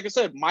directly. Like I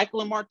said,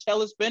 Michael and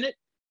Martellus Bennett.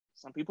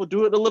 Some people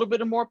do it a little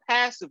bit of more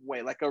passive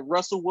way, like a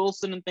Russell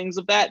Wilson and things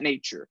of that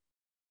nature.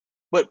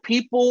 But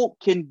people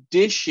can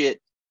dish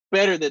it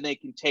better than they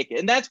can take it.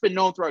 And that's been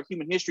known throughout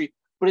human history,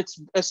 but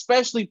it's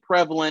especially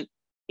prevalent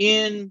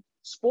in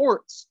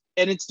sports.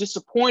 And it's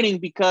disappointing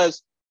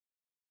because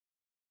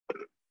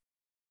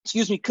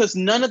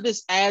none of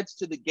this adds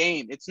to the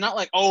game. It's not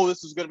like, oh,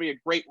 this is going to be a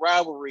great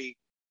rivalry,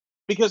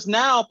 because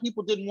now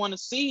people didn't want to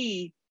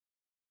see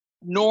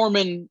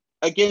Norman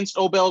against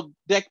Odell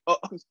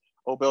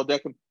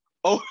Beckham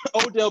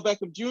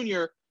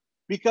Jr.,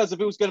 because if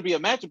it was going to be a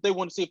matchup, they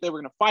want to see if they were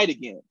going to fight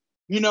again.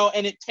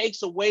 and it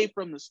takes away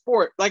from the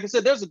sport. Like I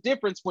said, there's a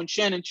difference when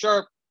Shannon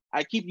Sharp,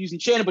 I keep using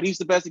Shannon, but he's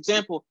the best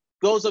example,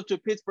 goes up to a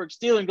Pittsburgh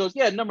Steelers and goes,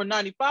 yeah, number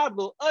 95,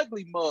 little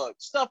ugly mug,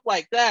 stuff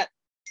like that.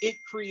 It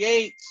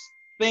creates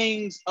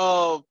things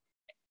of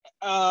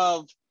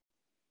an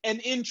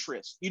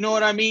interest. You know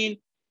what I mean?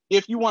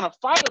 If you want to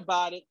fight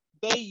about it,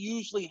 they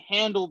usually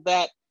handle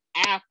that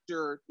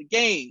after the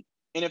game.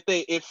 And if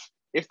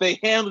they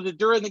handled it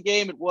during the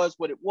game, it was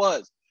what it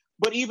was.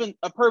 But even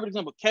a perfect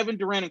example, Kevin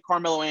Durant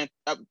and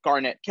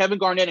Kevin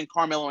Garnett and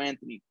Carmelo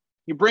Anthony.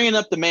 You're bringing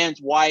up the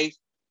man's wife,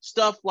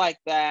 stuff like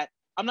that.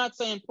 I'm not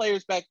saying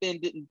players back then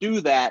didn't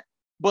do that,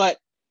 but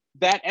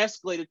that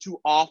escalated to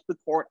off the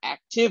court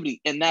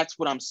activity. And that's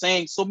what I'm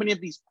saying. So many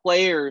of these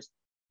players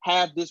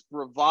have this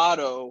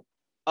bravado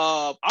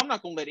of, I'm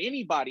not going to let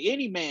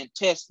any man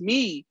test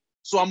me,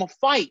 so I'm going to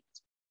fight.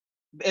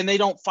 And they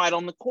don't fight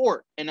on the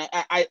court and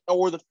I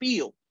or the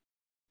field.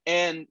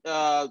 And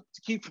to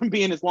keep from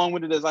being as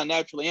long-winded as I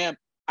naturally am,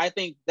 I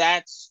think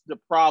that's the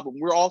problem.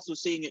 We're also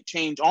seeing it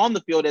change on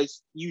the field,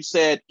 as you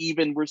said.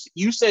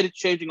 You said it's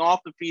changing off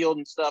the field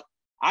and stuff.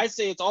 I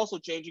say it's also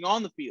changing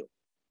on the field,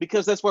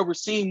 because that's why we're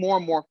seeing more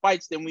and more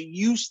fights than we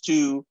used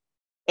to.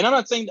 And I'm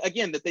not saying,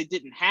 again, that they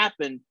didn't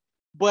happen,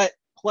 but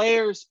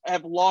players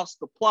have lost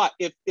the plot.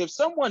 If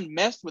someone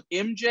messed with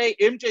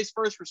MJ's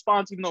first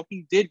response, even though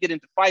he did get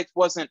into fights,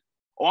 wasn't,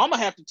 oh, I'm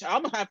gonna have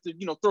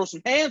to throw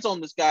some hands on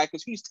this guy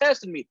because he's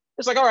testing me.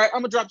 It's like, all right,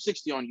 I'm gonna drop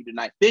 60 on you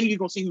tonight. Then you're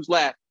gonna see who's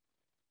laughing.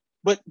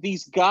 But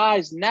these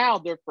guys now,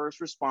 their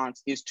first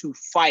response is to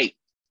fight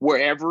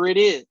wherever it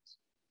is.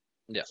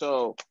 Yeah.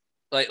 So,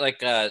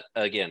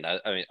 again, I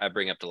mean, I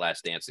bring up The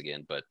Last Dance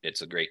again, but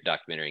it's a great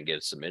documentary and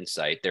gives some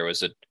insight.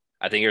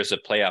 I think there was a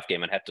playoff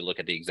game. I'd have to look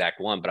at the exact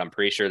one, but I'm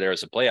pretty sure there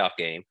was a playoff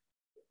game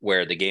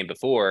where the game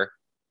before,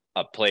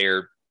 a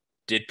player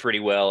did pretty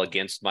well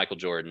against Michael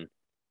Jordan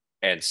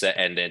and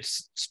then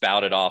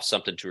spouted off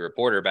something to a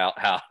reporter about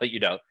how,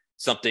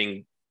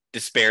 something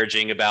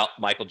disparaging about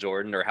Michael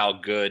Jordan or how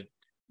good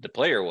the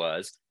player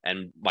was.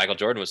 And Michael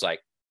Jordan was like,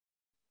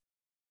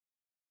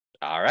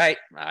 all right,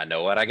 I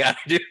know what I got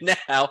to do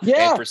now.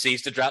 Yeah. And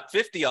proceeds to drop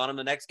 50 on him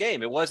the next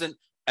game.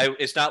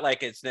 It's not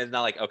like,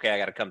 okay, I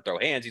got to come throw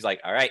hands. He's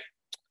like, all right,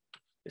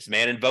 this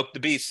man invoked the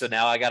beast. So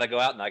now I got to go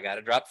out and I got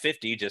to drop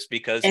 50 just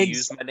because he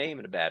used my name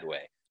in a bad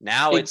way.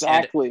 Now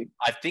exactly.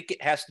 I think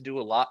it has to do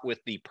a lot with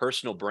the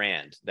personal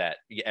brand that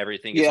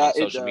everything is on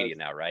social media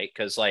now, right?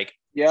 Because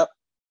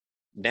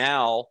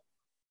now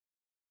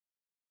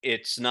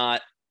it's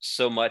not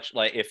so much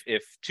like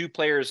if two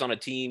players on a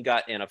team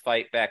got in a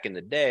fight back in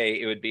the day,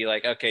 it would be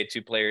like, okay,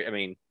 two players, I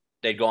mean,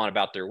 they'd go on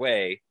about their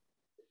way.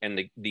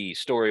 And the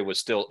story was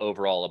still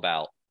overall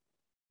about,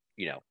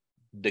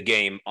 the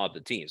game of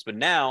the teams. But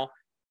now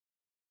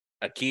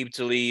Aqib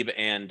Talib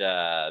and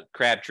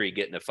Crabtree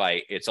get in a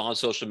fight. It's on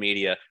social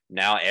media.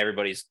 Now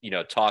everybody's,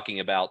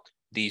 talking about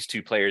these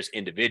two players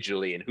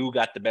individually and who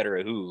got the better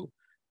of who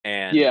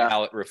and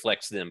how it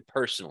reflects them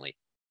personally.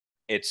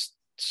 It's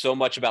so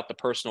much about the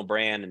personal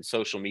brand and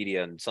social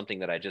media, and something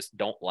that I just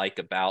don't like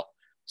about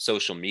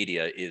social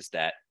media is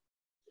that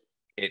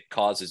it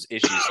causes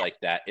issues like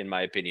that, in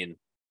my opinion,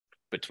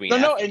 between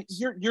athletes.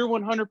 And you're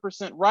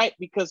 100% right,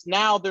 because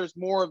now there's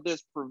more of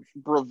this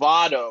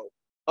bravado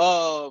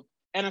of,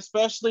 and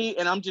especially,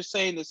 and I'm just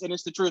saying this, and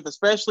it's the truth,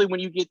 especially when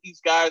you get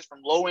these guys from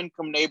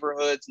low-income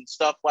neighborhoods and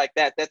stuff like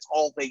that, that's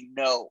all they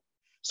know.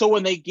 So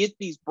when they get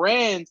these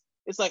brands,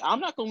 it's like,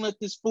 I'm not going to let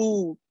this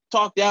fool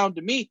talk down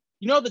to me.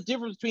 The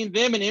difference between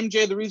them and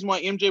MJ, the reason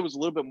why MJ was a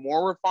little bit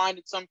more refined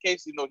in some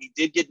cases, even though he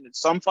did get into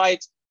some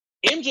fights,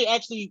 MJ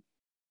actually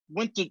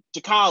went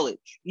to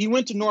college. He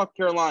went to North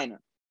Carolina.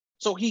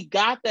 So he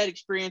got that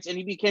experience and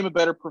he became a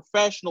better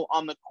professional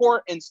on the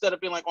court, instead of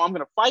being like, oh, I'm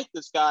going to fight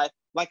this guy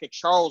like a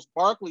Charles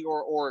Barkley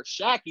or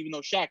Shaq, even though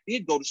Shaq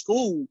did go to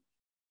school.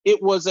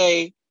 It was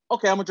okay, I'm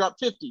going to drop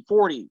 50,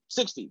 40,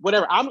 60,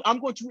 whatever. I'm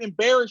going to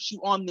embarrass you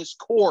on this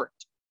court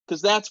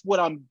because that's what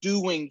I'm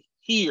doing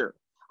here.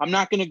 I'm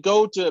not going to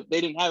go to,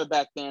 they didn't have it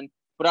back then,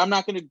 but I'm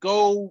not going to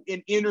go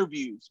in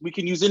interviews. We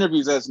can use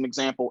interviews as an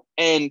example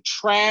and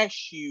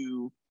trash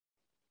you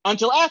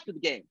until after the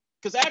game.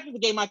 Because after the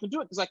game, I can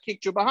do it because I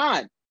kicked you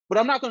behind. But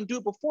I'm not going to do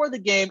it before the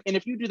game. And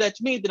if you do that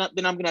to me, then I'm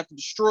going to have to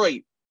destroy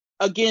you.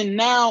 Again,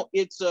 now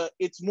it's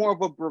more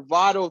of a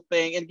bravado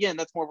thing. And again,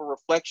 that's more of a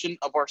reflection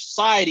of our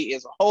society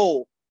as a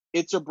whole.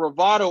 It's a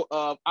bravado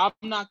of, I'm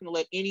not going to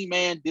let any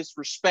man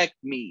disrespect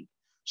me.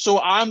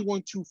 So I'm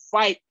going to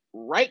fight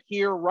right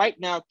here, right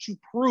now, to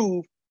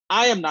prove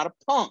I am not a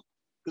punk.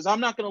 Because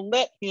I'm not going to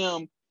let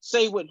him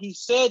say what he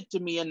said to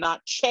me and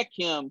not check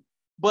him.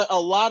 But a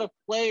lot of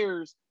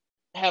players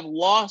have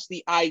lost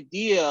the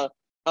idea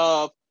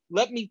of,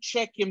 let me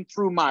check him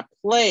through my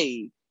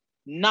play,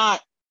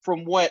 not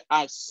from what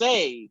I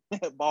say,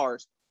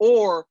 bars,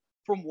 or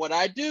from what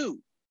I do.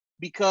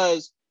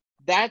 Because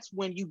that's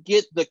when you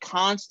get the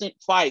constant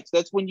fights.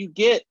 That's when you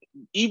get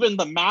even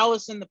the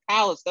malice in the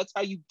palace. That's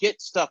how you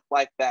get stuff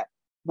like that.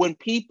 When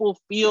people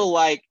feel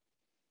like,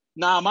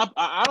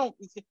 I don't,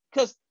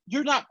 because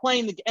you're not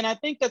playing and I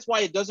think that's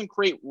why it doesn't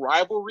create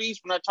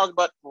rivalries. We're not talking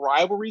about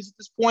rivalries at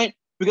this point,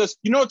 Because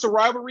you know it's a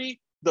rivalry?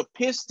 The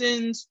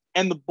Pistons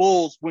and the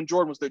Bulls when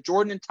Jordan was there,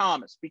 Jordan and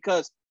Thomas,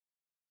 because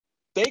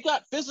they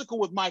got physical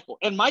with Michael,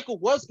 and Michael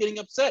was getting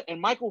upset, and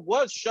Michael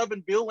was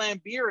shoving Bill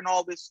Laimbeer and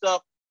all this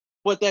stuff,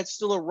 but that's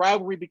still a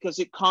rivalry because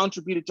it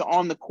contributed to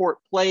on-the-court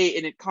play,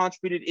 and it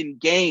contributed in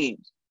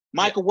games.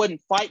 Michael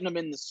wasn't fighting them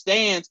in the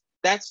stands.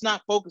 That's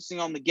not focusing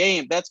on the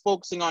game. That's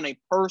focusing on a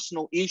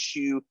personal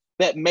issue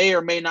that may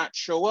or may not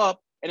show up,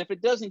 and if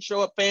it doesn't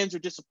show up, fans are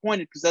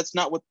disappointed because that's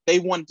not what they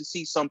wanted to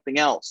see, something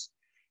else.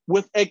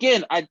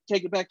 Again, I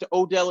take it back to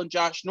Odell and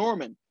Josh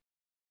Norman.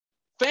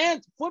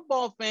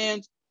 Football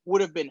fans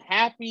would have been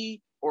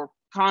happy, or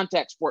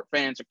contact sport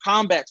fans or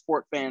combat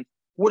sport fans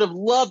would have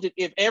loved it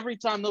if every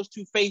time those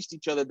two faced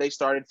each other, they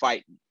started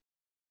fighting.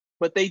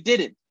 But they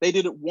didn't. They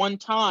did it one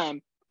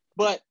time.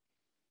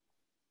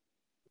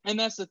 And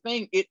that's the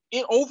thing. It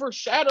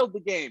overshadowed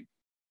the game.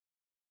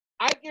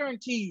 I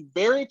guarantee you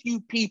very few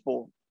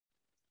people,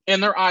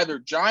 and they're either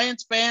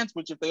Giants fans,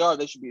 which if they are,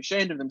 they should be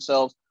ashamed of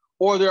themselves,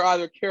 or they're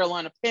either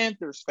Carolina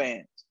Panthers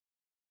fans.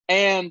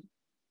 And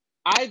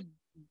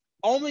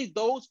only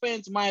those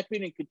fans, in my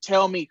opinion, could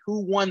tell me who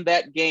won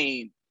that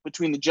game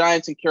between the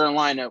Giants and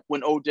Carolina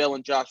when Odell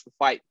and Josh were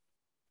fighting.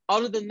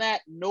 Other than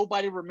that,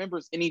 nobody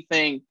remembers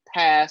anything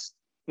past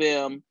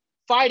them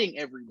fighting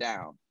every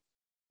down.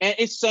 And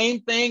it's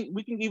same thing.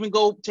 We can even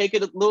go take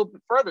it a little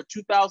bit further.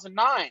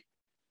 2009,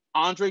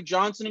 Andre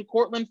Johnson and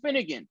Cortland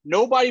Finnegan.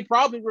 Nobody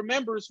probably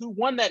remembers who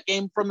won that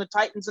game from the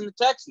Titans and the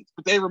Texans,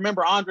 but they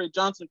remember Andre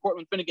Johnson and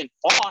Cortland Finnegan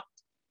fought,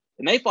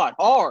 and they fought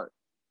hard.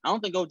 I don't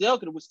think Odell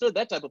could have withstood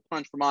that type of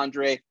punch from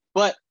Andre,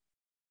 but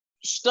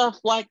stuff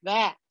like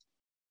that,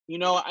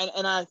 and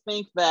I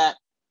think that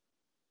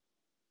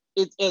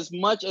it's as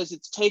much as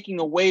it's taking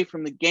away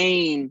from the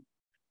game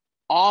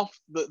off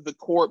the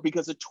court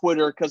because of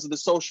Twitter, because of the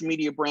social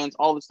media brands,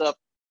 all this stuff,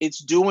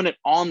 it's doing it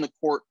on the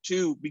court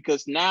too,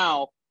 because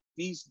now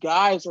these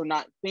guys are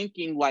not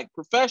thinking like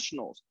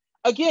professionals.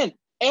 Again,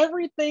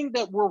 everything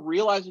that we're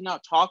realizing now,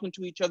 talking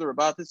to each other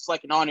about this, is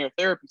like an on-air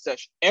therapy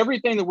session.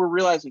 Everything that we're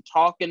realizing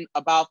talking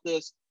about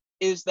this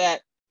is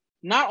that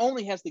not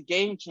only has the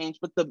game changed,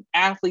 but the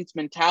athlete's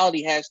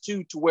mentality has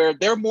too, to where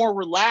they're more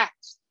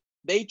relaxed.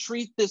 They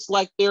treat this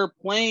like they're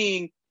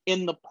playing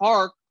in the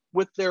park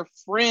with their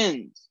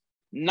friends,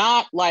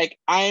 not like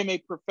I am a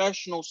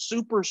professional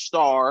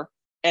superstar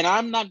and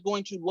I'm not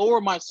going to lower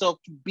myself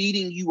to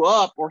beating you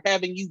up or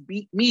having you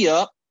beat me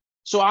up.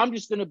 So I'm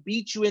just going to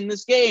beat you in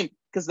this game,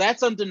 because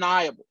that's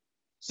undeniable.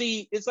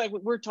 See, it's like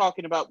what we're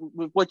talking about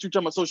with what you're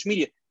talking about, social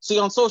media. See,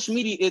 on social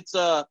media, it's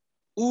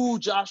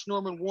Josh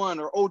Norman won,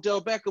 or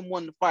Odell Beckham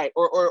won the fight,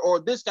 or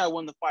this guy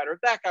won the fight, or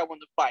that guy won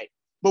the fight.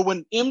 But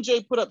when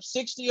MJ put up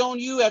 60 on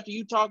you after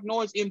you talked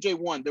noise, MJ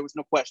won. There was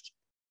no question.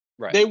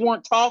 Right. They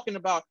weren't talking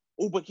about,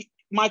 but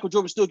Michael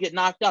Jordan still get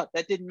knocked out.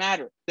 That didn't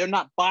matter. They're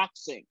not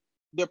boxing.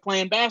 They're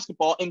playing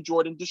basketball, and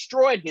Jordan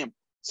destroyed him.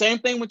 Same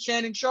thing with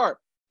Shannon Sharp.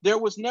 There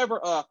was never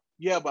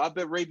but I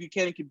bet Ray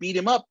Buchanan could beat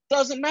him up.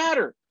 Doesn't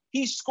matter.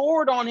 He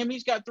scored on him.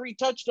 He's got 3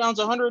 touchdowns,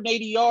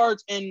 180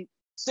 yards, and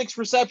 6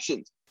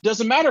 receptions.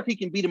 Doesn't matter if he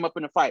can beat him up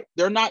in a fight.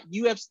 They're not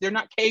UFC. They're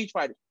not cage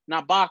fighters,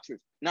 not boxers,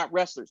 not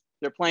wrestlers.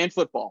 They're playing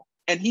football,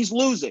 and he's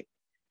losing.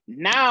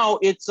 Now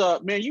it's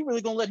man, you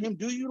really gonna let him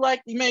do you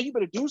like? Man, you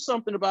better do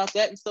something about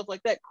that and stuff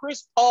like that.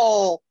 Chris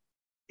Paul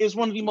is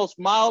one of the most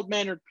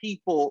mild-mannered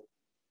people,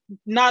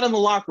 not in the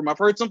locker room. I've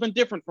heard something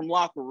different from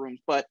locker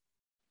rooms, but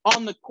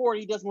on the court,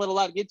 he doesn't let a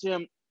lot get to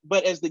him.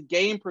 But as the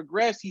game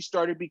progressed, he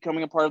started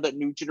becoming a part of that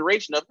new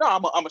generation of, no,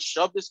 I'm going to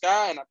shove this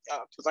guy, and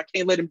because I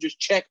can't let him just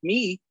check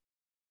me.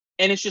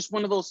 And it's just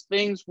one of those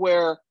things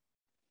where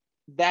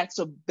that's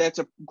a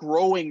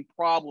growing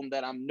problem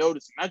that I'm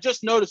noticing. I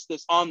just noticed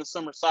this on the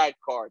summer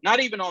Sidecard, not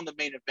even on the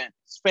main event.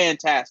 It's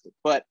fantastic.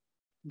 But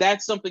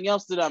that's something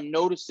else that I'm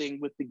noticing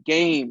with the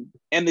game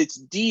and its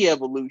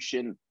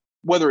de-evolution,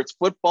 whether it's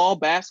football,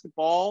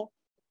 basketball.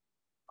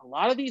 A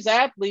lot of these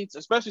athletes,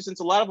 especially since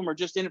a lot of them are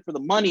just in it for the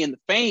money and the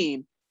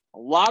fame, a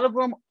lot of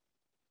them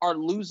are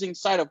losing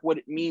sight of what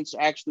it means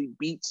to actually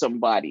beat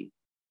somebody.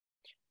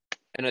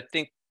 And I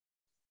think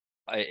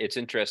it's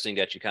interesting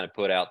that you kind of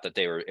put out that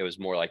it was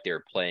more like they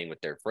were playing with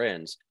their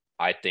friends.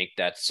 I think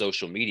that's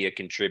social media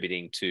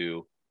contributing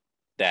to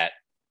that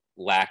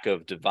lack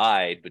of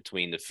divide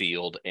between the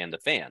field and the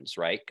fans,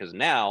 right? Because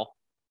now,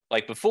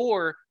 like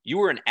before, you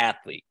were an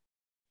athlete,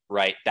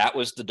 right? That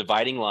was the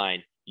dividing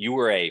line. You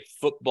were a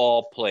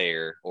football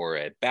player or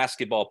a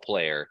basketball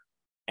player,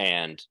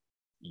 and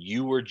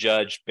you were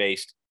judged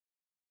based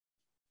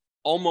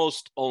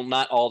almost on,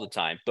 not all the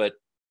time, but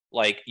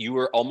like you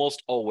were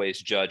almost always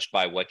judged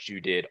by what you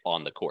did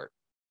on the court.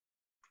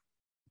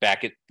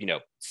 Back at,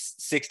 60s,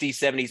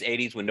 70s,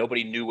 80s, when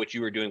nobody knew what you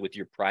were doing with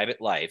your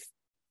private life,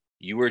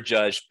 you were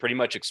judged pretty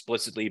much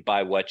explicitly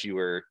by what you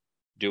were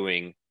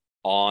doing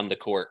on the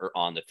court or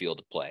on the field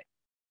of play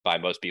by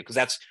most people,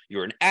 because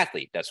you're an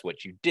athlete. That's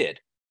what you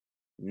did.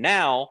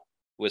 Now,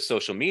 with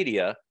social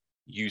media,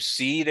 you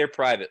see their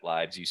private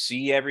lives, you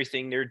see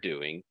everything they're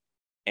doing.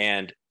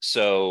 And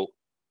so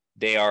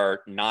they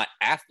are not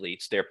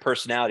athletes, they're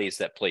personalities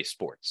that play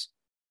sports.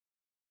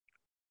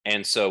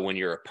 And so when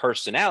you're a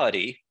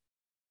personality,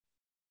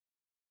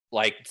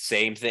 like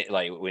same thing,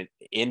 like when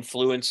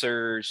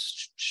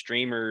influencers,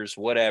 streamers,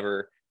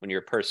 whatever, when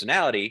you're a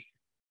personality,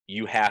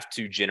 you have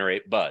to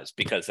generate buzz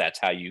because that's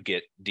how you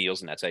get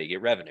deals and that's how you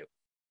get revenue.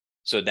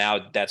 So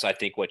now that's, I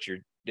think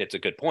it's a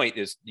good point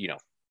is,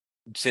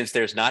 since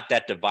there's not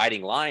that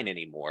dividing line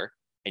anymore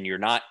and you're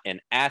not an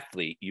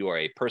athlete, you are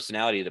a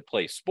personality that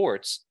plays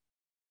sports.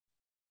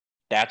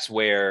 That's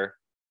where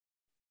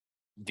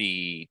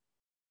the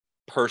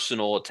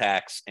personal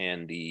attacks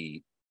and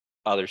the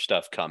other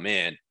stuff come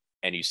in,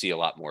 and you see a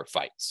lot more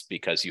fights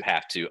because you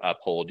have to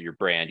uphold your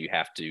brand. You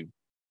have to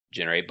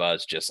generate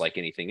buzz just like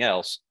anything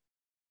else.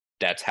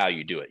 That's how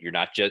you do it. You're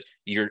not just,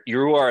 you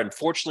are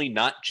unfortunately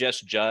not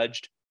just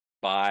judged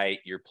by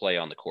your play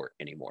on the court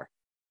anymore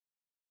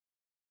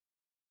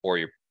or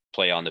your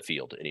play on the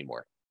field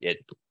anymore.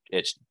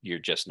 You're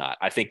just not.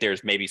 I think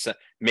there's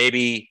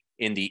maybe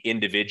in the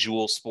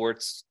individual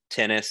sports,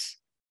 tennis,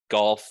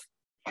 golf,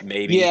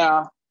 maybe.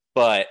 Yeah.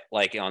 But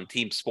like on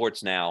team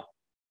sports now,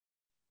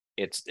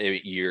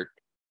 you're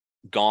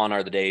gone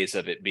are the days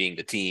of it being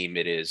the team.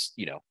 It is,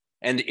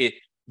 and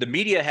the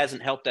media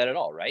hasn't helped that at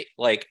all, right?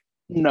 Like,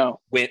 no.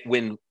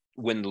 When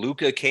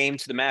Luka came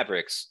to the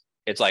Mavericks,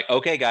 it's like,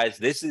 okay, guys,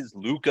 this is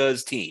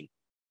Luka's team,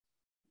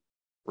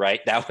 right?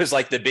 That was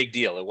like the big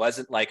deal. It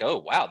wasn't like, oh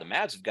wow, the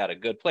Mavs have got a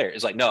good player.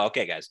 It's like, no,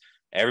 okay, guys,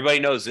 everybody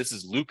knows this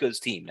is Luka's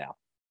team now.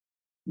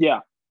 Yeah.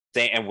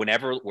 And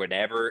wherever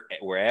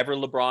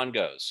LeBron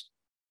goes,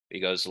 he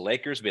goes to the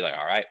Lakers, be like,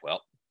 all right,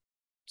 well,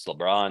 it's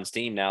LeBron's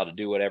team now to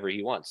do whatever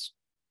he wants.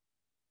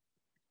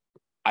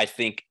 I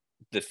think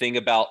the thing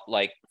about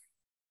like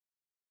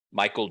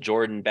Michael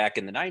Jordan back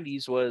in the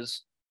 90s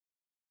was,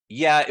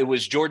 yeah, it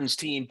was Jordan's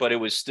team, but it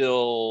was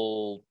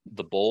still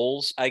the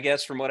Bulls, I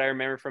guess, from what I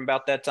remember from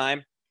about that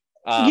time.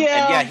 And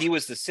yeah, he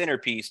was the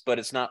centerpiece, but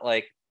it's not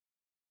like,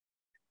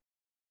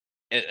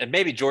 and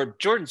maybe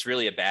Jordan's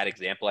really a bad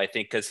example, I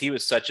think, because he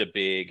was such a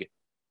big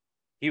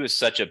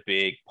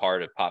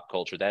part of pop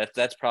culture.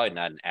 That's probably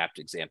not an apt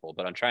example,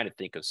 but I'm trying to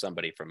think of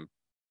somebody from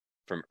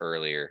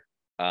earlier.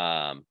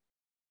 And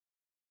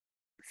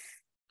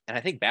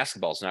I think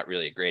basketball is not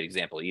really a great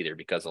example either,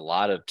 because a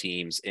lot of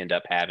teams end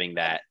up having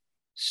that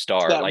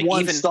star, that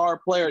one star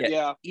player.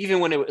 Yeah. Even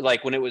when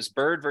it was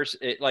Bird versus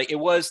it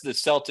was the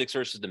Celtics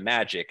versus the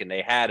Magic, and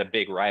they had a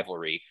big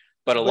rivalry.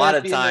 But a lot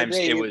of times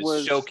it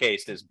was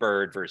showcased as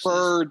Bird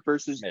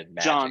versus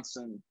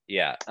Johnson.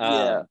 Yeah.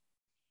 Yeah.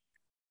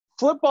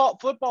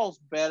 Football's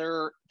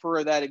better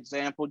for that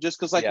example, just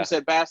because, like you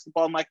said,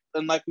 basketball,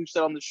 and like we've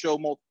said on the show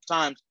multiple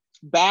times,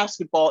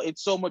 basketball,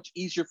 it's so much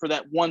easier for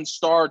that one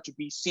star to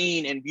be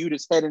seen and viewed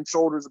as head and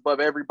shoulders above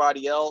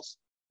everybody else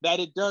that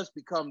it does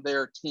become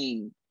their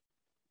team.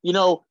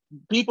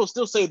 People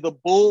still say the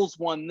Bulls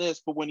won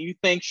this, but when you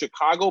think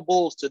Chicago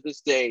Bulls to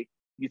this day,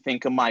 you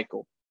think of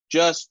Michael.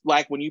 Just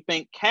like when you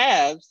think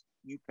Cavs,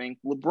 you think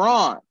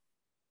LeBron.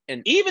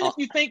 And even if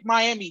you think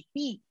Miami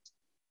Heat,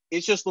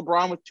 it's just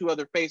LeBron with two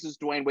other faces,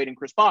 Dwayne Wade and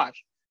Chris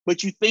Bosh.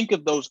 But you think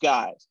of those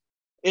guys.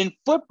 In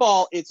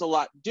football, it's a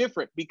lot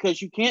different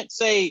because you can't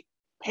say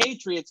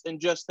Patriots and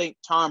just think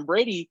Tom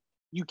Brady.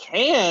 You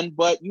can,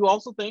 but you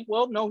also think,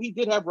 well, no, he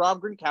did have Rob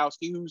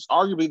Gronkowski, who's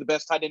arguably the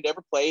best tight end to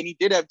ever play, and he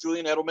did have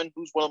Julian Edelman,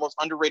 who's one of the most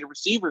underrated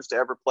receivers to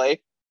ever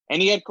play,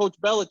 and he had Coach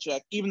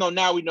Belichick, even though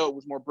now we know it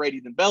was more Brady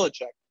than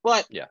Belichick.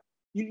 But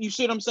you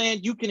see what I'm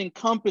saying? You can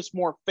encompass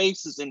more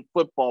faces in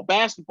football.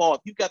 Basketball,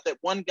 if you got that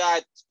one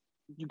guy,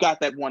 you got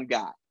that one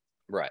guy.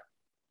 Right.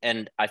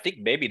 And I think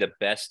maybe the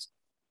best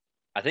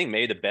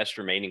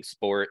remaining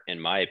sport, in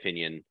my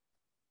opinion,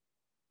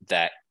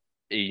 that,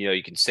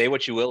 you can say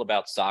what you will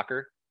about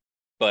soccer,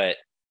 but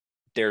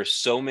there's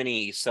so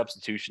many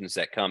substitutions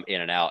that come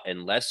in and out.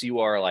 Unless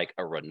you are like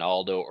a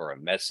Ronaldo or a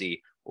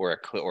Messi or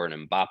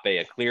an Mbappe,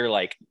 a clear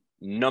like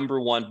number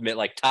one,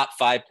 like top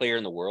 5 player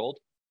in the world,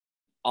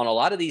 on a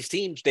lot of these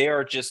teams, they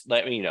are just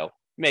like,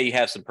 may you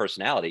have some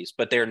personalities,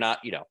 but they're not,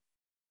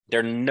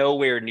 they're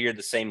nowhere near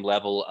the same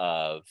level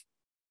of,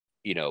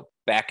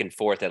 back and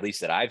forth, at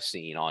least that I've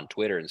seen on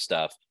Twitter and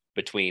stuff,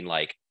 between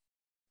like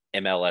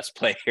MLS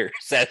players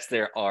as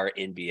there are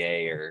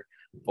NBA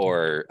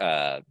or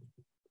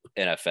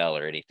NFL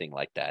or anything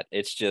like that.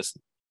 It's just,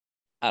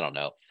 I don't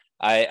know.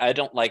 I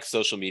don't like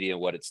social media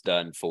and what it's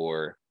done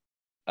for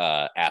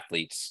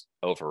athletes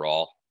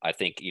overall. I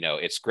think,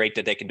 it's great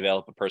that they can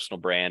develop a personal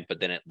brand,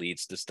 but then it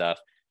leads to stuff,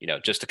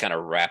 just to kind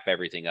of wrap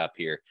everything up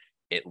here.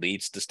 It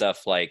leads to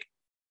stuff like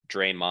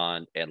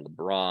Draymond and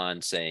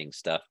LeBron saying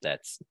stuff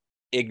that's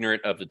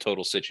ignorant of the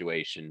total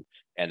situation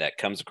and that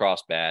comes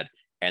across bad.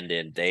 And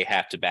then they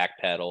have to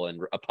backpedal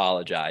and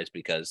apologize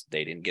because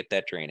they didn't get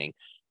that training.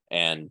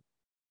 And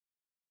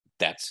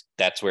that's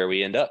where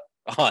we end up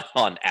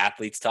on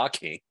athletes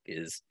talking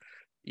is,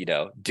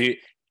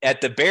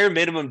 at the bare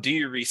minimum, do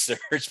your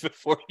research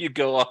before you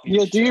go on.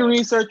 Do your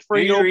research before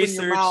you open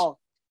your mouth.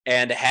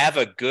 And have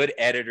a good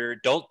editor.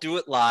 Don't do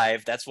it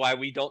live. That's why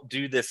we don't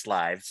do this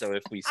live. So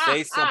if we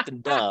say something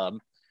dumb,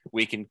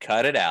 we can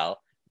cut it out.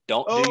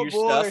 Don't do your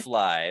stuff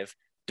live.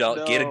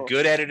 Don't get a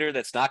good editor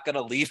that's not going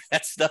to leave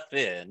that stuff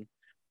in.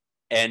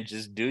 and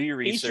just do your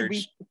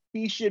research.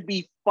 He should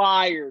be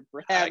fired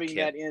for having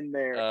that in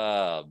there.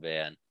 Oh,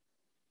 man.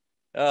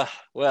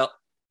 Well,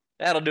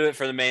 that'll do it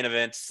for the main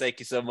events. Thank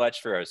you so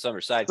much for our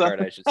summer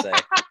sidecard, I should say.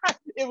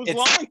 It's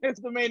long as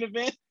the main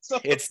event. So.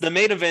 It's the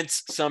main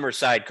event's summer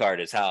sidecard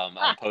is how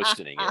I'm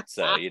posting it.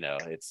 So,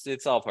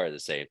 it's all part of the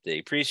same thing.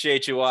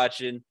 Appreciate you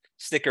watching.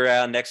 Stick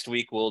around. Next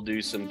week, we'll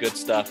do some good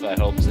stuff. I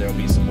hope there'll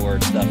be some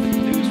more stuff in the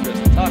news for us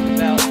to talk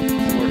about.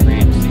 Some more